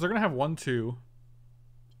 Because they're going to have 1-2.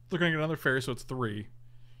 They're going to get another fairy, so it's 3.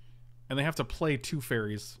 And they have to play 2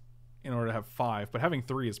 fairies in order to have 5. But having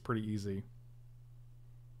 3 is pretty easy.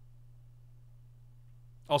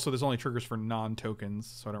 Also, there's only triggers for non-tokens,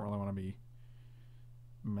 so I don't really want to be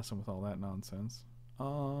messing with all that nonsense.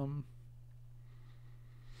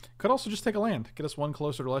 Could also just take a land. Get us 1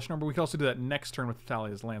 closer to Elesh number. We could also do that next turn with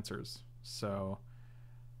Thalia's Lancers. So,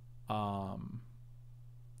 we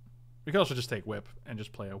could also just take Whip and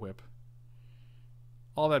just play a Whip.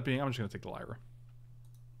 All that being, I'm just going to take the Lyra.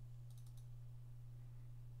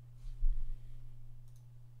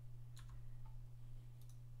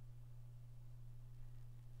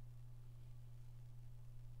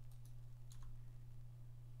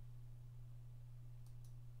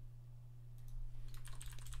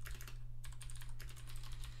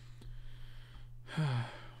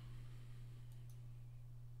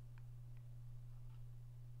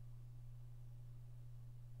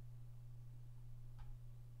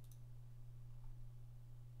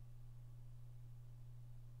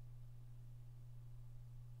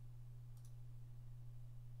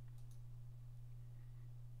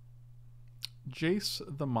 Jace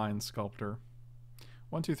the Mind Sculptor.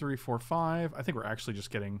 1, 2, 3, 4, 5. I think we're actually just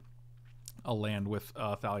getting a land with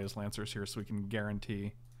Thalia's Lancers here so we can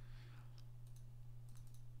guarantee.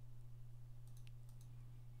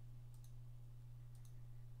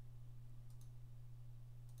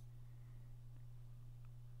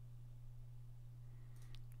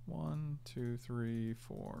 One, 2, 3,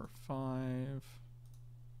 4, 5.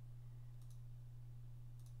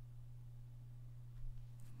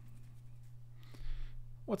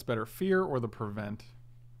 What's better, fear or the prevent?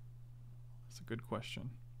 That's a good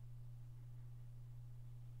question.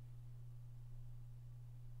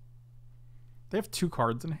 They have 2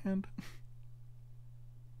 cards in hand.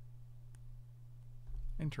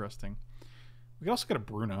 Interesting. We could also get a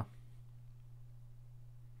Bruna.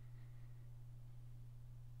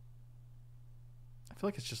 I feel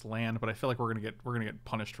like it's just land, but I feel like we're gonna get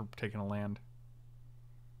punished for taking a land.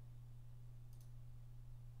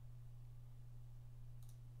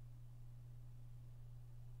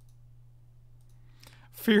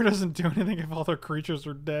 Fear doesn't do anything if all their creatures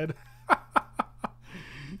are dead.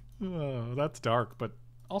 Oh, that's dark, but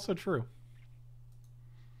also true.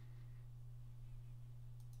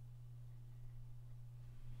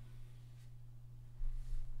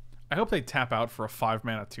 I hope they tap out for a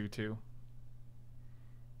 5-mana 2/2.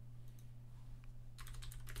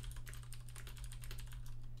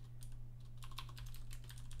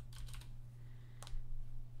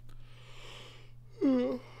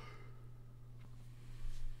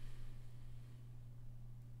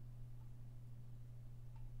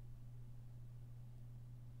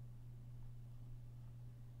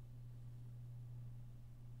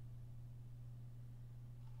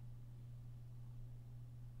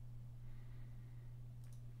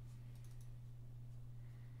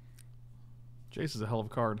 Jace is a hell of a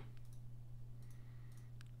card.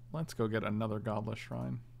 Let's go get another Godless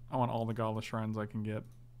Shrine. I want all the Godless Shrines I can get.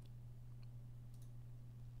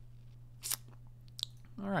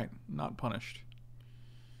 Alright, not punished.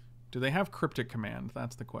 Do they have Cryptic Command?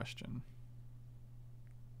 That's the question.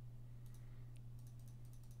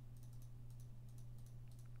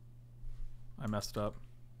 I messed up.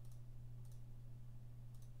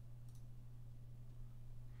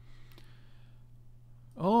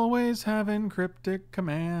 Always having Cryptic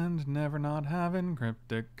Command, never not having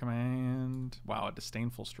Cryptic Command. Wow, a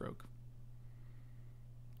Disdainful Stroke.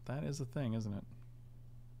 That is a thing, isn't it?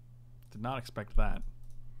 Did not expect that.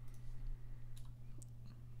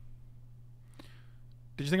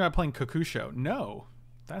 Did you think about playing Kokusho? No.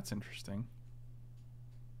 That's interesting.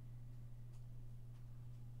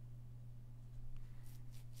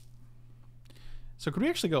 So could we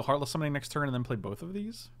actually go Heartless Summoning next turn and then play both of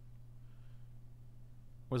these?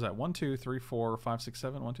 What is that? 1, 2, 3, 4, 5, 6,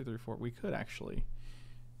 7. 1, 2, 3, 4. We could actually.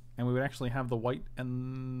 And we would actually have the white,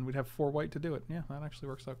 and we'd have 4 white to do it. Yeah, that actually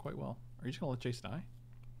works out quite well. Are you just going to let Jace die?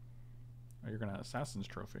 Or you're going to Assassin's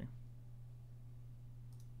Trophy?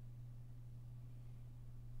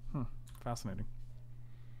 Fascinating.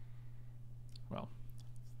 Well.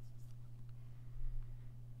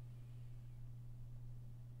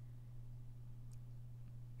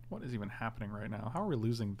 What is even happening right now? How are we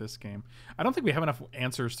losing this game? I don't think we have enough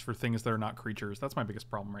answers for things that are not creatures. That's my biggest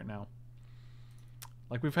problem right now.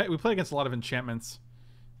 Like we play against a lot of enchantments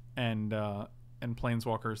and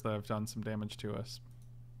planeswalkers that have done some damage to us.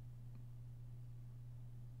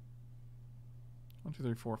 1, 2,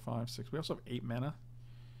 3, 4, 5, 6. We also have 8 mana.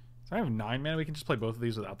 So I have 9 mana. We can just play both of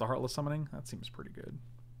these without the Heartless Summoning. That seems pretty good.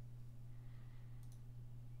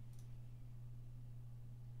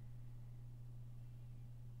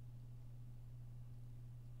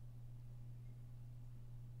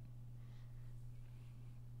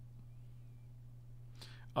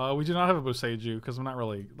 We do not have a Boseiju because I'm not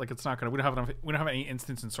really like it's not gonna. We don't have any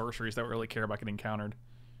instants and sorceries that really care about getting countered.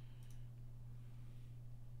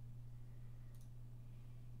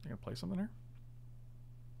 They're gonna play something here.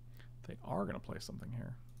 They are gonna play something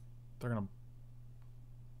here. They're gonna.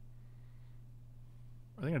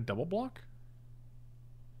 Are they gonna double block?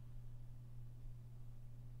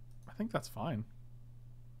 I think that's fine.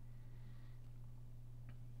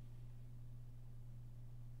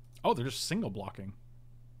 Oh, they're just single blocking.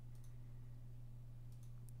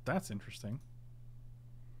 That's interesting.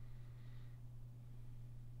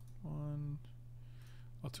 1,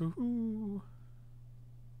 2,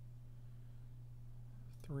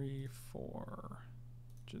 3, 4.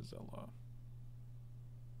 Gisela.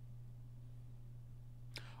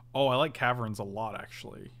 Oh, I like caverns a lot,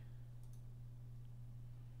 actually.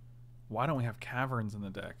 Why don't we have caverns in the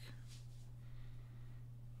deck?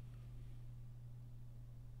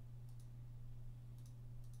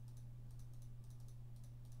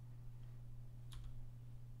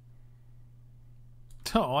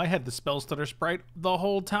 Oh, I had the Spell Stutter sprite the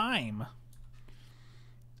whole time.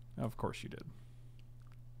 Of course you did.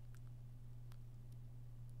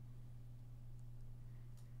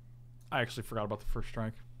 I actually forgot about the first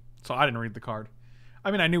strike, so I didn't read the card.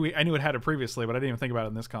 I mean, I knew it had it previously, but I didn't even think about it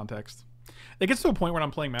in this context. It gets to a point when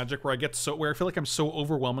I'm playing Magic where I feel like I'm so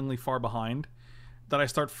overwhelmingly far behind that I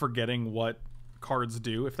start forgetting what cards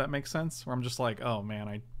do, if that makes sense. Where I'm just like, oh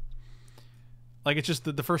man, like, it's just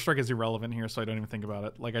the first strike is irrelevant here, so I don't even think about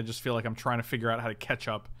it. Like, I just feel like I'm trying to figure out how to catch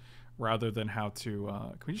up rather than how to...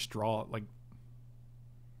 can we just draw, like...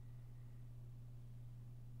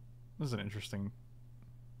 This is an interesting...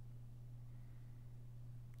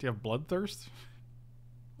 Do you have Bloodthirst?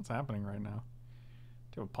 What's happening right now?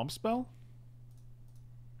 Do you have a Pump Spell?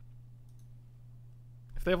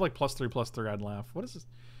 If they have, like, +3/+3, I'd laugh. What is this?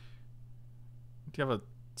 Do you have a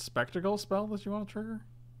Spectacle spell that you want to trigger?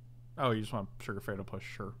 Oh, you just want Trigger Fatal Push,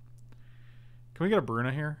 sure. Can we get a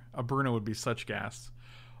Bruna here? A Bruna would be such gas.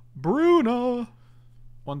 Bruna!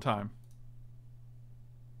 One time.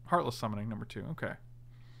 Heartless Summoning, number 2. Okay.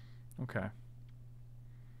 Okay.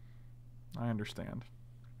 I understand.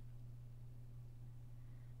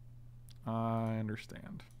 I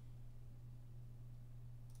understand.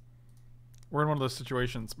 We're in one of those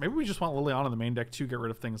situations. Maybe we just want Liliana in the main deck to get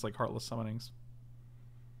rid of things like Heartless Summonings.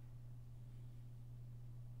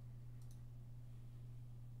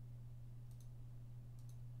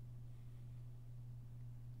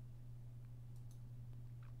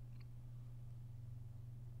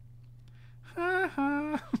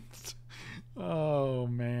 Oh,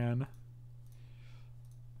 man.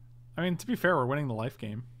 I mean, to be fair, we're winning the life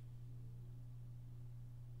game.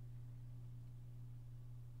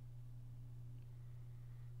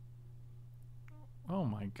 Oh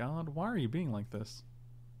my god, why are you being like this?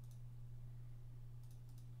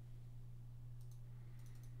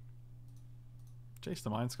 Jace the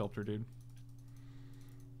Mind Sculptor, dude.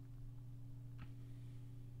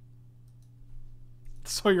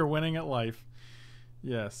 So you're winning at life.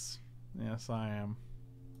 Yes. Yes, I am.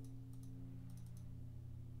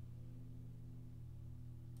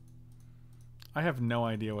 I have no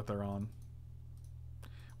idea what they're on.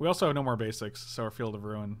 We also have no more basics, so our Field of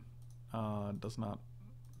Ruin does not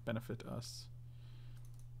benefit us.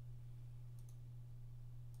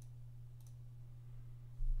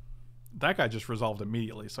 That guy just resolved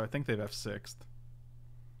immediately, so I think they've F6'd.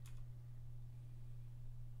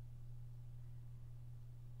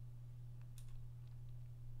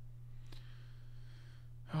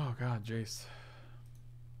 Oh god, Jace.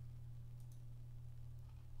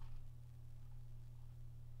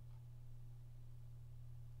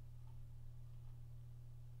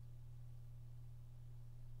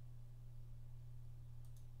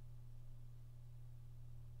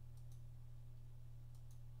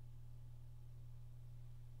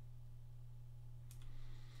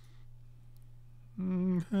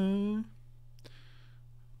 Okay.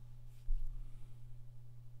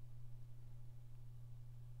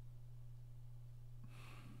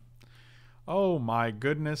 Oh my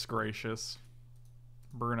goodness gracious.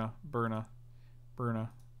 Bruna, Bruna, Bruna,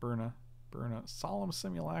 Bruna, Bruna. Solemn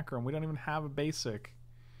Simulacrum. We don't even have a basic.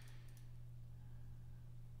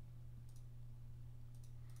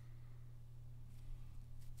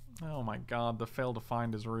 Oh my god, the fail to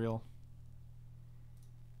find is real.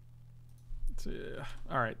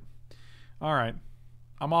 All right. All right.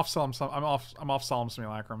 I'm off Solemn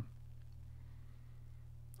Simulacrum.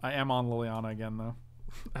 I am on Liliana again though.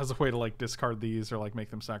 As a way to like discard these or like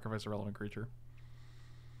make them sacrifice a relevant creature.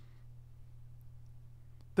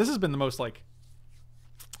 This has been the most like,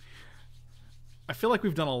 I feel like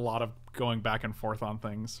we've done a lot of going back and forth on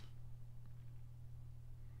things.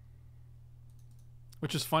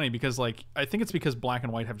 Which is funny because like, I think it's because black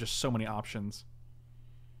and white have just so many options.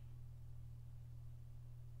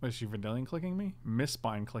 Was she Vendilion clicking me?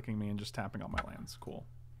 Mistbind clicking me and just tapping on my lands. Cool.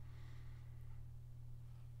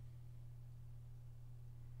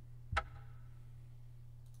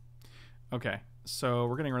 Okay, so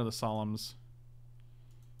we're getting rid of the Solemns.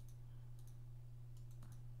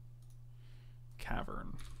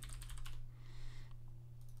 Cavern.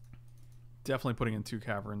 Definitely putting in 2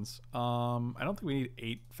 caverns. I don't think we need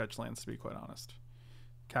 8 fetch lands to be quite honest.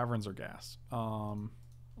 Caverns are gas.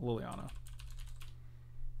 Liliana.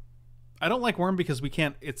 I don't like Worm because we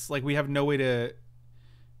can't, it's like we have no way to,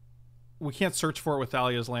 we can't search for it with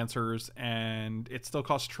Thalia's Lancers, and it still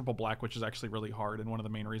costs triple black, which is actually really hard, and one of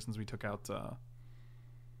the main reasons we took out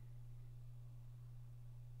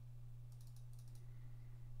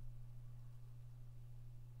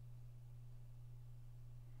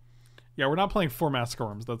yeah, we're not playing 4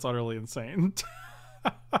 Masquerorms. That's utterly insane.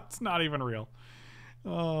 That's not even real.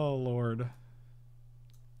 Oh, Lord.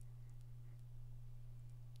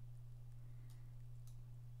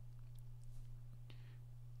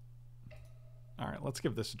 All right, let's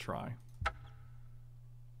give this a try.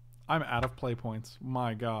 I'm out of play points.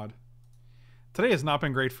 My God, today has not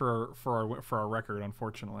been great for our record,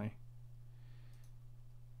 unfortunately.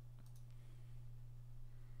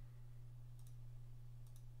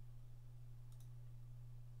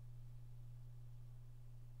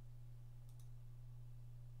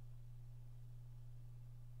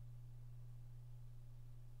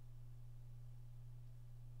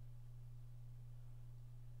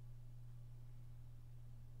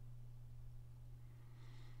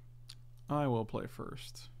 I will play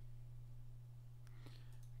first.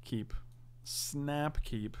 Keep. Snap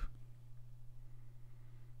keep.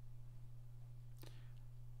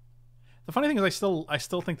 The funny thing is I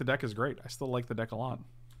still think the deck is great. I still like the deck a lot.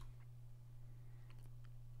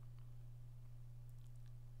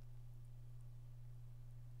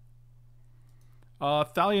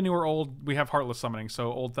 Thalia, new or old, we have Heartless Summoning,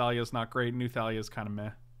 so old Thalia is not great, new Thalia is kind of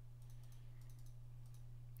meh.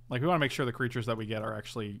 Like, we want to make sure the creatures that we get are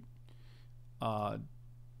actually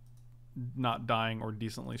not dying or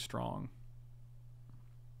decently strong.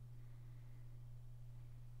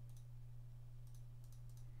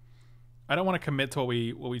 I don't want to commit to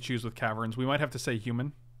what we choose with Caverns. We might have to say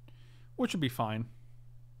human, which would be fine.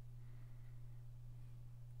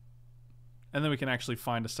 And then we can actually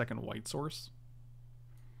find a second white source.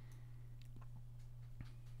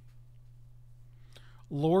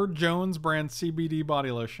 Lord Jones brand CBD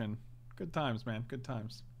body lotion. Good times, man. Good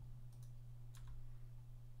times.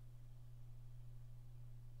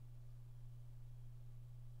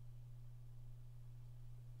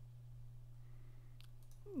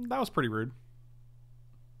 That was pretty rude.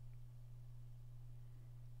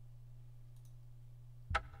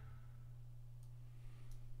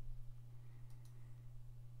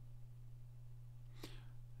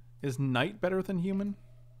 Is Knight better than human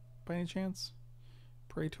by any chance?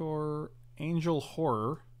 Traitor, Angel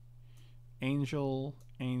Horror. Angel.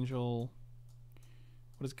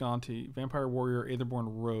 What is Gonti? Vampire Warrior, Aetherborn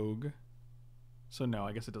Rogue. So no,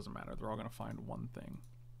 I guess it doesn't matter. They're all going to find one thing.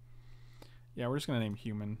 Yeah, we're just going to name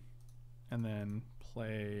human. And then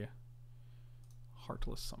play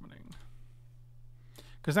Heartless Summoning.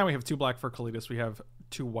 Because now we have 2 black for Kalitas. We have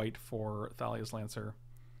 2 white for Thalia's Lancer.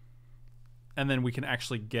 And then we can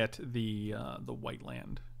actually get the white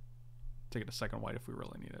land to get a second white if we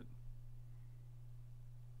really need it.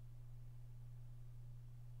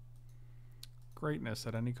 Greatness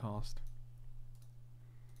at any cost.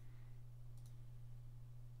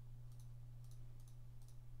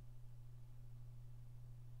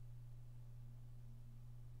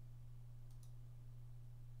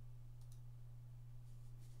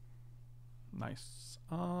 Nice.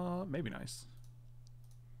 Maybe nice.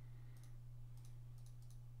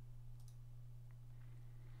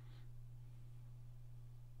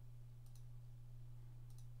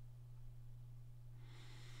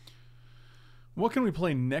 What can we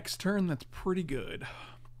play next turn that's pretty good?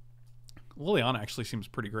 Liliana actually seems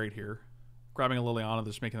pretty great here. Grabbing a Liliana,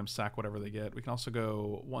 just making them sack whatever they get. We can also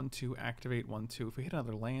go 1-2, activate 1-2. If we hit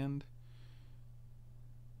another land,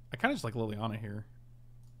 I kind of just like Liliana here.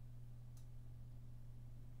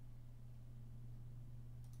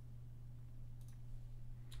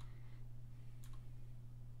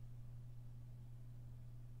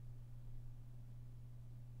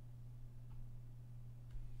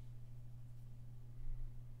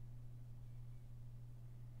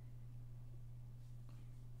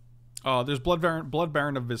 There's Blood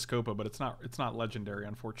Baron of Vizkopa, but it's not legendary,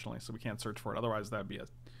 unfortunately, so we can't search for it. Otherwise, that'd be a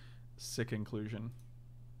sick inclusion.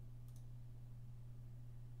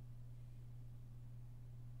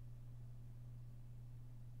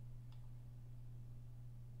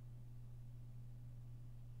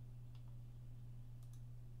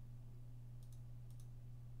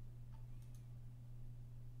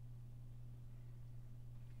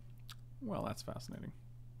 Well, that's fascinating.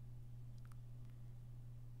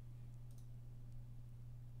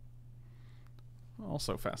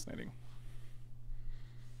 Also fascinating.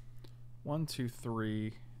 1, 2,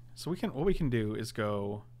 3. So what we can do is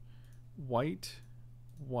go white,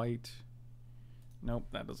 white. Nope,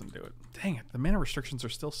 that doesn't do it. Dang it, the mana restrictions are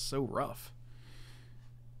still so rough.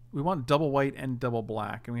 We want double white and double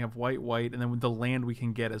black, and we have white, white, and then the land we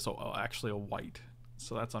can get is actually a white.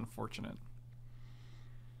 So that's unfortunate.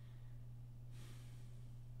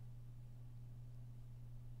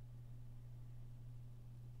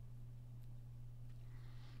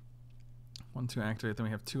 One, two, activate. Then we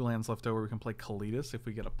have 2 lands left over. We can play Kalitas if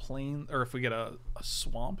we get a plane, or if we get a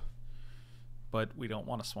swamp. But we don't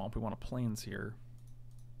want a swamp. We want a plains here.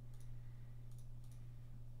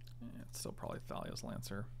 It's still probably Thalia's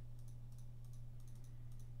Lancer.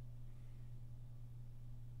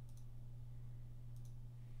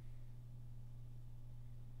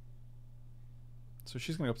 So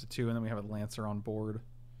she's going to go up to 2, and then we have a Lancer on board.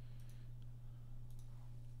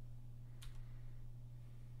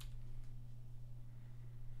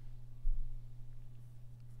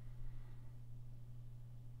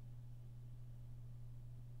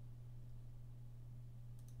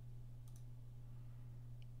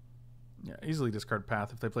 Yeah, easily discard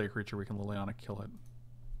Path. If they play a creature, we can Liliana kill it.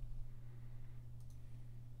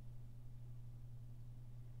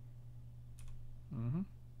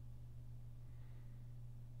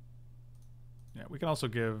 Yeah, we can also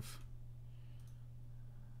give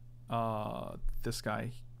this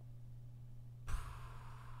guy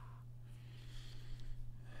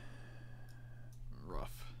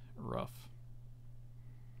rough.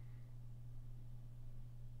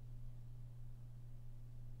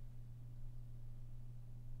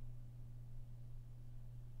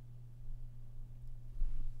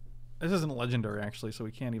 This isn't legendary, actually, so we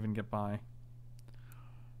can't even get by.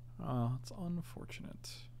 It's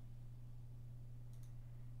unfortunate.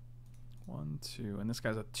 1, 2, and this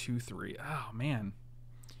guy's a 2/3. Oh, man.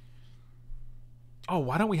 Oh,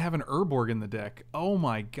 why don't we have an Urborg in the deck? Oh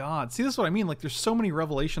my god. See, this is what I mean. Like, there's so many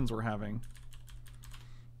revelations we're having.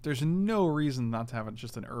 There's no reason not to have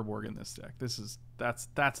just an Urborg in this deck. That's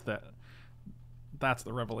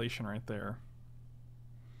the revelation right there.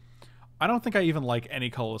 I don't think I even like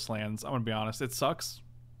any colorless lands. I'm gonna be honest. It sucks.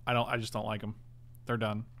 I just don't like them. They're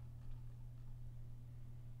done.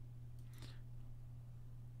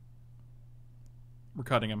 We're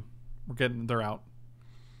cutting them. They're out.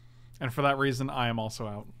 And for that reason, I am also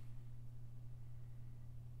out.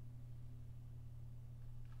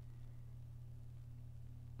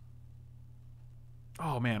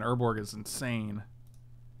 Oh man, Urborg is insane.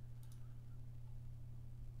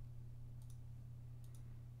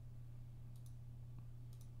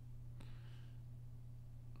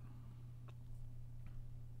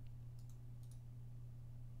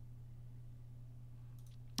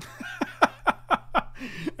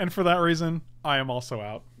 And for that reason, I am also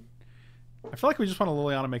out. I feel like we just want to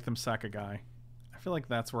Liliana make them sack a guy. I feel like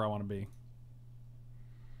that's where I want to be.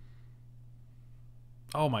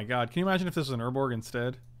 Oh my god. Can you imagine if this was an Urborg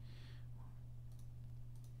instead?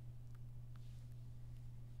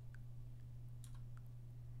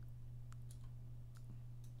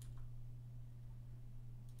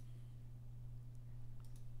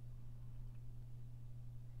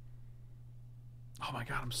 Oh my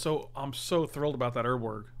god, I'm so thrilled about that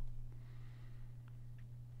Urborg.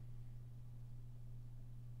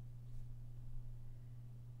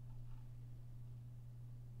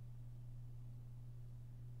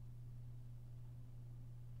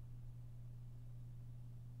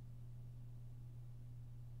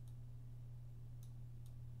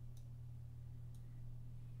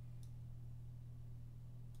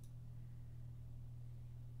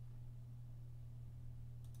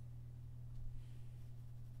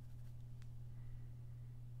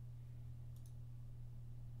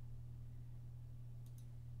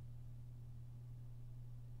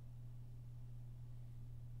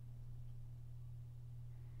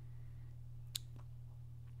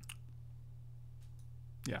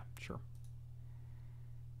 Yeah, sure.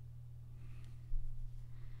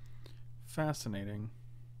 Fascinating.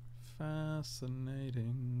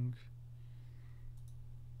 Fascinating.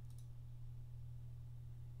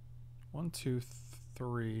 1, 2,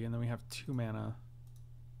 3, and then we have 2 mana.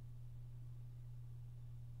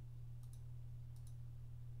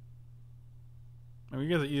 And we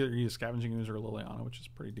get either use Scavenging Ooze or Liliana, which is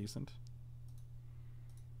pretty decent.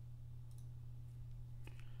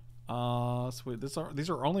 So these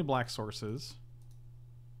are only black sources.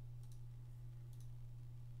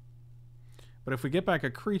 But if we get back a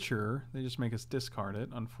creature, they just make us discard it,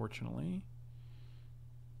 unfortunately.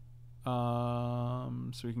 So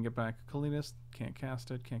we can get back Kalitas, can't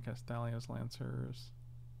cast it, can't cast Thalia's Lancers.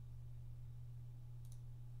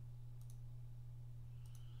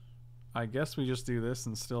 I guess we just do this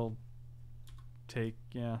and still take,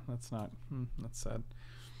 yeah, that's not, that's sad.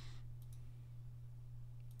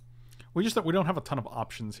 We don't have a ton of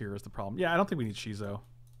options here is the problem. Yeah, I don't think we need Shizo.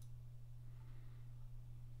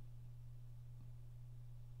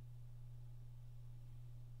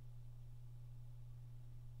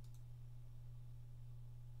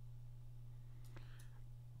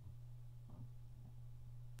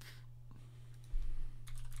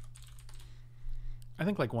 I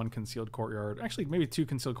think like 1 Concealed Courtyard. Actually, maybe 2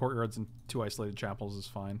 Concealed Courtyards and 2 Isolated Chapels is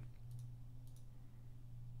fine.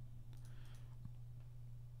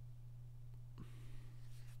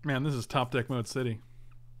 Man, this is top deck mode city.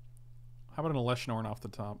 How about an Elesh Norn off the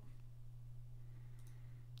top?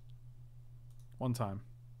 1 time.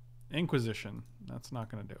 Inquisition. That's not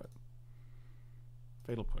going to do it.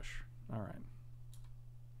 Fatal Push. All right.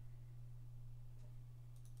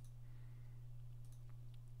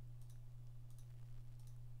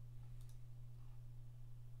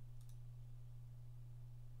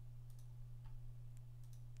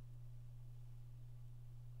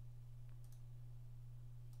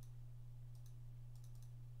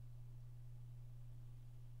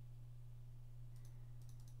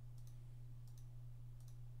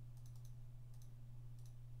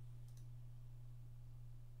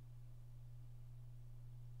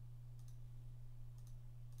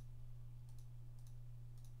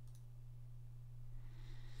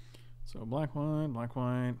 So black,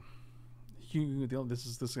 white. This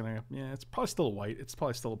is gonna, yeah, it's probably still a white. It's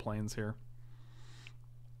probably still a plains here.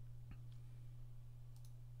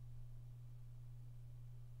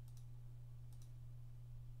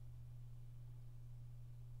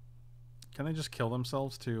 Can they just kill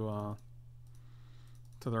themselves to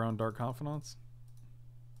their own Dark Confidants?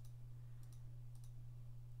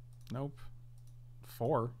 Nope.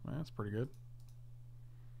 4. That's pretty good.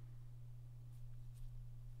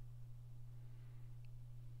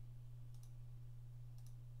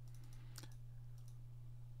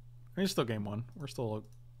 We're still game 1. We're still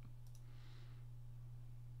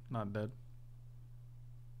not dead.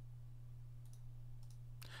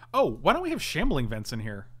 Oh, why don't we have Shambling Vents in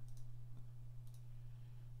here?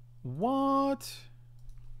 What?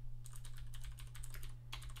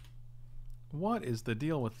 What is the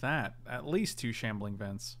deal with that? At least 2 Shambling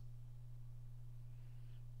Vents.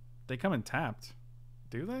 They come in tapped.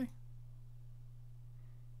 Do they?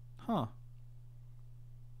 Huh.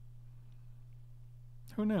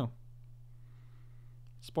 Who knew?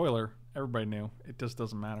 Spoiler, everybody knew. It just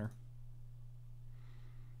doesn't matter.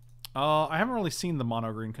 I haven't really seen the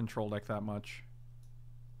mono green control deck that much.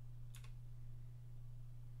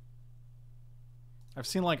 I've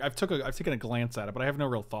seen like I've taken a glance at it, but I have no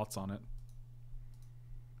real thoughts on it.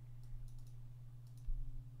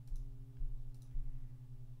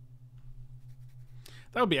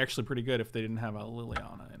 That would be actually pretty good if they didn't have a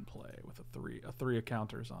Liliana in play with a 3 of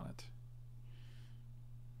counters on it.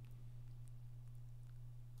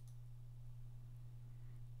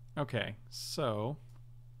 Okay, so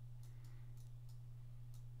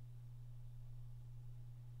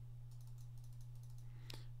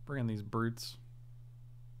bring in these brutes.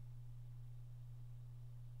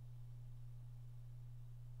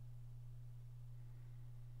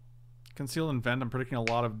 Conceal and Vent, I'm predicting a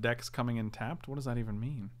lot of decks coming in tapped. What does that even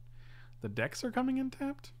mean? The decks are coming in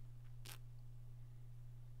tapped?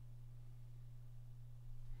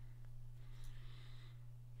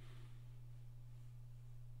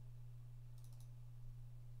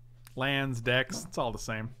 Lands, decks, it's all the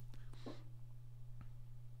same.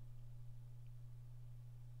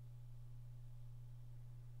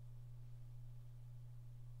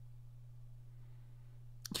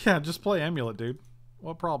 Yeah, just play Amulet, dude.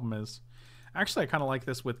 What problem is? Actually, I kind of like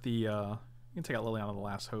this with the, you can take out Liliana the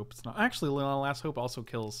Last Hope. It's not, actually, Liliana the Last Hope also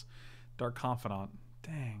kills Dark Confidant.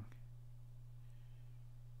 Dang.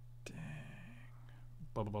 Dang.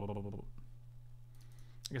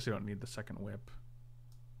 I guess you don't need the second whip.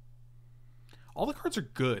 All the cards are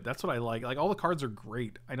good. That's what I like. Like, all the cards are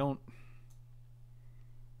great. I don't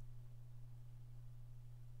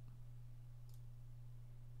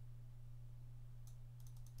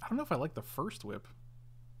know if I like the first whip.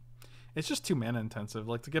 It's just too mana intensive.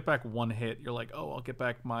 Like, to get back one hit, you're like, oh, I'll get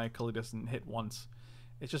back my Kalitas and hit once.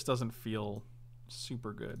 It just doesn't feel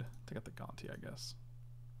super good to get the Gonti, I guess.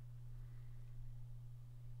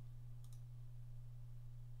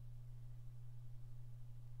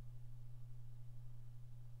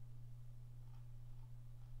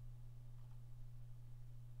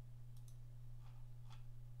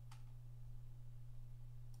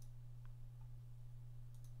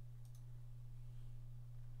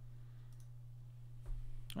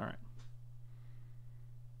 All right.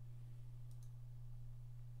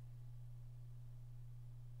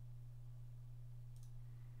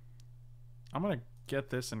 I'm going to get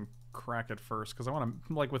this and crack it first because I want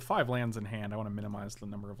to, like, with 5 lands in hand, I want to minimize the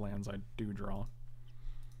number of lands I do draw.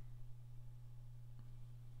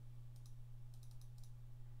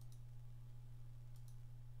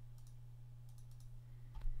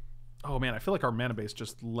 Oh man, I feel like our mana base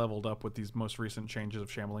just leveled up with these most recent changes of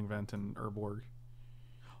Shambling Vent and Urborg.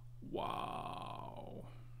 Wow.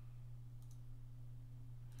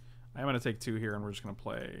 I'm going to take 2 here, and we're just going to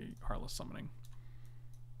play Heartless Summoning.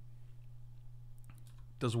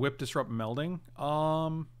 Does Whip disrupt melding? I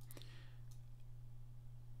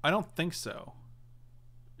don't think so.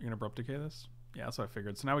 You're going to Abrupt Decay this? Yeah, that's what I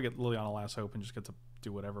figured. So now we get Liliana Last Hope and just get to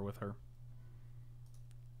do whatever with her.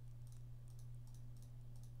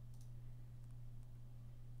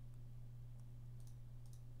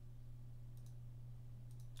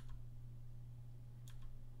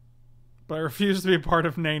 But I refuse to be a part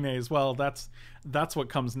of Nene's. Well, that's what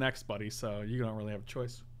comes next, buddy, so you don't really have a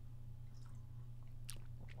choice.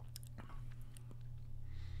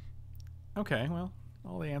 Okay, well,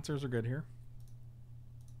 all the answers are good here.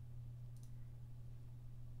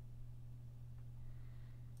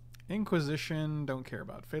 Inquisition, don't care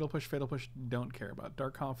about. Fatal Push, don't care about.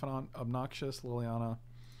 Dark Confidant, Obnoxious, Liliana,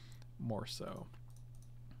 more so.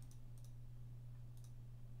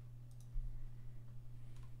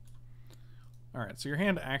 Alright, so your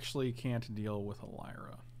hand actually can't deal with a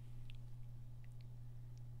Lyra.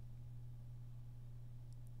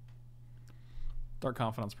 Dark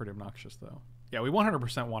Confidant's pretty obnoxious, though. Yeah, we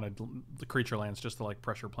 100% wanted the creature lands just to, like,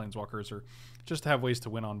 pressure planeswalkers or just to have ways to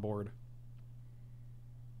win on board.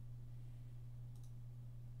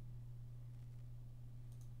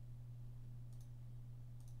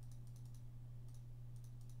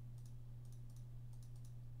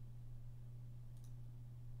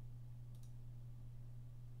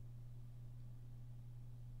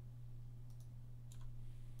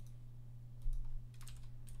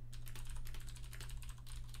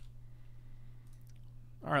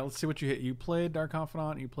 All right, let's see what you hit. You played Dark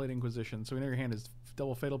Confidant, you played Inquisition. So we know your hand is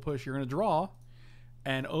double Fatal Push. You're going to draw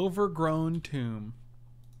an Overgrown Tomb.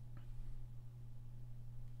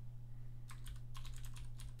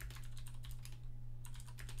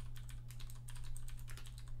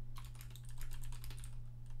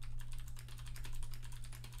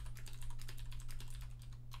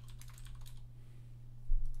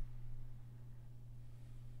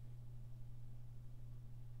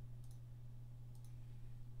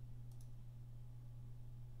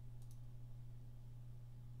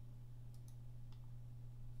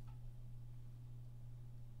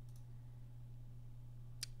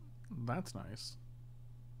 That's nice.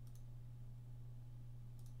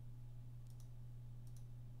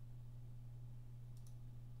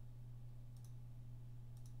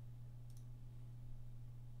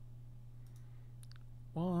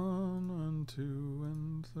 One and 2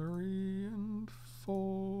 and 3 and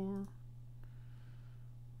 4.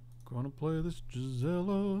 Gonna play this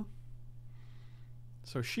Gisela.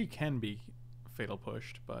 So she can be fatal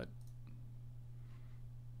pushed, but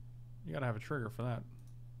you gotta have a trigger for that.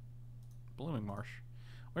 Blooming Marsh.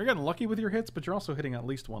 Well, you're getting lucky with your hits, but you're also hitting at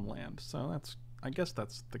least one land. So that's, I guess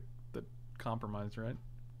that's the compromise, right?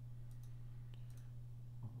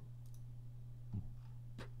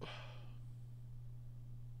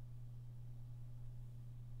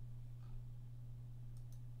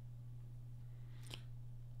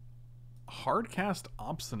 Hardcast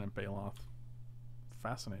Obstinate Baloth.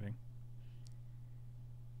 Fascinating.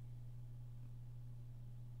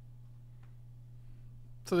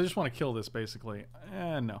 So they just want to kill this, basically.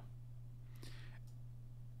 No.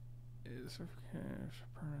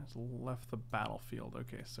 Has left the battlefield.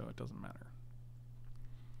 Okay, so it doesn't matter.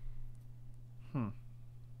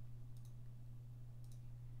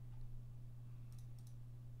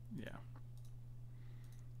 Yeah.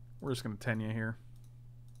 We're just going to 10 you here.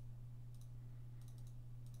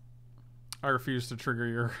 I refuse to trigger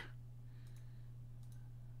your...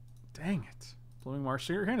 Dang it. Blooming Marsh.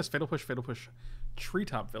 So your hand is Fatal Push,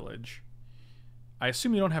 Treetop Village. I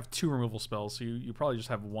assume you don't have 2 removal spells, so you probably just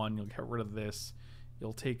have 1. You'll get rid of this.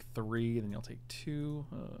 You'll take 3, then you'll take 2.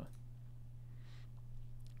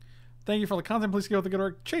 Thank you for the content. Please go with the good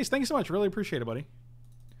work. Chase, thank you so much. Really appreciate it, buddy.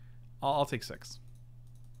 I'll take 6.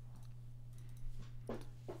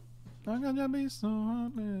 I'm gonna be so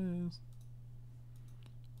heartless.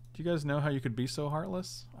 Do you guys know how you could be so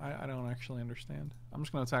heartless? I don't actually understand. I'm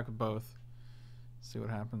just gonna attack with both. See what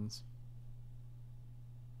happens.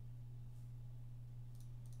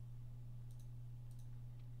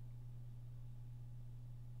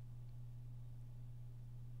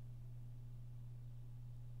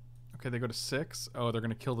 Okay, they go to 6. Oh, they're going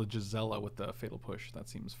to kill the Gisela with the Fatal Push. That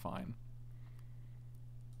seems fine.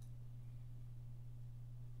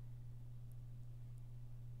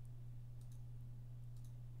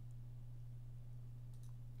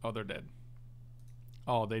 Oh, they're dead.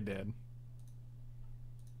 Oh, they did.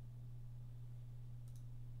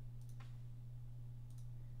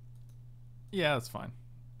 Yeah, that's fine.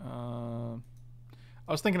 I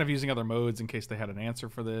was thinking of using other modes in case they had an answer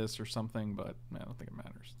for this or something, but I don't think it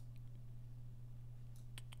matters.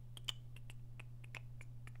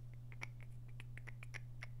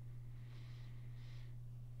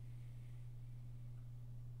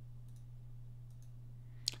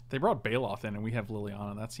 They brought Baloth in and we have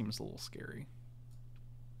Liliana. That seems a little scary.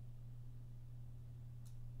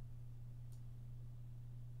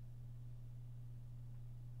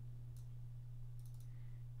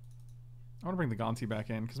 I want to bring the Gonti back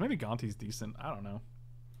in because maybe Gonti's decent. I don't know.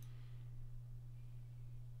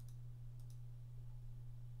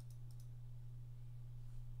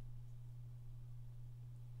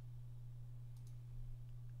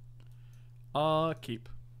 Keep.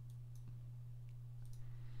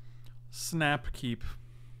 Snap keep.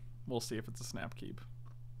 We'll see if it's a snap keep.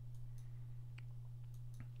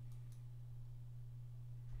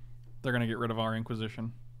 They're going to get rid of our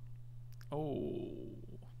Inquisition. Oh.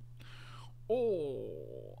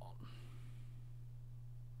 Oh.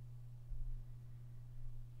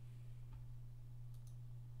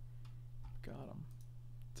 Got him.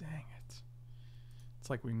 Dang it. It's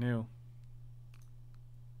like we knew.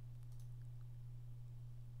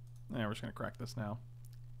 Yeah, we're just going to crack this now.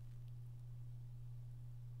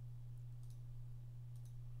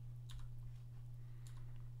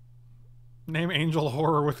 Name Angel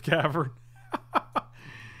Horror with Cavern.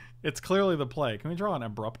 It's clearly the play. Can we draw an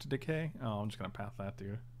Abrupt Decay? Oh, I'm just going to path that,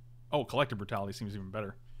 dude. Oh, Collective Brutality seems even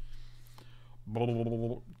better.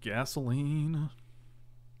 Gasoline.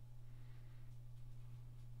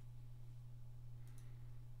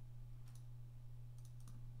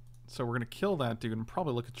 So we're going to kill that dude and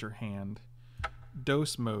probably look at your hand.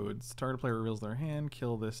 Dose modes. Target player reveals their hand.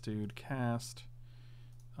 Kill this dude. Cast.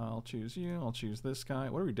 I'll choose you. I'll choose this guy.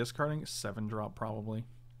 What are we discarding? 7-drop probably.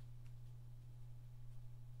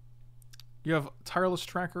 You have Tireless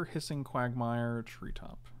Tracker, Hissing Quagmire,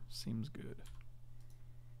 Treetop. Seems good.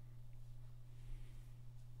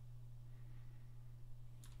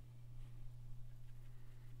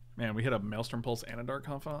 Man, we hit a Maelstrom Pulse and a Dark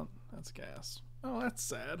Confidant. That's gas. Oh, that's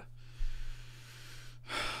sad.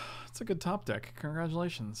 It's a good top deck.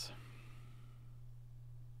 Congratulations.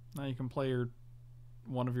 Now you can play your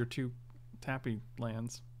one of your 2 tappy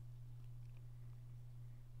lands.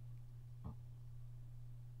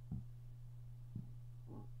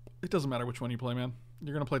 It doesn't matter which one you play, man.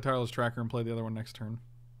 You're going to play Tireless Tracker and play the other one next turn.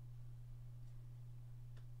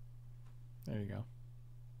 There you go.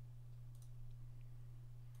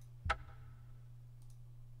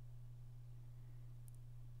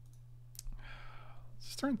 Is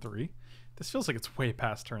this turn 3? This feels like it's way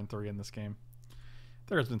past turn 3 in this game.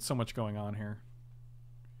 There has been so much going on here.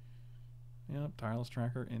 Yep, Tireless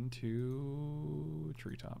Tracker into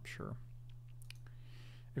Treetop, sure.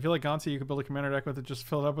 If you like Gonti, you could build a commander deck with it. Just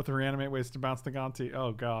fill it up with reanimate ways to bounce the Gonti.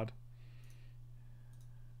 Oh, God.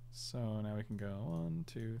 So now we can go 1,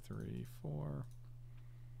 2, 3, 4.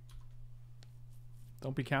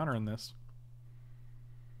 Don't be countering this.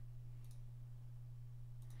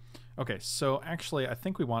 Okay, so actually, I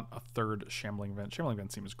think we want a 3rd Shambling Vent. Shambling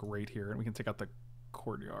Vent seems great here, and we can take out the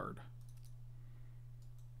Courtyard.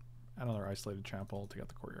 Another Isolated Chapel, take out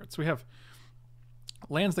the Courtyard. So we have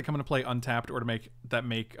lands that come into play untapped or to make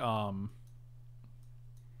what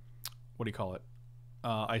do you call it?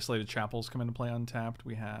 Isolated Chapels come into play untapped.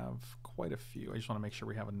 We have quite a few. I just want to make sure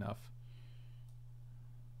we have enough.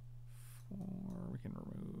 4, we can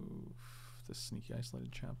remove this Sneaky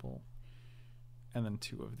Isolated Chapel. and then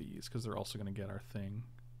 2 of these because they're also going to get our thing.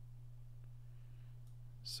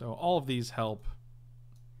 So all of these help.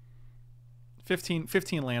 15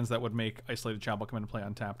 lands that would make Isolated Chapel come into play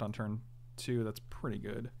untapped on turn 2. That's pretty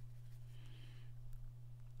good.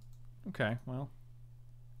 Okay, well.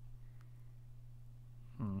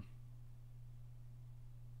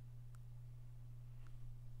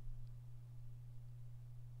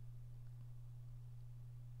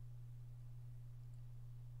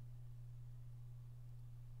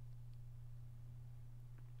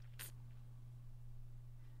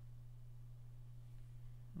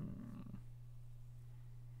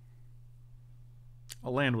 A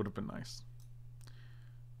land would have been nice.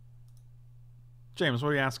 James, what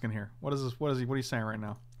are you asking here? What is this? What are you saying right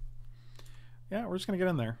now? Yeah, we're just gonna get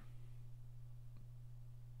in there.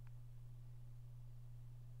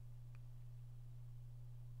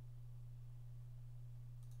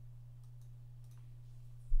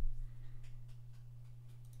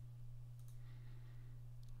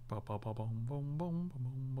 Boom, boom, boom, boom, boom, boom,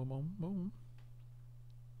 boom, boom, boom.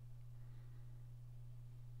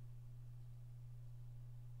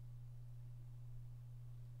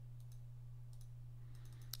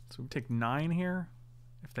 So we take 9 here.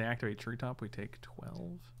 If they activate Treetop, we take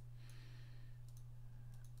 12.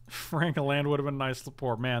 Frank, a land would have been nice.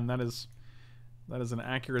 Poor man, that is an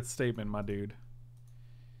accurate statement, my dude.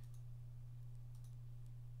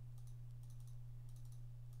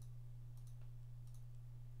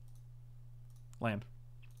 Land.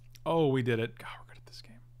 Oh, we did it. God, we're good at this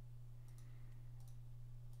game.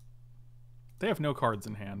 They have no cards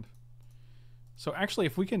in hand. So actually,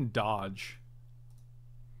 if we can dodge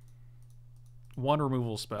 1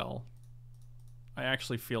 removal spell, I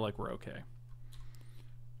actually feel like we're okay.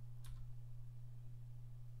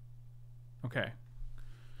 Okay.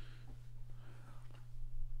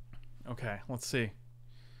 Okay, let's see.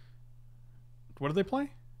 What do they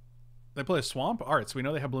play? They play a Swamp? Alright, so we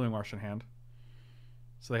know they have Blooming Marsh in hand.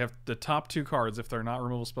 So they have the top 2 cards if they're not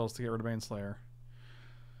removal spells to get rid of Baneslayer.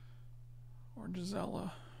 Or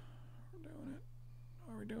Gisela. We're doing it.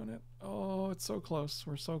 Are we doing it? Oh, it's so close.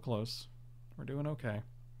 We're so close. We're doing okay.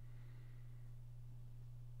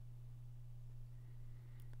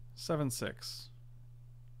 7/6.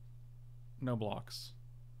 No blocks.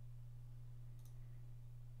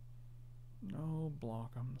 No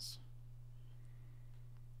blockums.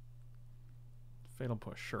 Fatal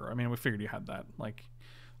Push, sure. I mean, we figured you had that. Like,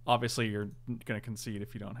 obviously you're going to concede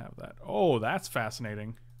if you don't have that. Oh, that's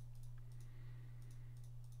fascinating.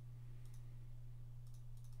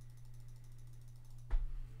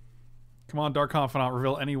 Come on, Dark Confidant,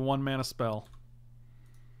 reveal any 1 mana spell.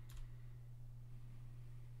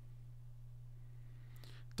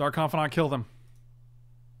 Dark Confidant, kill them.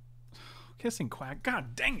 Kissing Quack.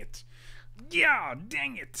 God dang it. Yeah,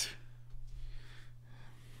 dang it.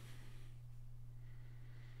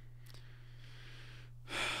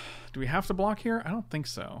 Do we have to block here? I don't think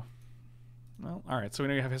so. Well, alright, so we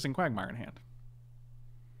know you have Hissing Quagmire in hand.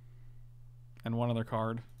 And 1 other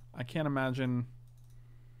card. I can't imagine...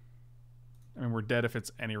 I mean, we're dead if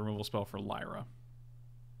it's any removal spell for Lyra.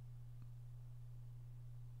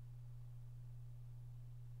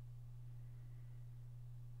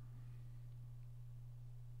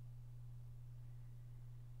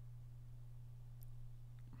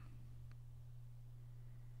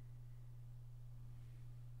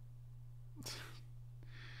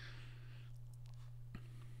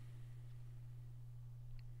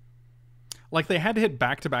 Like, they had to hit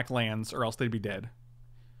back-to-back lands or else they'd be dead.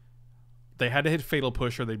 They had to hit Fatal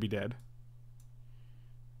Push or they'd be dead.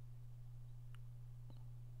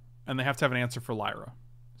 And they have to have an answer for Lyra.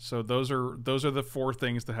 So those are the 4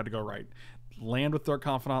 things that had to go right. Land with Dark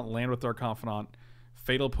Confidant, land with Dark Confidant,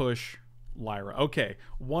 Fatal Push, Lyra. Okay,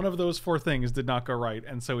 1 of those 4 things did not go right,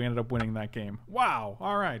 and so we ended up winning that game. Wow,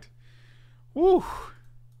 all right. Woo!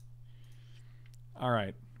 All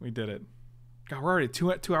right, we did it. God, we're already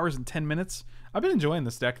at 2 hours and 10 minutes. I've been enjoying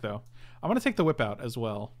this deck, though. I'm going to take the Whip out as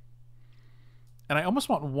well. And I almost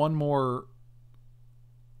want one more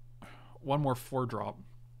 4-drop.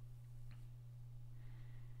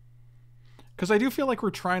 Because I do feel like we're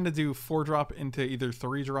trying to do 4-drop into either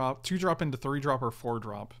 3-drop, 2-drop into 3-drop, or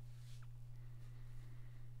 4-drop.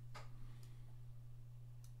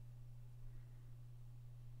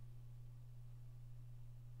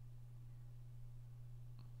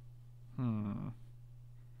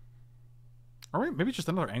 Or maybe just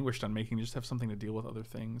another Anguished Unmaking, just have something to deal with other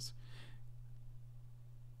things.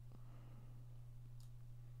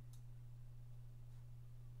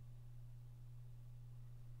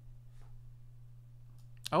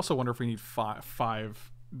 I also wonder if we need five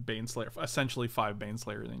Baneslayer, essentially 5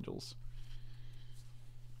 Baneslayer Angels.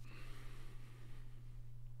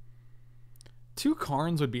 2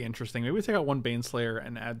 Karns would be interesting. Maybe we take out 1 Baneslayer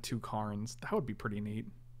and add 2 Karns. That would be pretty neat.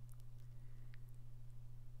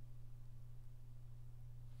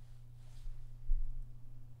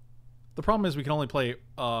 The problem is we can only play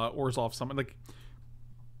Orzhov Summon. Like,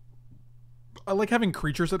 I like having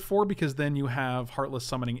creatures at 4 because then you have Heartless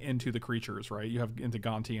Summoning into the creatures, right? You have into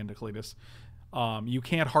Gonti and Kalitas. You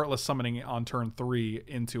can't Heartless Summoning on turn 3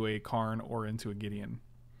 into a Karn or into a Gideon.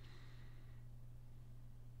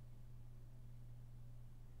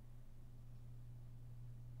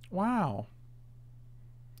 Wow.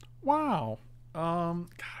 Wow. God,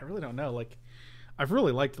 I really don't know. Like, I've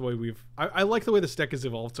really liked the way I like the way this deck has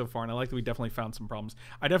evolved so far, and I like that we definitely found some problems.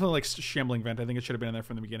 I definitely like Shambling Vent. I think it should have been in there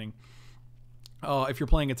from the beginning. If you're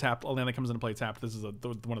playing a tapped, land that comes into play tapped, this is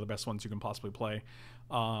one of the best ones you can possibly play.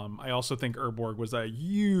 I also think Urborg was a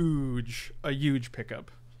huge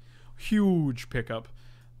pickup. Huge pickup.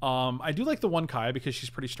 I do like the 1 Kaya because she's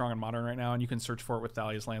pretty strong in Modern right now, and you can search for it with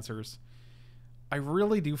Thalia's Lancers. I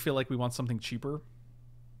really do feel like we want something cheaper.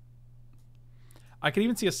 I could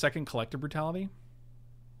even see a second Collective Brutality.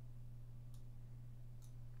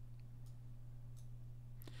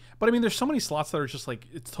 But I mean, there's so many slots that are just like,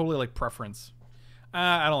 it's totally like preference.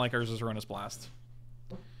 I don't like Urza's Ruinous Blast.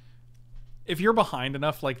 If you're behind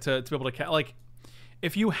enough, like to be able to like,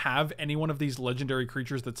 if you have any one of these legendary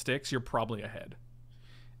creatures that sticks, you're probably ahead.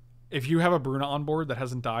 If you have a Bruna on board that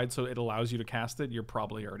hasn't died, so it allows you to cast it, you're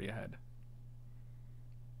probably already ahead.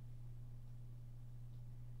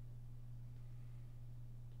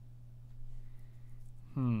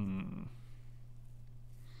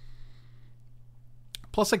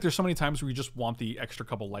 Plus, like, there's so many times where you just want the extra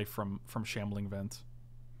couple life from Shambling Vent.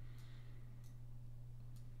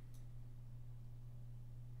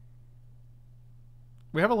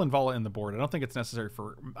 We have a Linvala in the board. I don't think it's necessary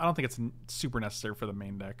for... I don't think it's super necessary for the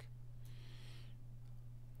main deck.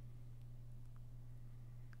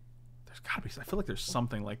 There's gotta be... I feel like there's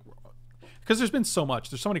something, like... Because there's been so much.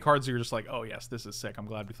 There's so many cards that you're just like, oh, yes, this is sick. I'm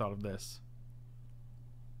glad we thought of this.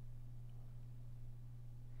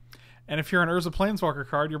 And if you're an Urza Planeswalker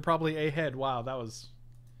card, you're probably ahead. Wow, that was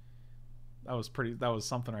pretty... That was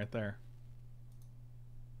something right there.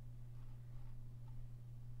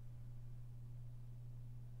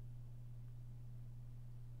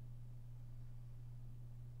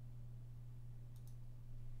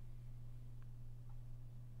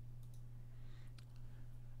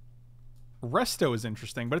 Resto is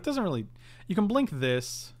interesting, but it doesn't really... You can blink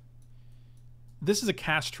this. This is a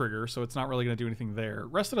cast trigger, so it's not really going to do anything there.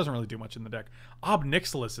 Resto doesn't really do much in the deck. Ob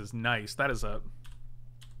Nixilis is nice. That is a...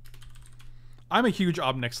 I'm a huge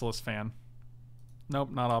Ob Nixilis fan. Nope,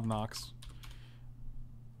 not Ob Nox.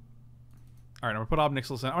 Alright, I'm going to put Ob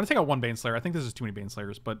Nixilis in. I'm going to take out 1 Baneslayer. I think this is too many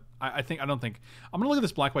Baneslayers, but I don't think... I'm going to look at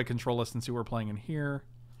this black-white control list and see what we're playing in here.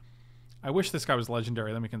 I wish this guy was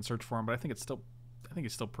legendary, then we can search for him, but I think it's still... I think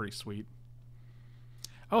he's still pretty sweet.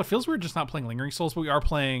 Oh, it feels weird just not playing Lingering Souls, but we are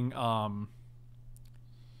playing...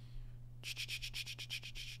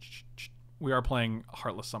 We are playing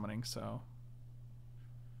Heartless Summoning, so...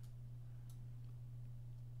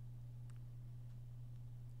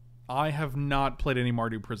 I have not played any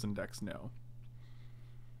Mardu Prison decks, no.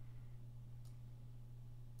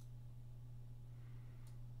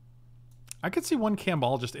 I could see 1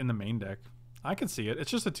 Camball just in the main deck. I could see it. It's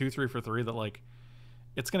just a 2/3 for 3 that, like...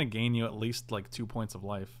 It's going to gain you at least, like, 2 points of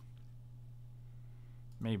life.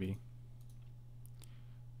 Maybe.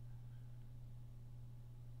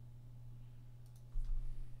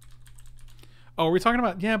 Oh, are we talking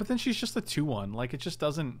about... Yeah, but then she's just a 2/1. Like, it just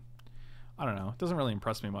doesn't... I don't know. It doesn't really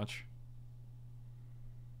impress me much.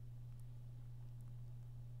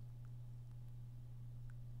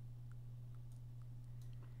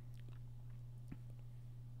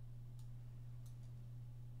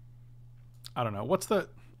 I don't know. What's the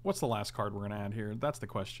last card we're going to add here? That's the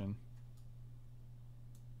question.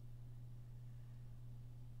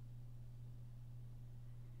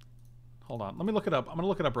 Hold on. Let me look it up. I'm going to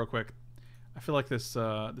look it up real quick. I feel like this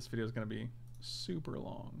this video is going to be super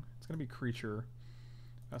long. It's going to be creature.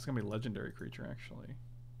 That's going to be legendary creature, actually.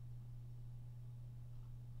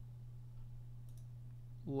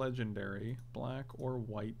 Legendary, black or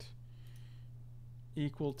white,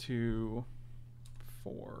 equal to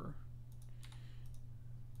 4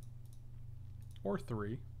 or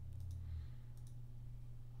 3,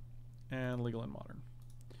 and legal and modern.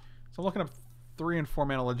 So I'm looking up 3 and 4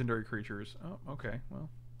 mana legendary creatures. Oh, okay. Well,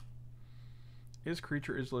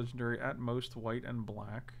 creature is legendary at most white and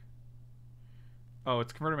black. Oh,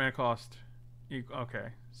 it's converted mana cost. Okay,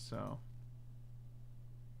 so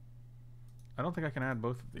I don't think I can add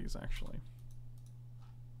both of these, actually.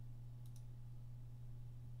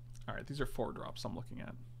 Alright, these are 4 drops I'm looking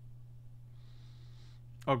at.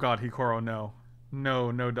 Oh god, Hikoro, no.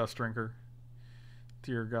 No, no Dust Drinker.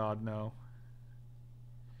 Dear god, no.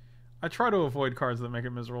 I try to avoid cards that make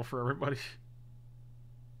it miserable for everybody.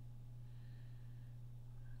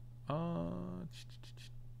 Oh,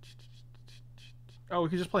 we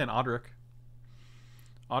could just play an Odric.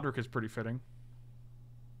 Odric is pretty fitting.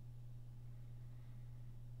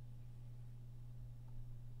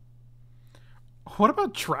 What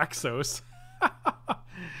about Traxos?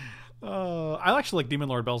 I actually like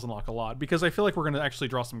Demonlord Belzenlok a lot because I feel like we're going to actually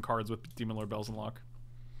draw some cards with Demonlord Belzenlok.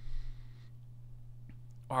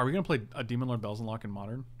 Oh, are we going to play a Demonlord Belzenlok in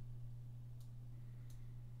Modern?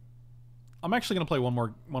 I'm actually going to play one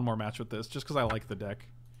more match with this just because I like the deck.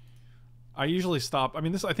 I usually stop. I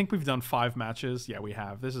mean, I think we've done 5 matches. Yeah, we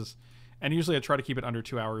have. And usually I try to keep it under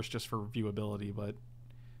 2 hours just for viewability, but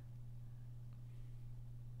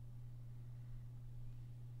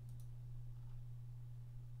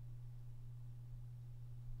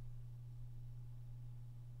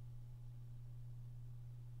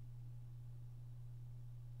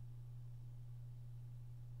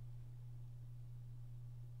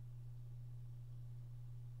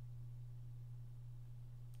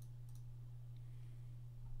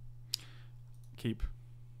keep.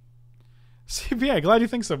 CPA, glad you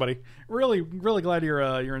think so, buddy. Really, really glad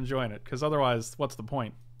you're enjoying it, because otherwise, what's the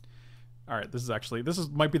point? All right, this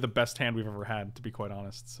might be the best hand we've ever had, to be quite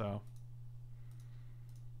honest. So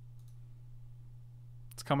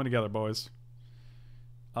it's coming together, boys.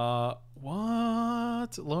 What?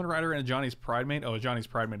 Lone Rider and a Johnny's Pridemate? Oh, a Johnny's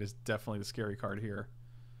Pridemate is definitely the scary card here.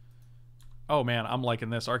 Oh man, I'm liking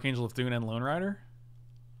this. Archangel of Thune and Lone Rider.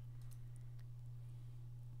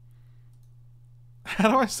 How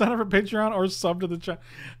do I sign up for Patreon or sub to the chat?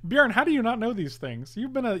 Bjorn, how do you not know these things?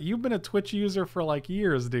 You've been a Twitch user for like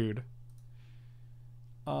years, dude.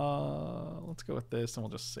 Let's go with this and we'll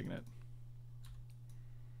just Signet.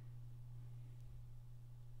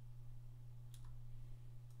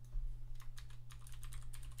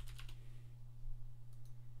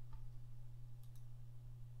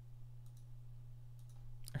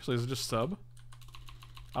 Actually, is it just sub?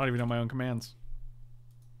 I don't even know my own commands.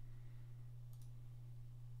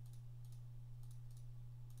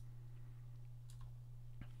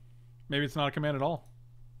 Maybe it's not a command at all.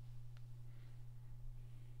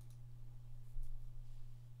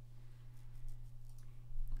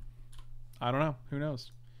 I don't know. Who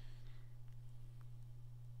knows?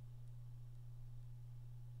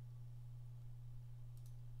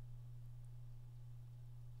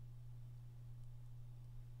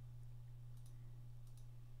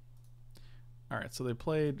 All right, so they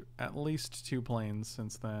played at least 2 planes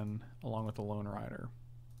since then, along with the Lone Rider.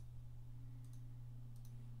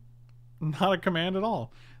 Not a command at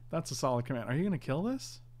all. That's a solid command. Are you going to kill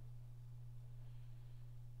this?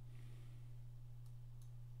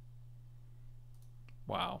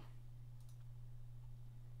 Wow.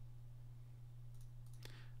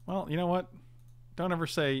 Well, you know what? Don't ever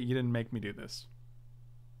say you didn't make me do this.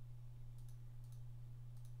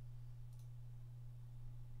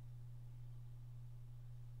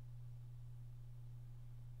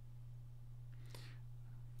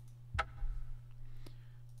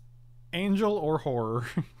 Angel or horror?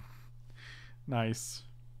 Nice.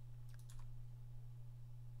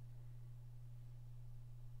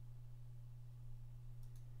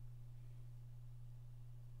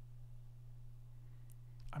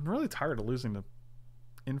 I'm really tired of losing the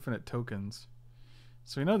infinite tokens.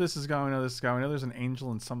 So we know this is going, we know this is going, we know there's an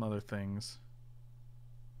angel and some other things.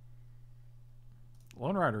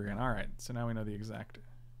 Lone Rider again. Alright, so now we know the exact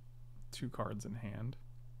 2 cards in hand.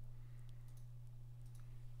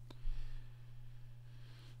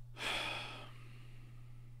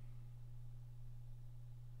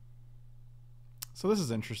 So this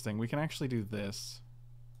is interesting. We can actually do this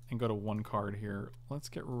and go to 1 card here. Let's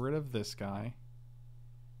get rid of this guy.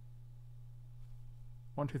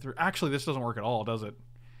 1, 2, 3. Actually, this doesn't work at all, does it?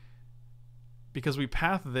 Because we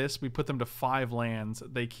path this, we put them to 5 lands,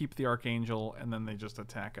 they keep the Archangel, and then they just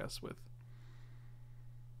attack us with...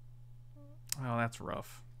 Oh, that's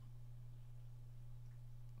rough.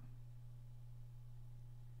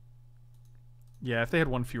 Yeah, if they had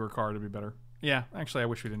 1 fewer card, it'd be better. Yeah, actually, I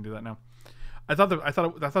wish we didn't do that now. I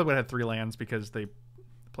thought we had 3 lands because they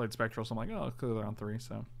played Spectral, so I'm like, oh, clearly they're on 3,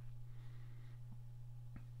 so.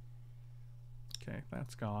 Okay,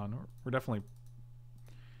 that's gone. We're definitely...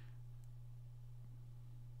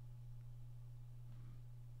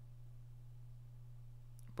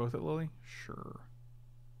 Both at Lily? Sure.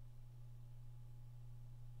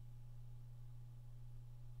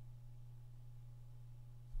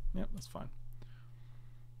 Yep, that's fine.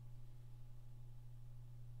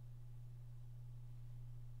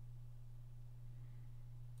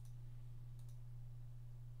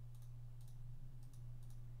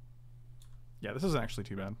 Yeah, this isn't actually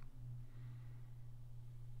too bad.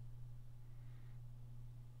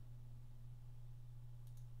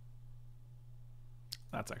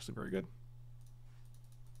 That's actually very good.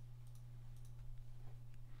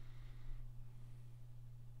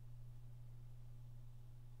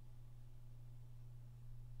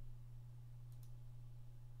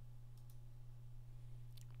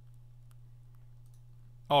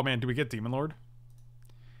 Oh man, do we get Demonlord?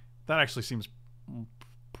 That actually seems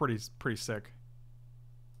pretty sick.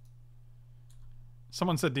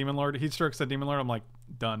 Someone said Demonlord. Heatstroke said Demonlord. I'm like,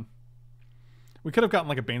 done. We could have gotten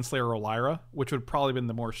like a Baneslayer or Lyra, which would probably been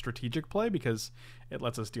the more strategic play because it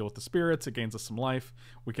lets us deal with the spirits. It gains us some life.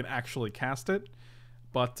 We can actually cast it.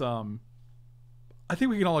 But I think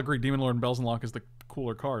we can all agree Demonlord and Belzenlok is the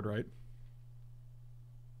cooler card, right?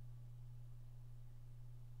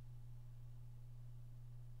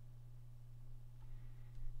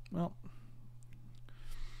 Well,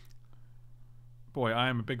 boy, I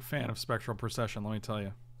am a big fan of Spectral Procession, let me tell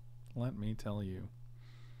you. Let me tell you.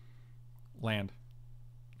 Land.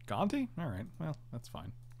 Gonti? Alright, well, that's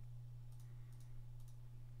fine.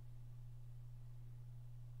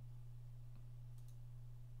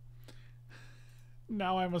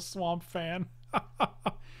 Now I'm a Swamp fan.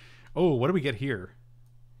 Oh, what do we get here?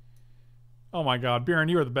 Oh my god, Bjorn,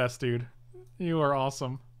 you are the best, dude. You are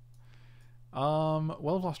awesome.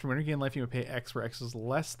 Well, if lost or winner gain life, you may pay X, where X is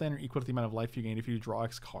less than or equal to the amount of life you gain if you draw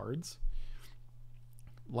X cards.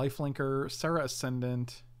 Lifelinker, Serra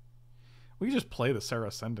Ascendant. We can just play the Serra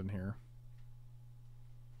Ascendant here.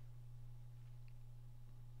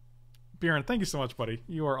 Bjorn, thank you so much, buddy.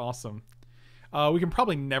 You are awesome. We can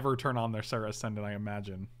probably never turn on their Serra Ascendant, I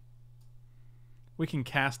imagine. We can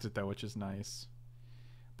cast it, though, which is nice.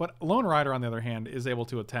 But Lone Rider, on the other hand, is able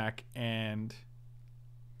to attack and...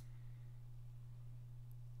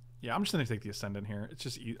 Yeah, I'm just going to take the Ascendant here. It's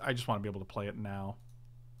just I just want to be able to play it now.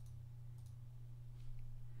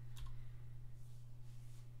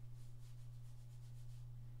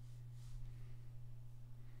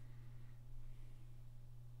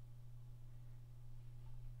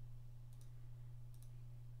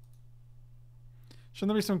 Shouldn't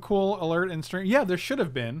there be some cool alert and stream? Yeah, there should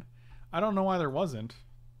have been. I don't know why there wasn't.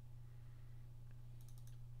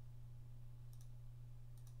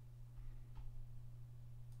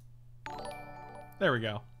 There we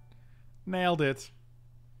go. Nailed it.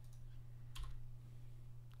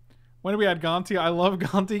 When did we add Gonti? I love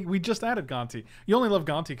Gonti. We just added Gonti. You only love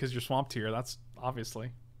Gonti because you're Swamp Tier. That's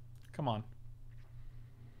obviously. Come on.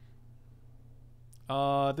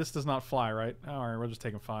 This does not fly, right? Alright, we're just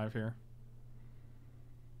taking 5 here.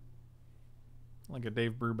 Like a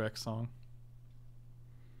Dave Brubeck song.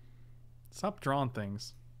 Stop drawing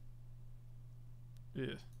things.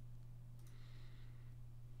 Ugh.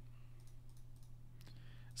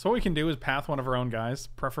 So what we can do is path one of our own guys,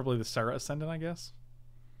 preferably the Serra Ascendant, I guess.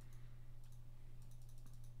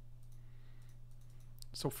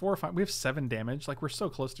 So 4 or 5. We have 7 damage. Like, we're so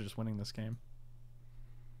close to just winning this game.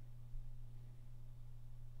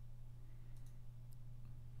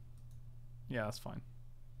 Yeah, that's fine.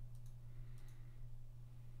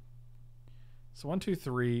 So 1, 2,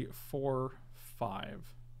 3, 4,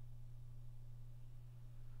 5.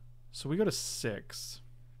 So we go to 6.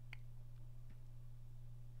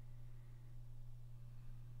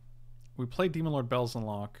 We play Demonlord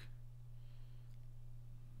Belzenlok.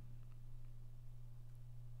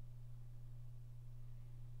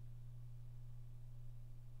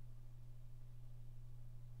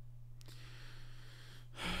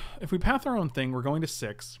 If we path our own thing, we're going to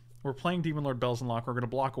 6. We're playing Demonlord Belzenlok. We're going to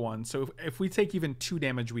block 1. So if we take even 2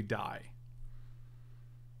 damage, we die.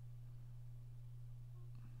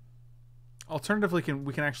 Alternatively,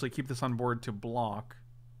 we can actually keep this on board to block.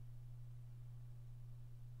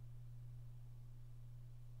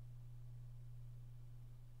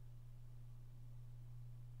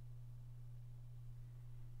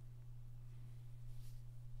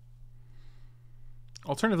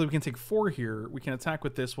 Alternatively, we can take 4 here. We can attack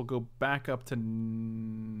with this. We'll go back up to 8.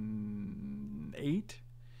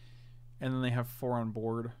 And then they have 4 on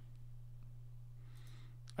board.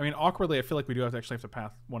 I mean, awkwardly, I feel like we do actually have to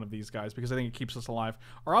path one of these guys because I think it keeps us alive.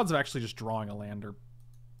 Our odds of actually just drawing a land are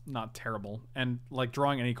not terrible. And, like,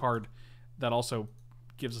 drawing any card that also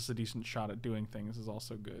gives us a decent shot at doing things is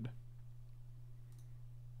also good.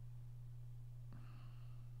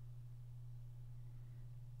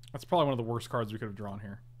 That's probably one of the worst cards we could have drawn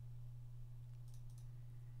here.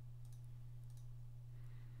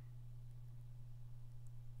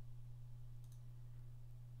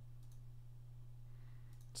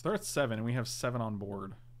 So they're at 7, and we have 7 on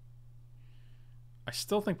board. I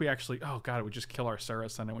still think we actually... Oh, God, it would just kill our Serra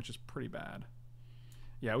Ascendant, which is pretty bad.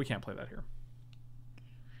 Yeah, we can't play that here.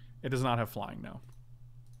 It does not have flying, no.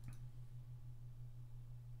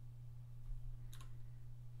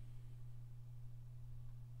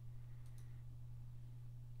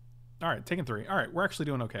 All right, taking 3. All right, we're actually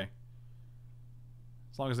doing okay.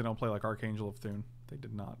 As long as they don't play like Archangel of Thune. They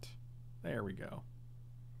did not. There we go.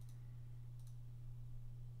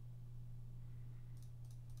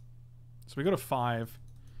 So we go to 5.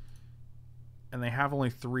 And they have only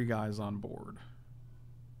 3 guys on board.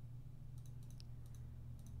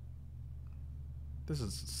 This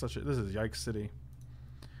is Yikes City.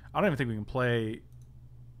 I don't even think we can play...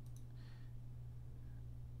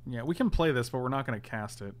 Yeah, we can play this, but we're not going to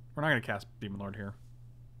cast it. We're not going to cast Demonlord here.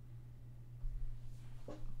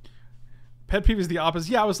 Pet peeve is the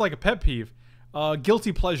opposite. Yeah, I was like a pet peeve.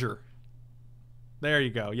 Guilty pleasure. There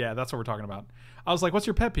you go. Yeah, that's what we're talking about. I was like, what's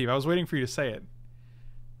your pet peeve? I was waiting for you to say it.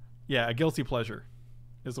 Yeah, a guilty pleasure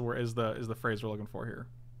is the word, is the phrase we're looking for here.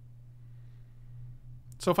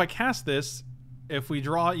 So if I cast this, if we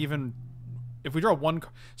draw 1,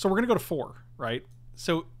 so we're going to go to 4, right?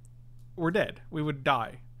 So we're dead. We would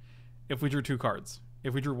die if we drew 2 cards.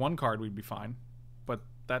 If we drew 1 card, we'd be fine. But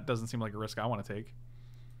that doesn't seem like a risk I want to take.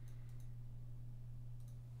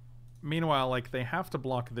 Meanwhile, like, they have to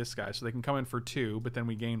block this guy, so they can come in for 2, but then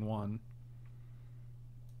we gain 1.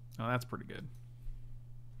 Oh, that's pretty good.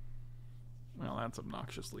 Well, that's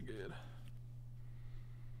obnoxiously good.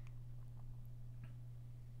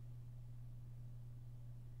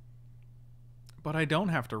 But I don't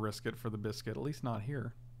have to risk it for the biscuit, at least not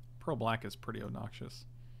here. Pro Black is pretty obnoxious.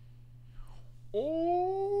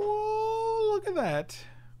 Oh, look at that.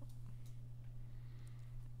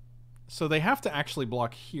 So they have to actually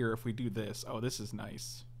block here if we do this. Oh, this is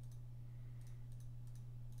nice.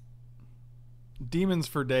 Demons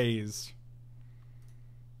for days.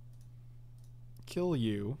 Kill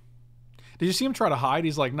you. Did you see him try to hide?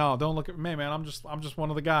 He's like, no, don't look at me, man. I'm just one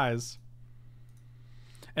of the guys.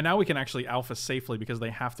 And now we can actually alpha safely because they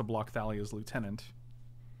have to block Thalia's lieutenant.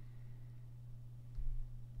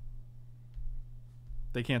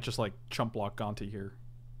 They can't just like chump block Gonti here.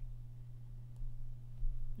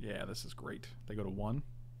 Yeah, this is great. They go to 1.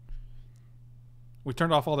 We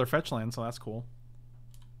turned off all their fetch lands, so that's cool.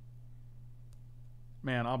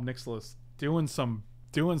 Man, Ob Nixilis doing some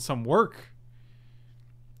work.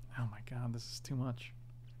 Oh my god, this is too much.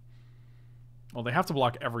 Well, they have to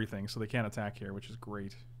block everything, so they can't attack here, which is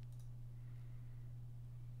great.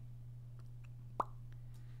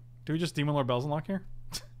 Do we just Demonlord Belzenlok here?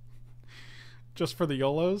 Just for the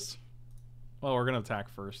YOLOs? Well, we're going to attack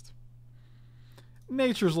first.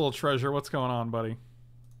 Nature's little treasure, what's going on, buddy?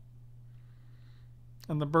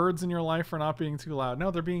 And the birds in your life are not being too loud. No,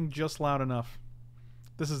 they're being just loud enough.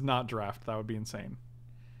 This is not draft. That would be insane.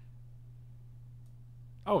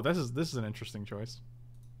 Oh, this is an interesting choice.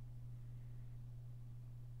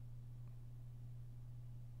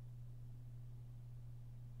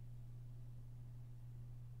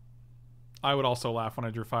 I would also laugh when I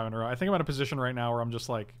drew 5 in a row. I think I'm in a position right now where I'm just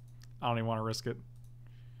like, I don't even want to risk it.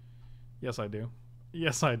 Yes, I do.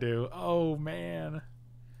 Yes, I do. Oh, man.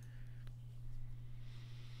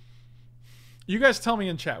 You guys tell me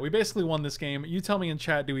in chat. We basically won this game. You tell me in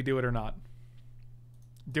chat, do we do it or not?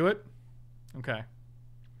 Do it? Okay.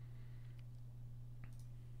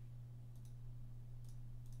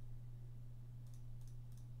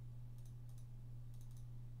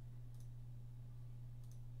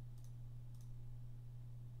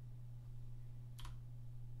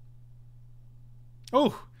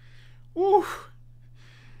 Oh. Ooh.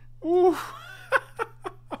 Ooh.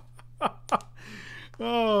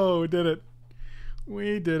 Oh, we did it.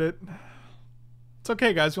 We did it. It's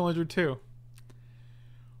okay, guys. We only drew 2.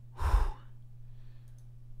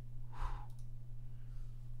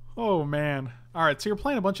 Oh, man. All right, so you're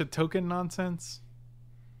playing a bunch of token nonsense.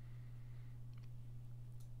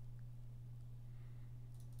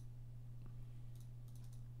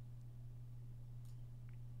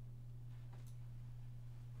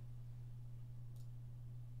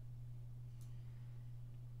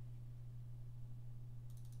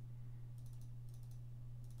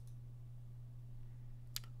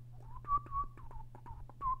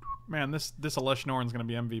 Man, this Elesh Norn's going to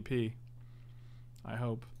be MVP. I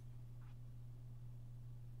hope.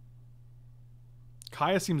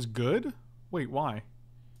 Kaya seems good? Wait, why?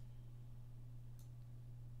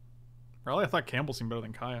 Really? I thought Campbell seemed better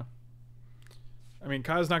than Kaya. I mean,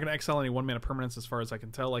 Kaya's not going to exile any 1-mana permanents as far as I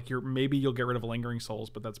can tell. Like, maybe you'll get rid of Lingering Souls,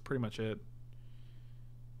 but that's pretty much it.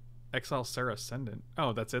 Exile Serra Ascendant.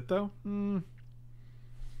 Oh, that's it, though?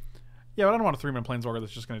 Yeah, but I don't want a 3-mana Planeswalker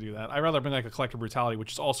that's just going to do that. I'd rather bring like a Collective Brutality,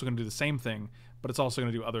 which is also going to do the same thing, but it's also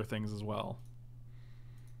going to do other things as well.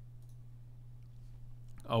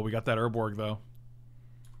 Oh, we got that Urborg, though.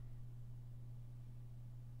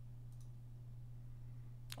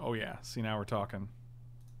 Oh, yeah. See, now we're talking.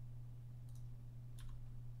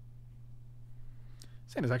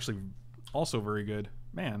 Sand is actually also very good.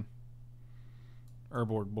 Man.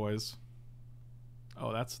 Urborg, boys.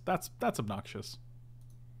 Oh, that's obnoxious.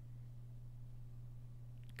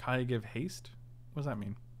 Kai give haste? What does that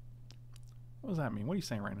mean? What does that mean? What are you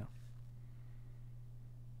saying right now?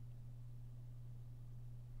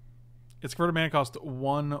 It's converted mana cost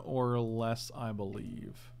 1 or less, I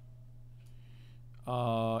believe.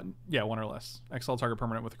 Yeah, 1 or less. Exile target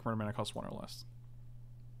permanent with a converted mana cost 1 or less.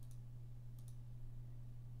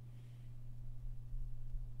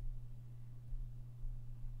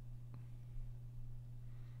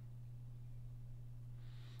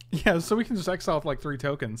 Yeah, so we can just exile with like 3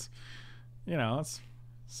 tokens. You know, it's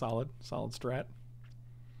solid strat.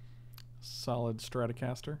 Solid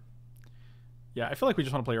Stratocaster. Yeah, I feel like we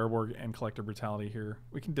just want to play Urborg and Collective Brutality here.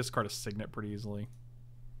 We can discard a Signet pretty easily.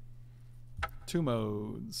 2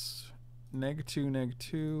 modes. -2,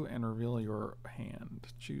 -2, and reveal your hand.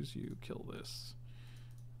 Choose you, kill this.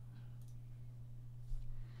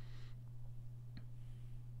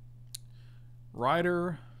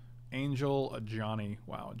 Rider, Angel, a Johnny.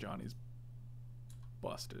 Wow, Johnny's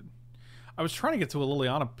busted. I was trying to get to a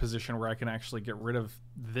Liliana position where I can actually get rid of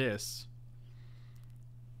this.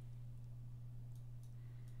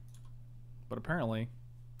 But apparently,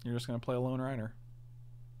 you're just going to play a Lone Rider.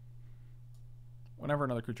 Whenever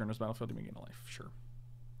another creature enters the battlefield, you may gain a life. Sure.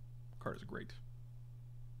 Card is great.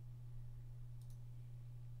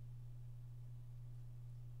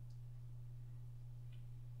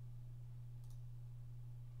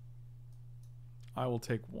 I will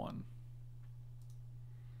take 1.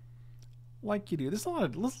 Like you do. There's a lot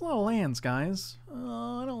of lands, guys.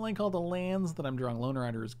 I don't like all the lands that I'm drawing. Lone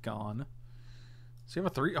Rider is gone. So you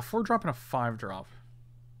have a 4-drop and a 5-drop.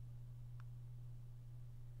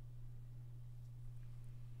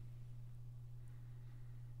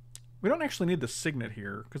 We don't actually need the Signet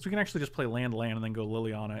here, because we can actually just play land, and then go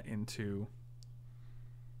Liliana into...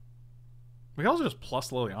 We can also just plus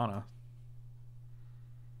Liliana.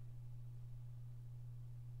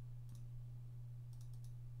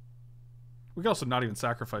 We could also not even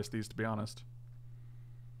sacrifice these, to be honest.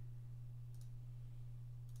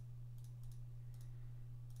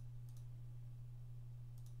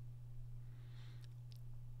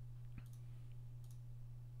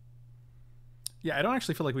 Yeah, I don't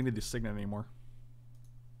actually feel like we need the Signet anymore.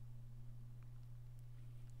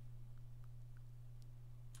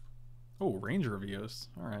 Oh, Ranger of Eos.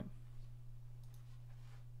 All right.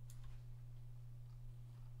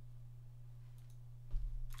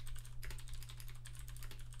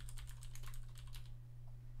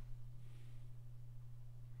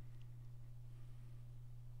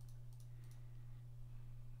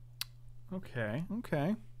 Okay,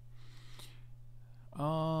 okay.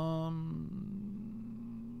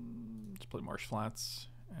 Let's play Marsh Flats.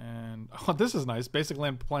 And oh, this is nice. Basic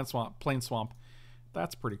land, plain swamp.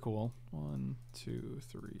 That's pretty cool. 1, 2,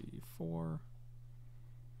 3, 4.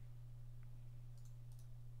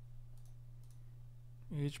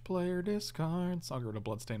 Each player discards. I'll get rid of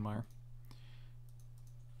Bloodstained Mire.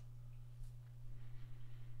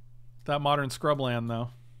 That modern scrubland,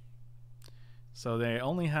 though. So they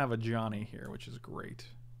only have a Johnny here, which is great.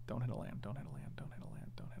 Don't hit a land, don't hit a land, don't hit a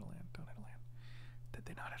land, don't hit a land, don't hit a land. Did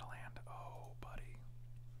they not hit a land? Oh, buddy.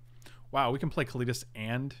 Wow, we can play Kalitas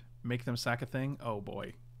and make them sack a thing? Oh,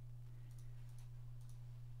 boy.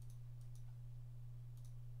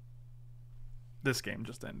 This game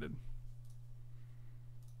just ended.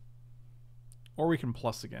 Or we can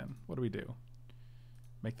plus again. What do we do?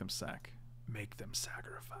 Make them sack. Make them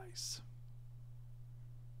sacrifice.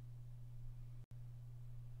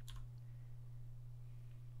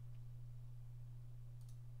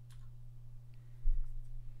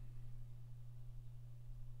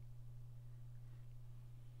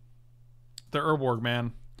 The Urborg,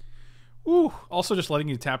 man. Ooh. Also just letting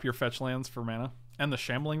you tap your fetch lands for mana. And the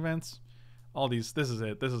Shambling Vents. All these. This is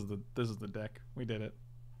it. This is the deck. We did it.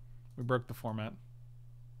 We broke the format.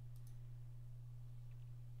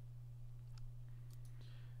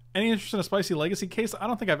 Any interest in a spicy legacy case? I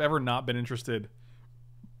don't think I've ever not been interested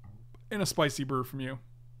in a spicy brew from you.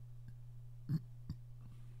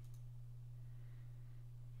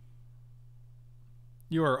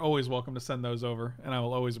 You are always welcome to send those over, and I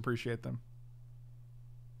will always appreciate them.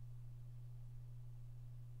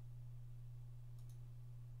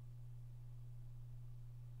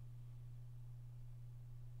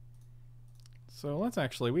 So let's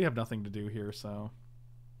actually, we have nothing to do here, so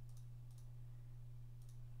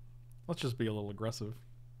let's just be a little aggressive.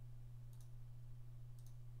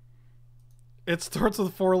 It starts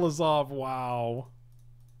with 4 Lazov. Wow.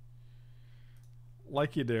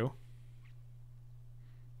 Like you do.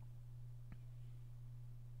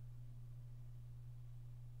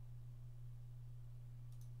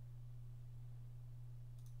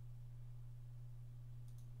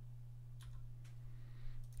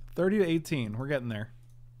 $30 to $18. We're getting there.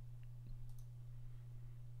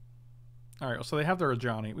 Alright, so they have their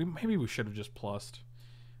Ajani. Maybe we should have just plussed.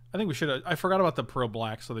 I think we should have. I forgot about the Pro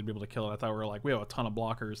Black, so they'd be able to kill it. I thought we were like, we have a ton of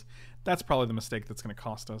blockers. That's probably the mistake that's going to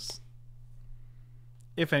cost us.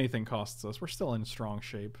 If anything costs us. We're still in strong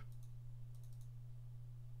shape.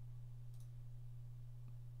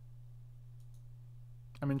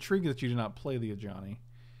 I'm intrigued that you do not play the Ajani.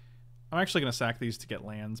 I'm actually going to sack these to get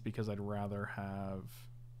lands because I'd rather have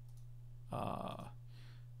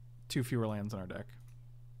 2 fewer lands in our deck.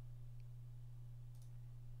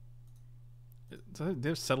 Do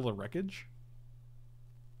they settle the wreckage?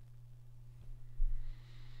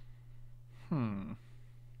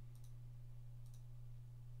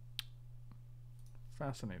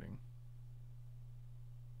 Fascinating.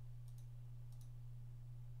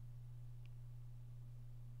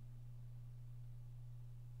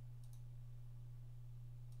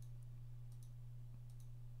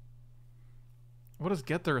 What does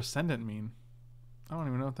get their ascendant mean? I don't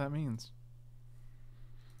even know what that means.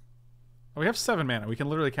 Oh, we have 7 mana. We can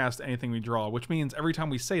literally cast anything we draw, which means every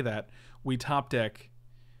time we say that, we top deck.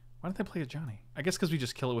 Why don't they play a Johnny? I guess because we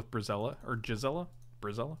just kill it with Brizella or Gisela.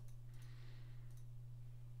 Brizella.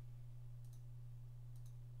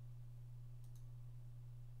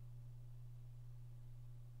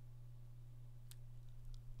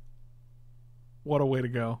 What a way to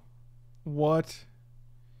go. What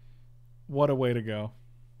a way to go.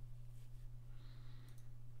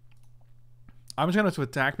 I'm just going to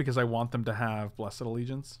attack because I want them to have Blessed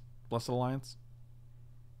Allegiance. Blessed Alliance.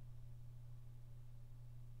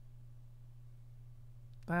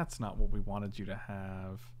 That's not what we wanted you to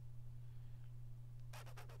have.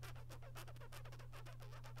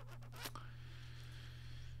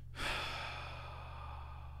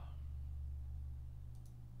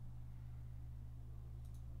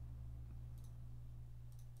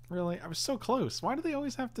 Really? I was so close. Why do they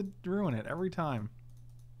always have to ruin it every time?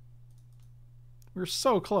 We were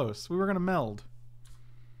so close. We were going to meld.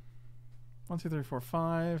 1, 2, 3, 4,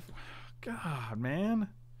 5. God, man.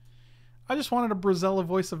 I just wanted a Brizella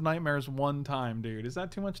Voice of Nightmares one time, dude. Is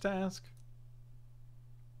that too much to ask?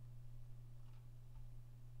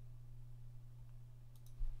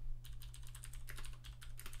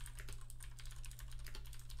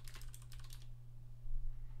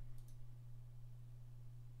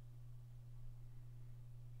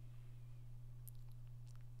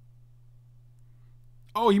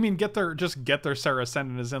 Oh, you mean just get their Sarah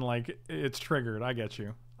Ascendant as in like it's triggered. I get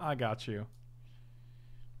you. I got you.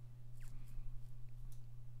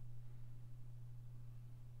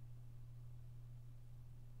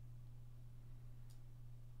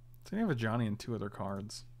 So you have a Johnny and 2 other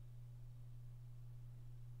cards.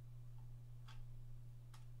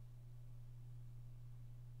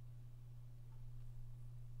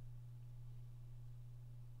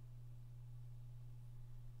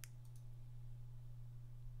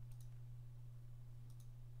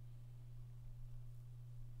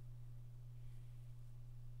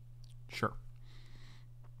 Sure.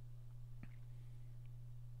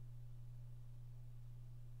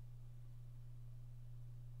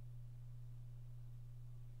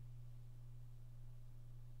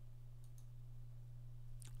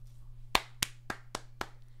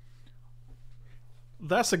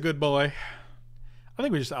 That's a good boy. I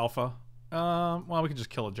think we just alpha. Well, we can just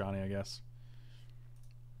kill a Johnny, I guess.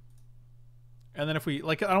 And then if we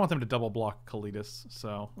like, I don't want them to double block Kalitas,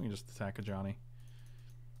 so we can just attack a Johnny.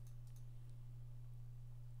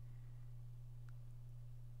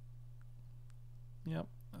 Yep,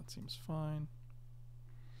 that seems fine.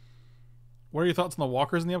 What are your thoughts on the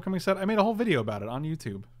walkers in the upcoming set? I made a whole video about it on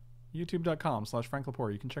YouTube.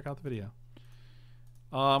 youtube.com/FrankLapoor. You can check out the video.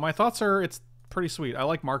 My thoughts are it's pretty sweet. I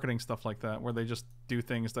like marketing stuff like that, where they just do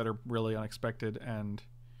things that are really unexpected and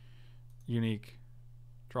unique.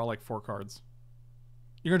 Draw like 4 cards.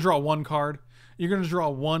 You're going to draw 1 card? You're going to draw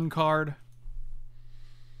 1 card?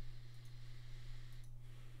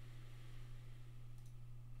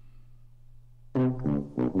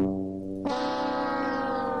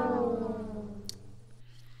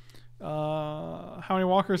 How many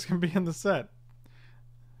walkers can be in the set?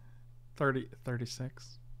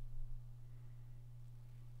 36.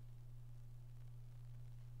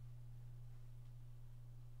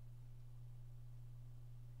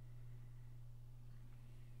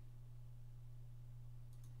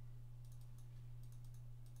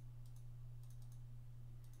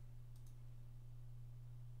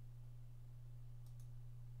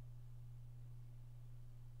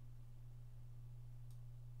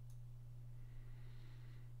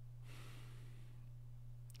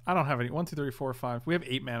 I don't have any. 1, 2, 3, 4, 5. We have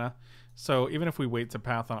 8 mana. So even if we wait to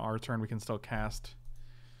path on our turn, we can still cast.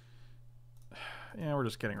 Yeah, we're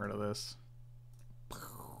just getting rid of this.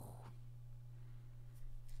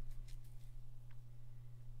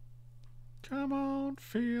 Come on,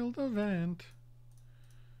 feel the vent.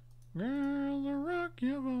 Girl, the rock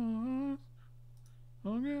your voice.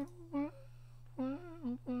 I'll get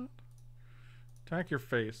what? Attack your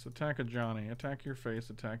face. Attack a Johnny. Attack your face.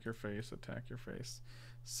 Attack your face. Attack your face.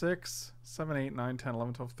 6, 7, 8, 9, 10,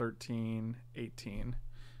 11, 12, 13, 18.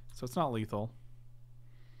 So it's not lethal.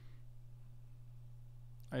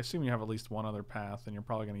 I assume you have at least one other path, and you're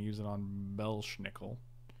probably going to use it on Belschnickel.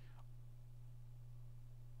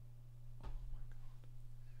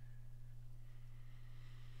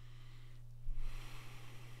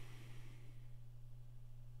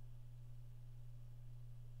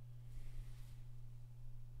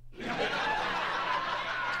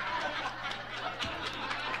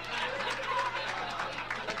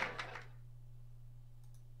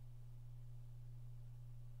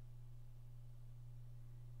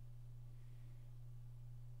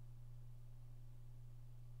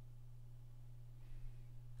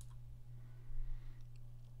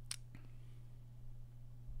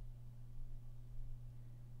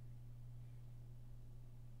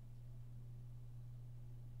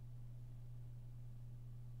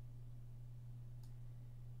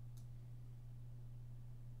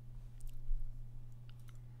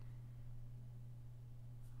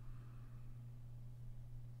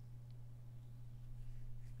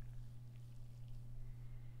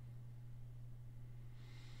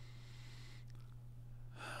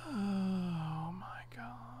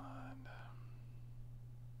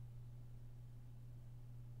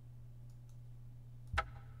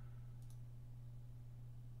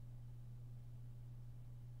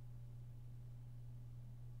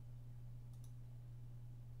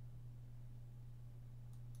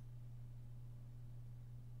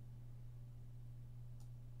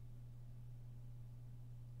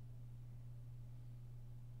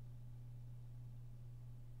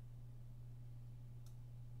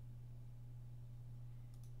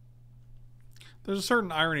 There's a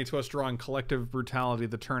certain irony to us drawing Collective Brutality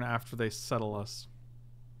the turn after they settle us.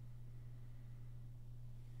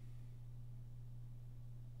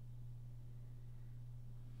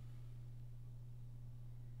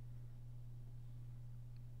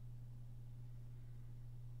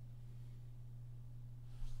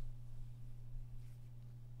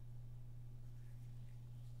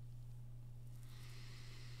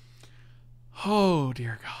 Oh,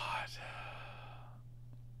 dear God.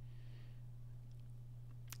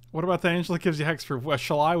 What about the angel that gives you hexproof? Well,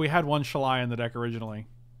 Shalai? We had one Shalai in the deck originally.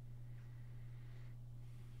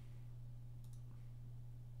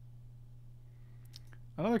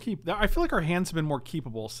 Another keep. I feel like our hands have been more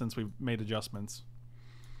keepable since we've made adjustments.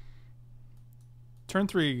 Turn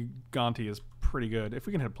 3 Gonti is pretty good. If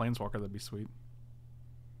we can hit a Planeswalker, that'd be sweet.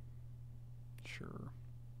 Sure.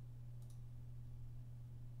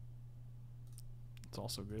 It's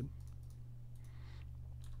also good.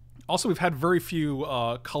 Also, we've had very few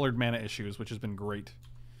colored mana issues, which has been great.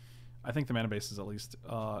 I think the mana base is at least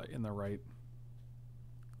in the right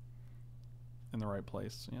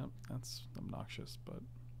place. Yep, that's obnoxious, but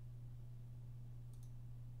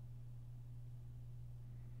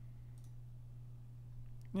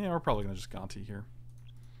yeah, we're probably gonna just Gonti here.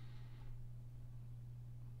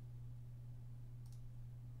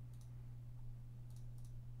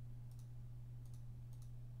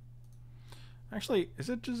 Actually, is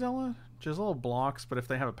it Gisela? Gisela blocks, but if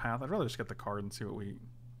they have a path, I'd rather just get the card and see what we...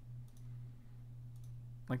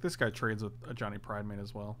 Like, this guy trades with a Johnny Pridemate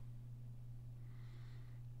as well.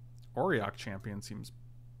 Auriok Champion seems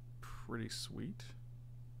pretty sweet.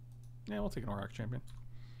 Yeah, we'll take an Auriok Champion.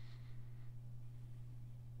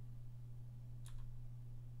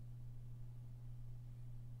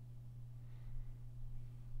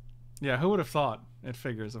 Yeah, who would have thought? It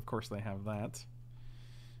figures, of course they have that.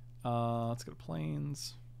 Let's go to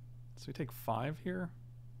Plains. So we take 5 here?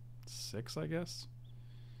 6, I guess?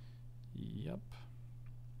 Yep.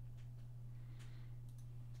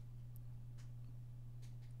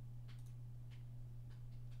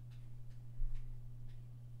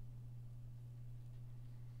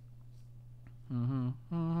 Look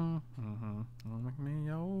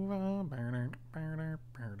me over.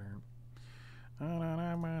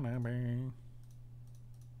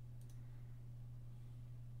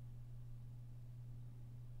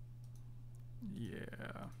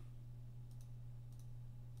 Yeah.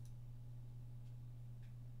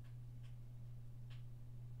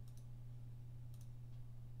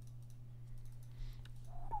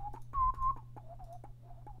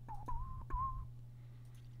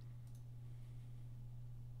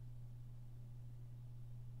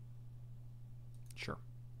 Sure.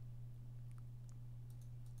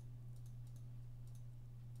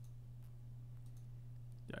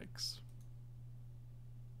 Yikes.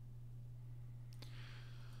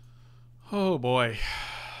 Oh boy.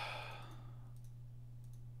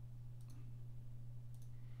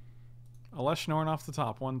 Elesh Norn off the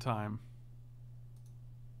top one time.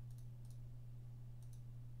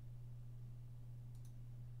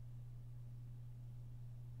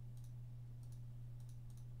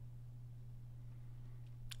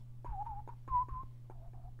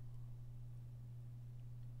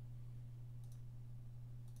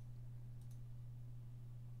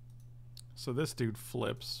 So this dude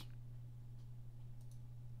flips.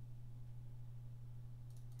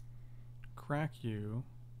 Crack you.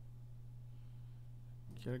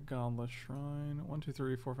 Get a Godless Shrine. 1, 2,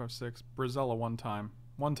 3, 4, 5, 6. Brizella one time.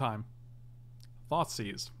 One time.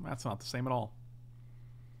 Thoughtseize. That's not the same at all.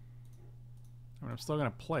 I mean, I'm still gonna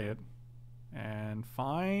play it. And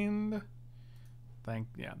find...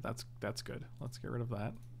 Yeah, that's good. Let's get rid of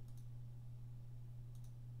that.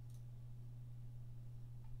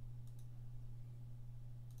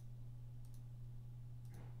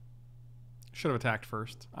 Should have attacked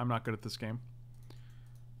first. I'm not good at this game.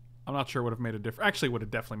 I'm not sure it would have made a difference. Actually, it would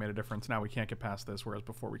have definitely made a difference. Now we can't get past this, whereas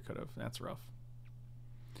before we could have. That's rough.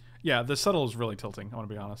 Yeah, the subtle is really tilting, I want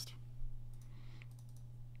to be honest.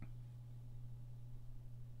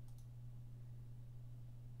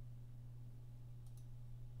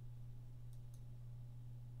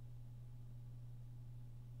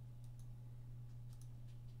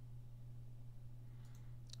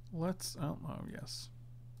 Let's... Oh, yes.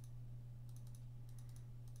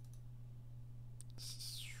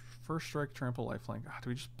 First strike, trample, lifelink. Ah, do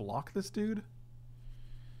we just block this dude?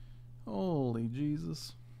 Holy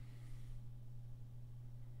Jesus.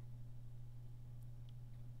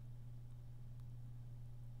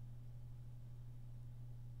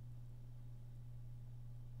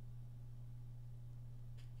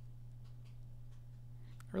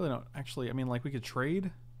 I really don't. Actually, I mean, like, we could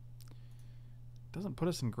trade. Doesn't put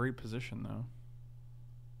us in great position, though.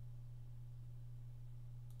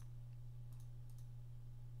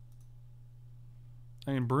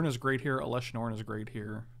 I mean, Bruna's great here. Elesh Norn is great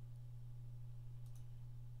here.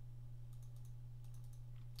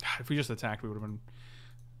 If we just attacked, we would have been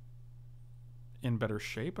in better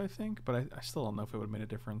shape, I think. But I still don't know if it would have made a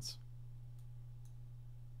difference.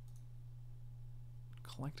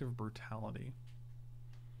 Collective Brutality.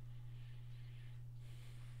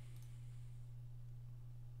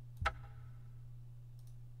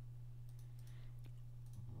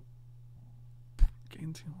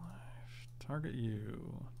 Gain 2 life. Target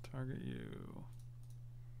you. Target you.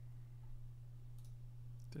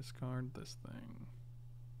 Discard this thing.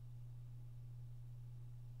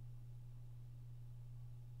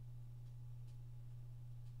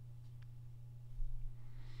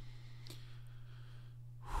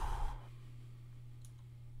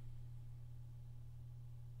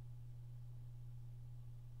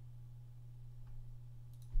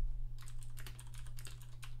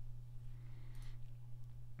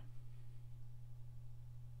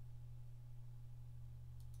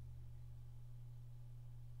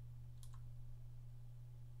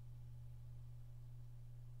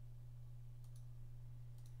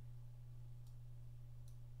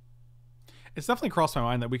 It's definitely crossed my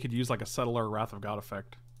mind that we could use like a Settler Wrath of God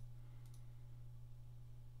effect.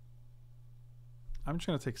 I'm just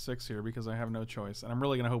going to take 6 here because I have no choice. And I'm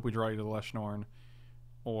really going to hope we draw either Elesh Norn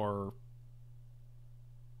or...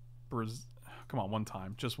 Come on, one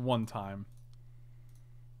time. Just one time.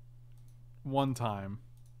 One time.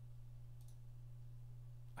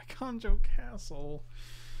 Eiganjo Castle.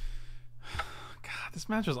 God, this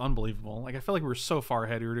match is unbelievable. Like, I feel like we were so far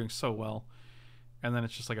ahead. We were doing so well. And then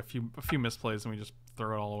it's just like a few misplays and we just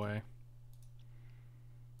throw it all away.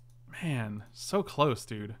 Man, so close,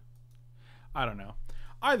 dude. I don't know.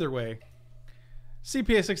 Either way,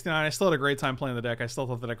 CPA 69, I still had a great time playing the deck. I still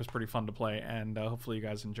thought the deck was pretty fun to play, and hopefully you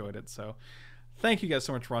guys enjoyed it. So thank you guys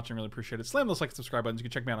so much for watching. Really appreciate it. Slam those like and subscribe buttons. You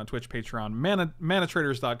can check me out on Twitch, Patreon,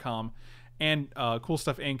 manatraders.com, and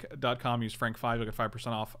coolstuffinc.com. Use Frank5. You'll get 5%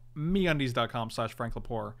 off.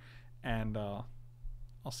 MeUndies.com/FrankLapour. And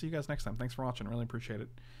I'll see you guys next time. Thanks for watching. Really appreciate it.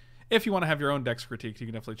 If you want to have your own decks critiqued, you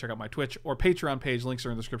can definitely check out my Twitch or Patreon page. Links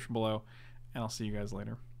are in the description below. And I'll see you guys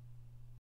later.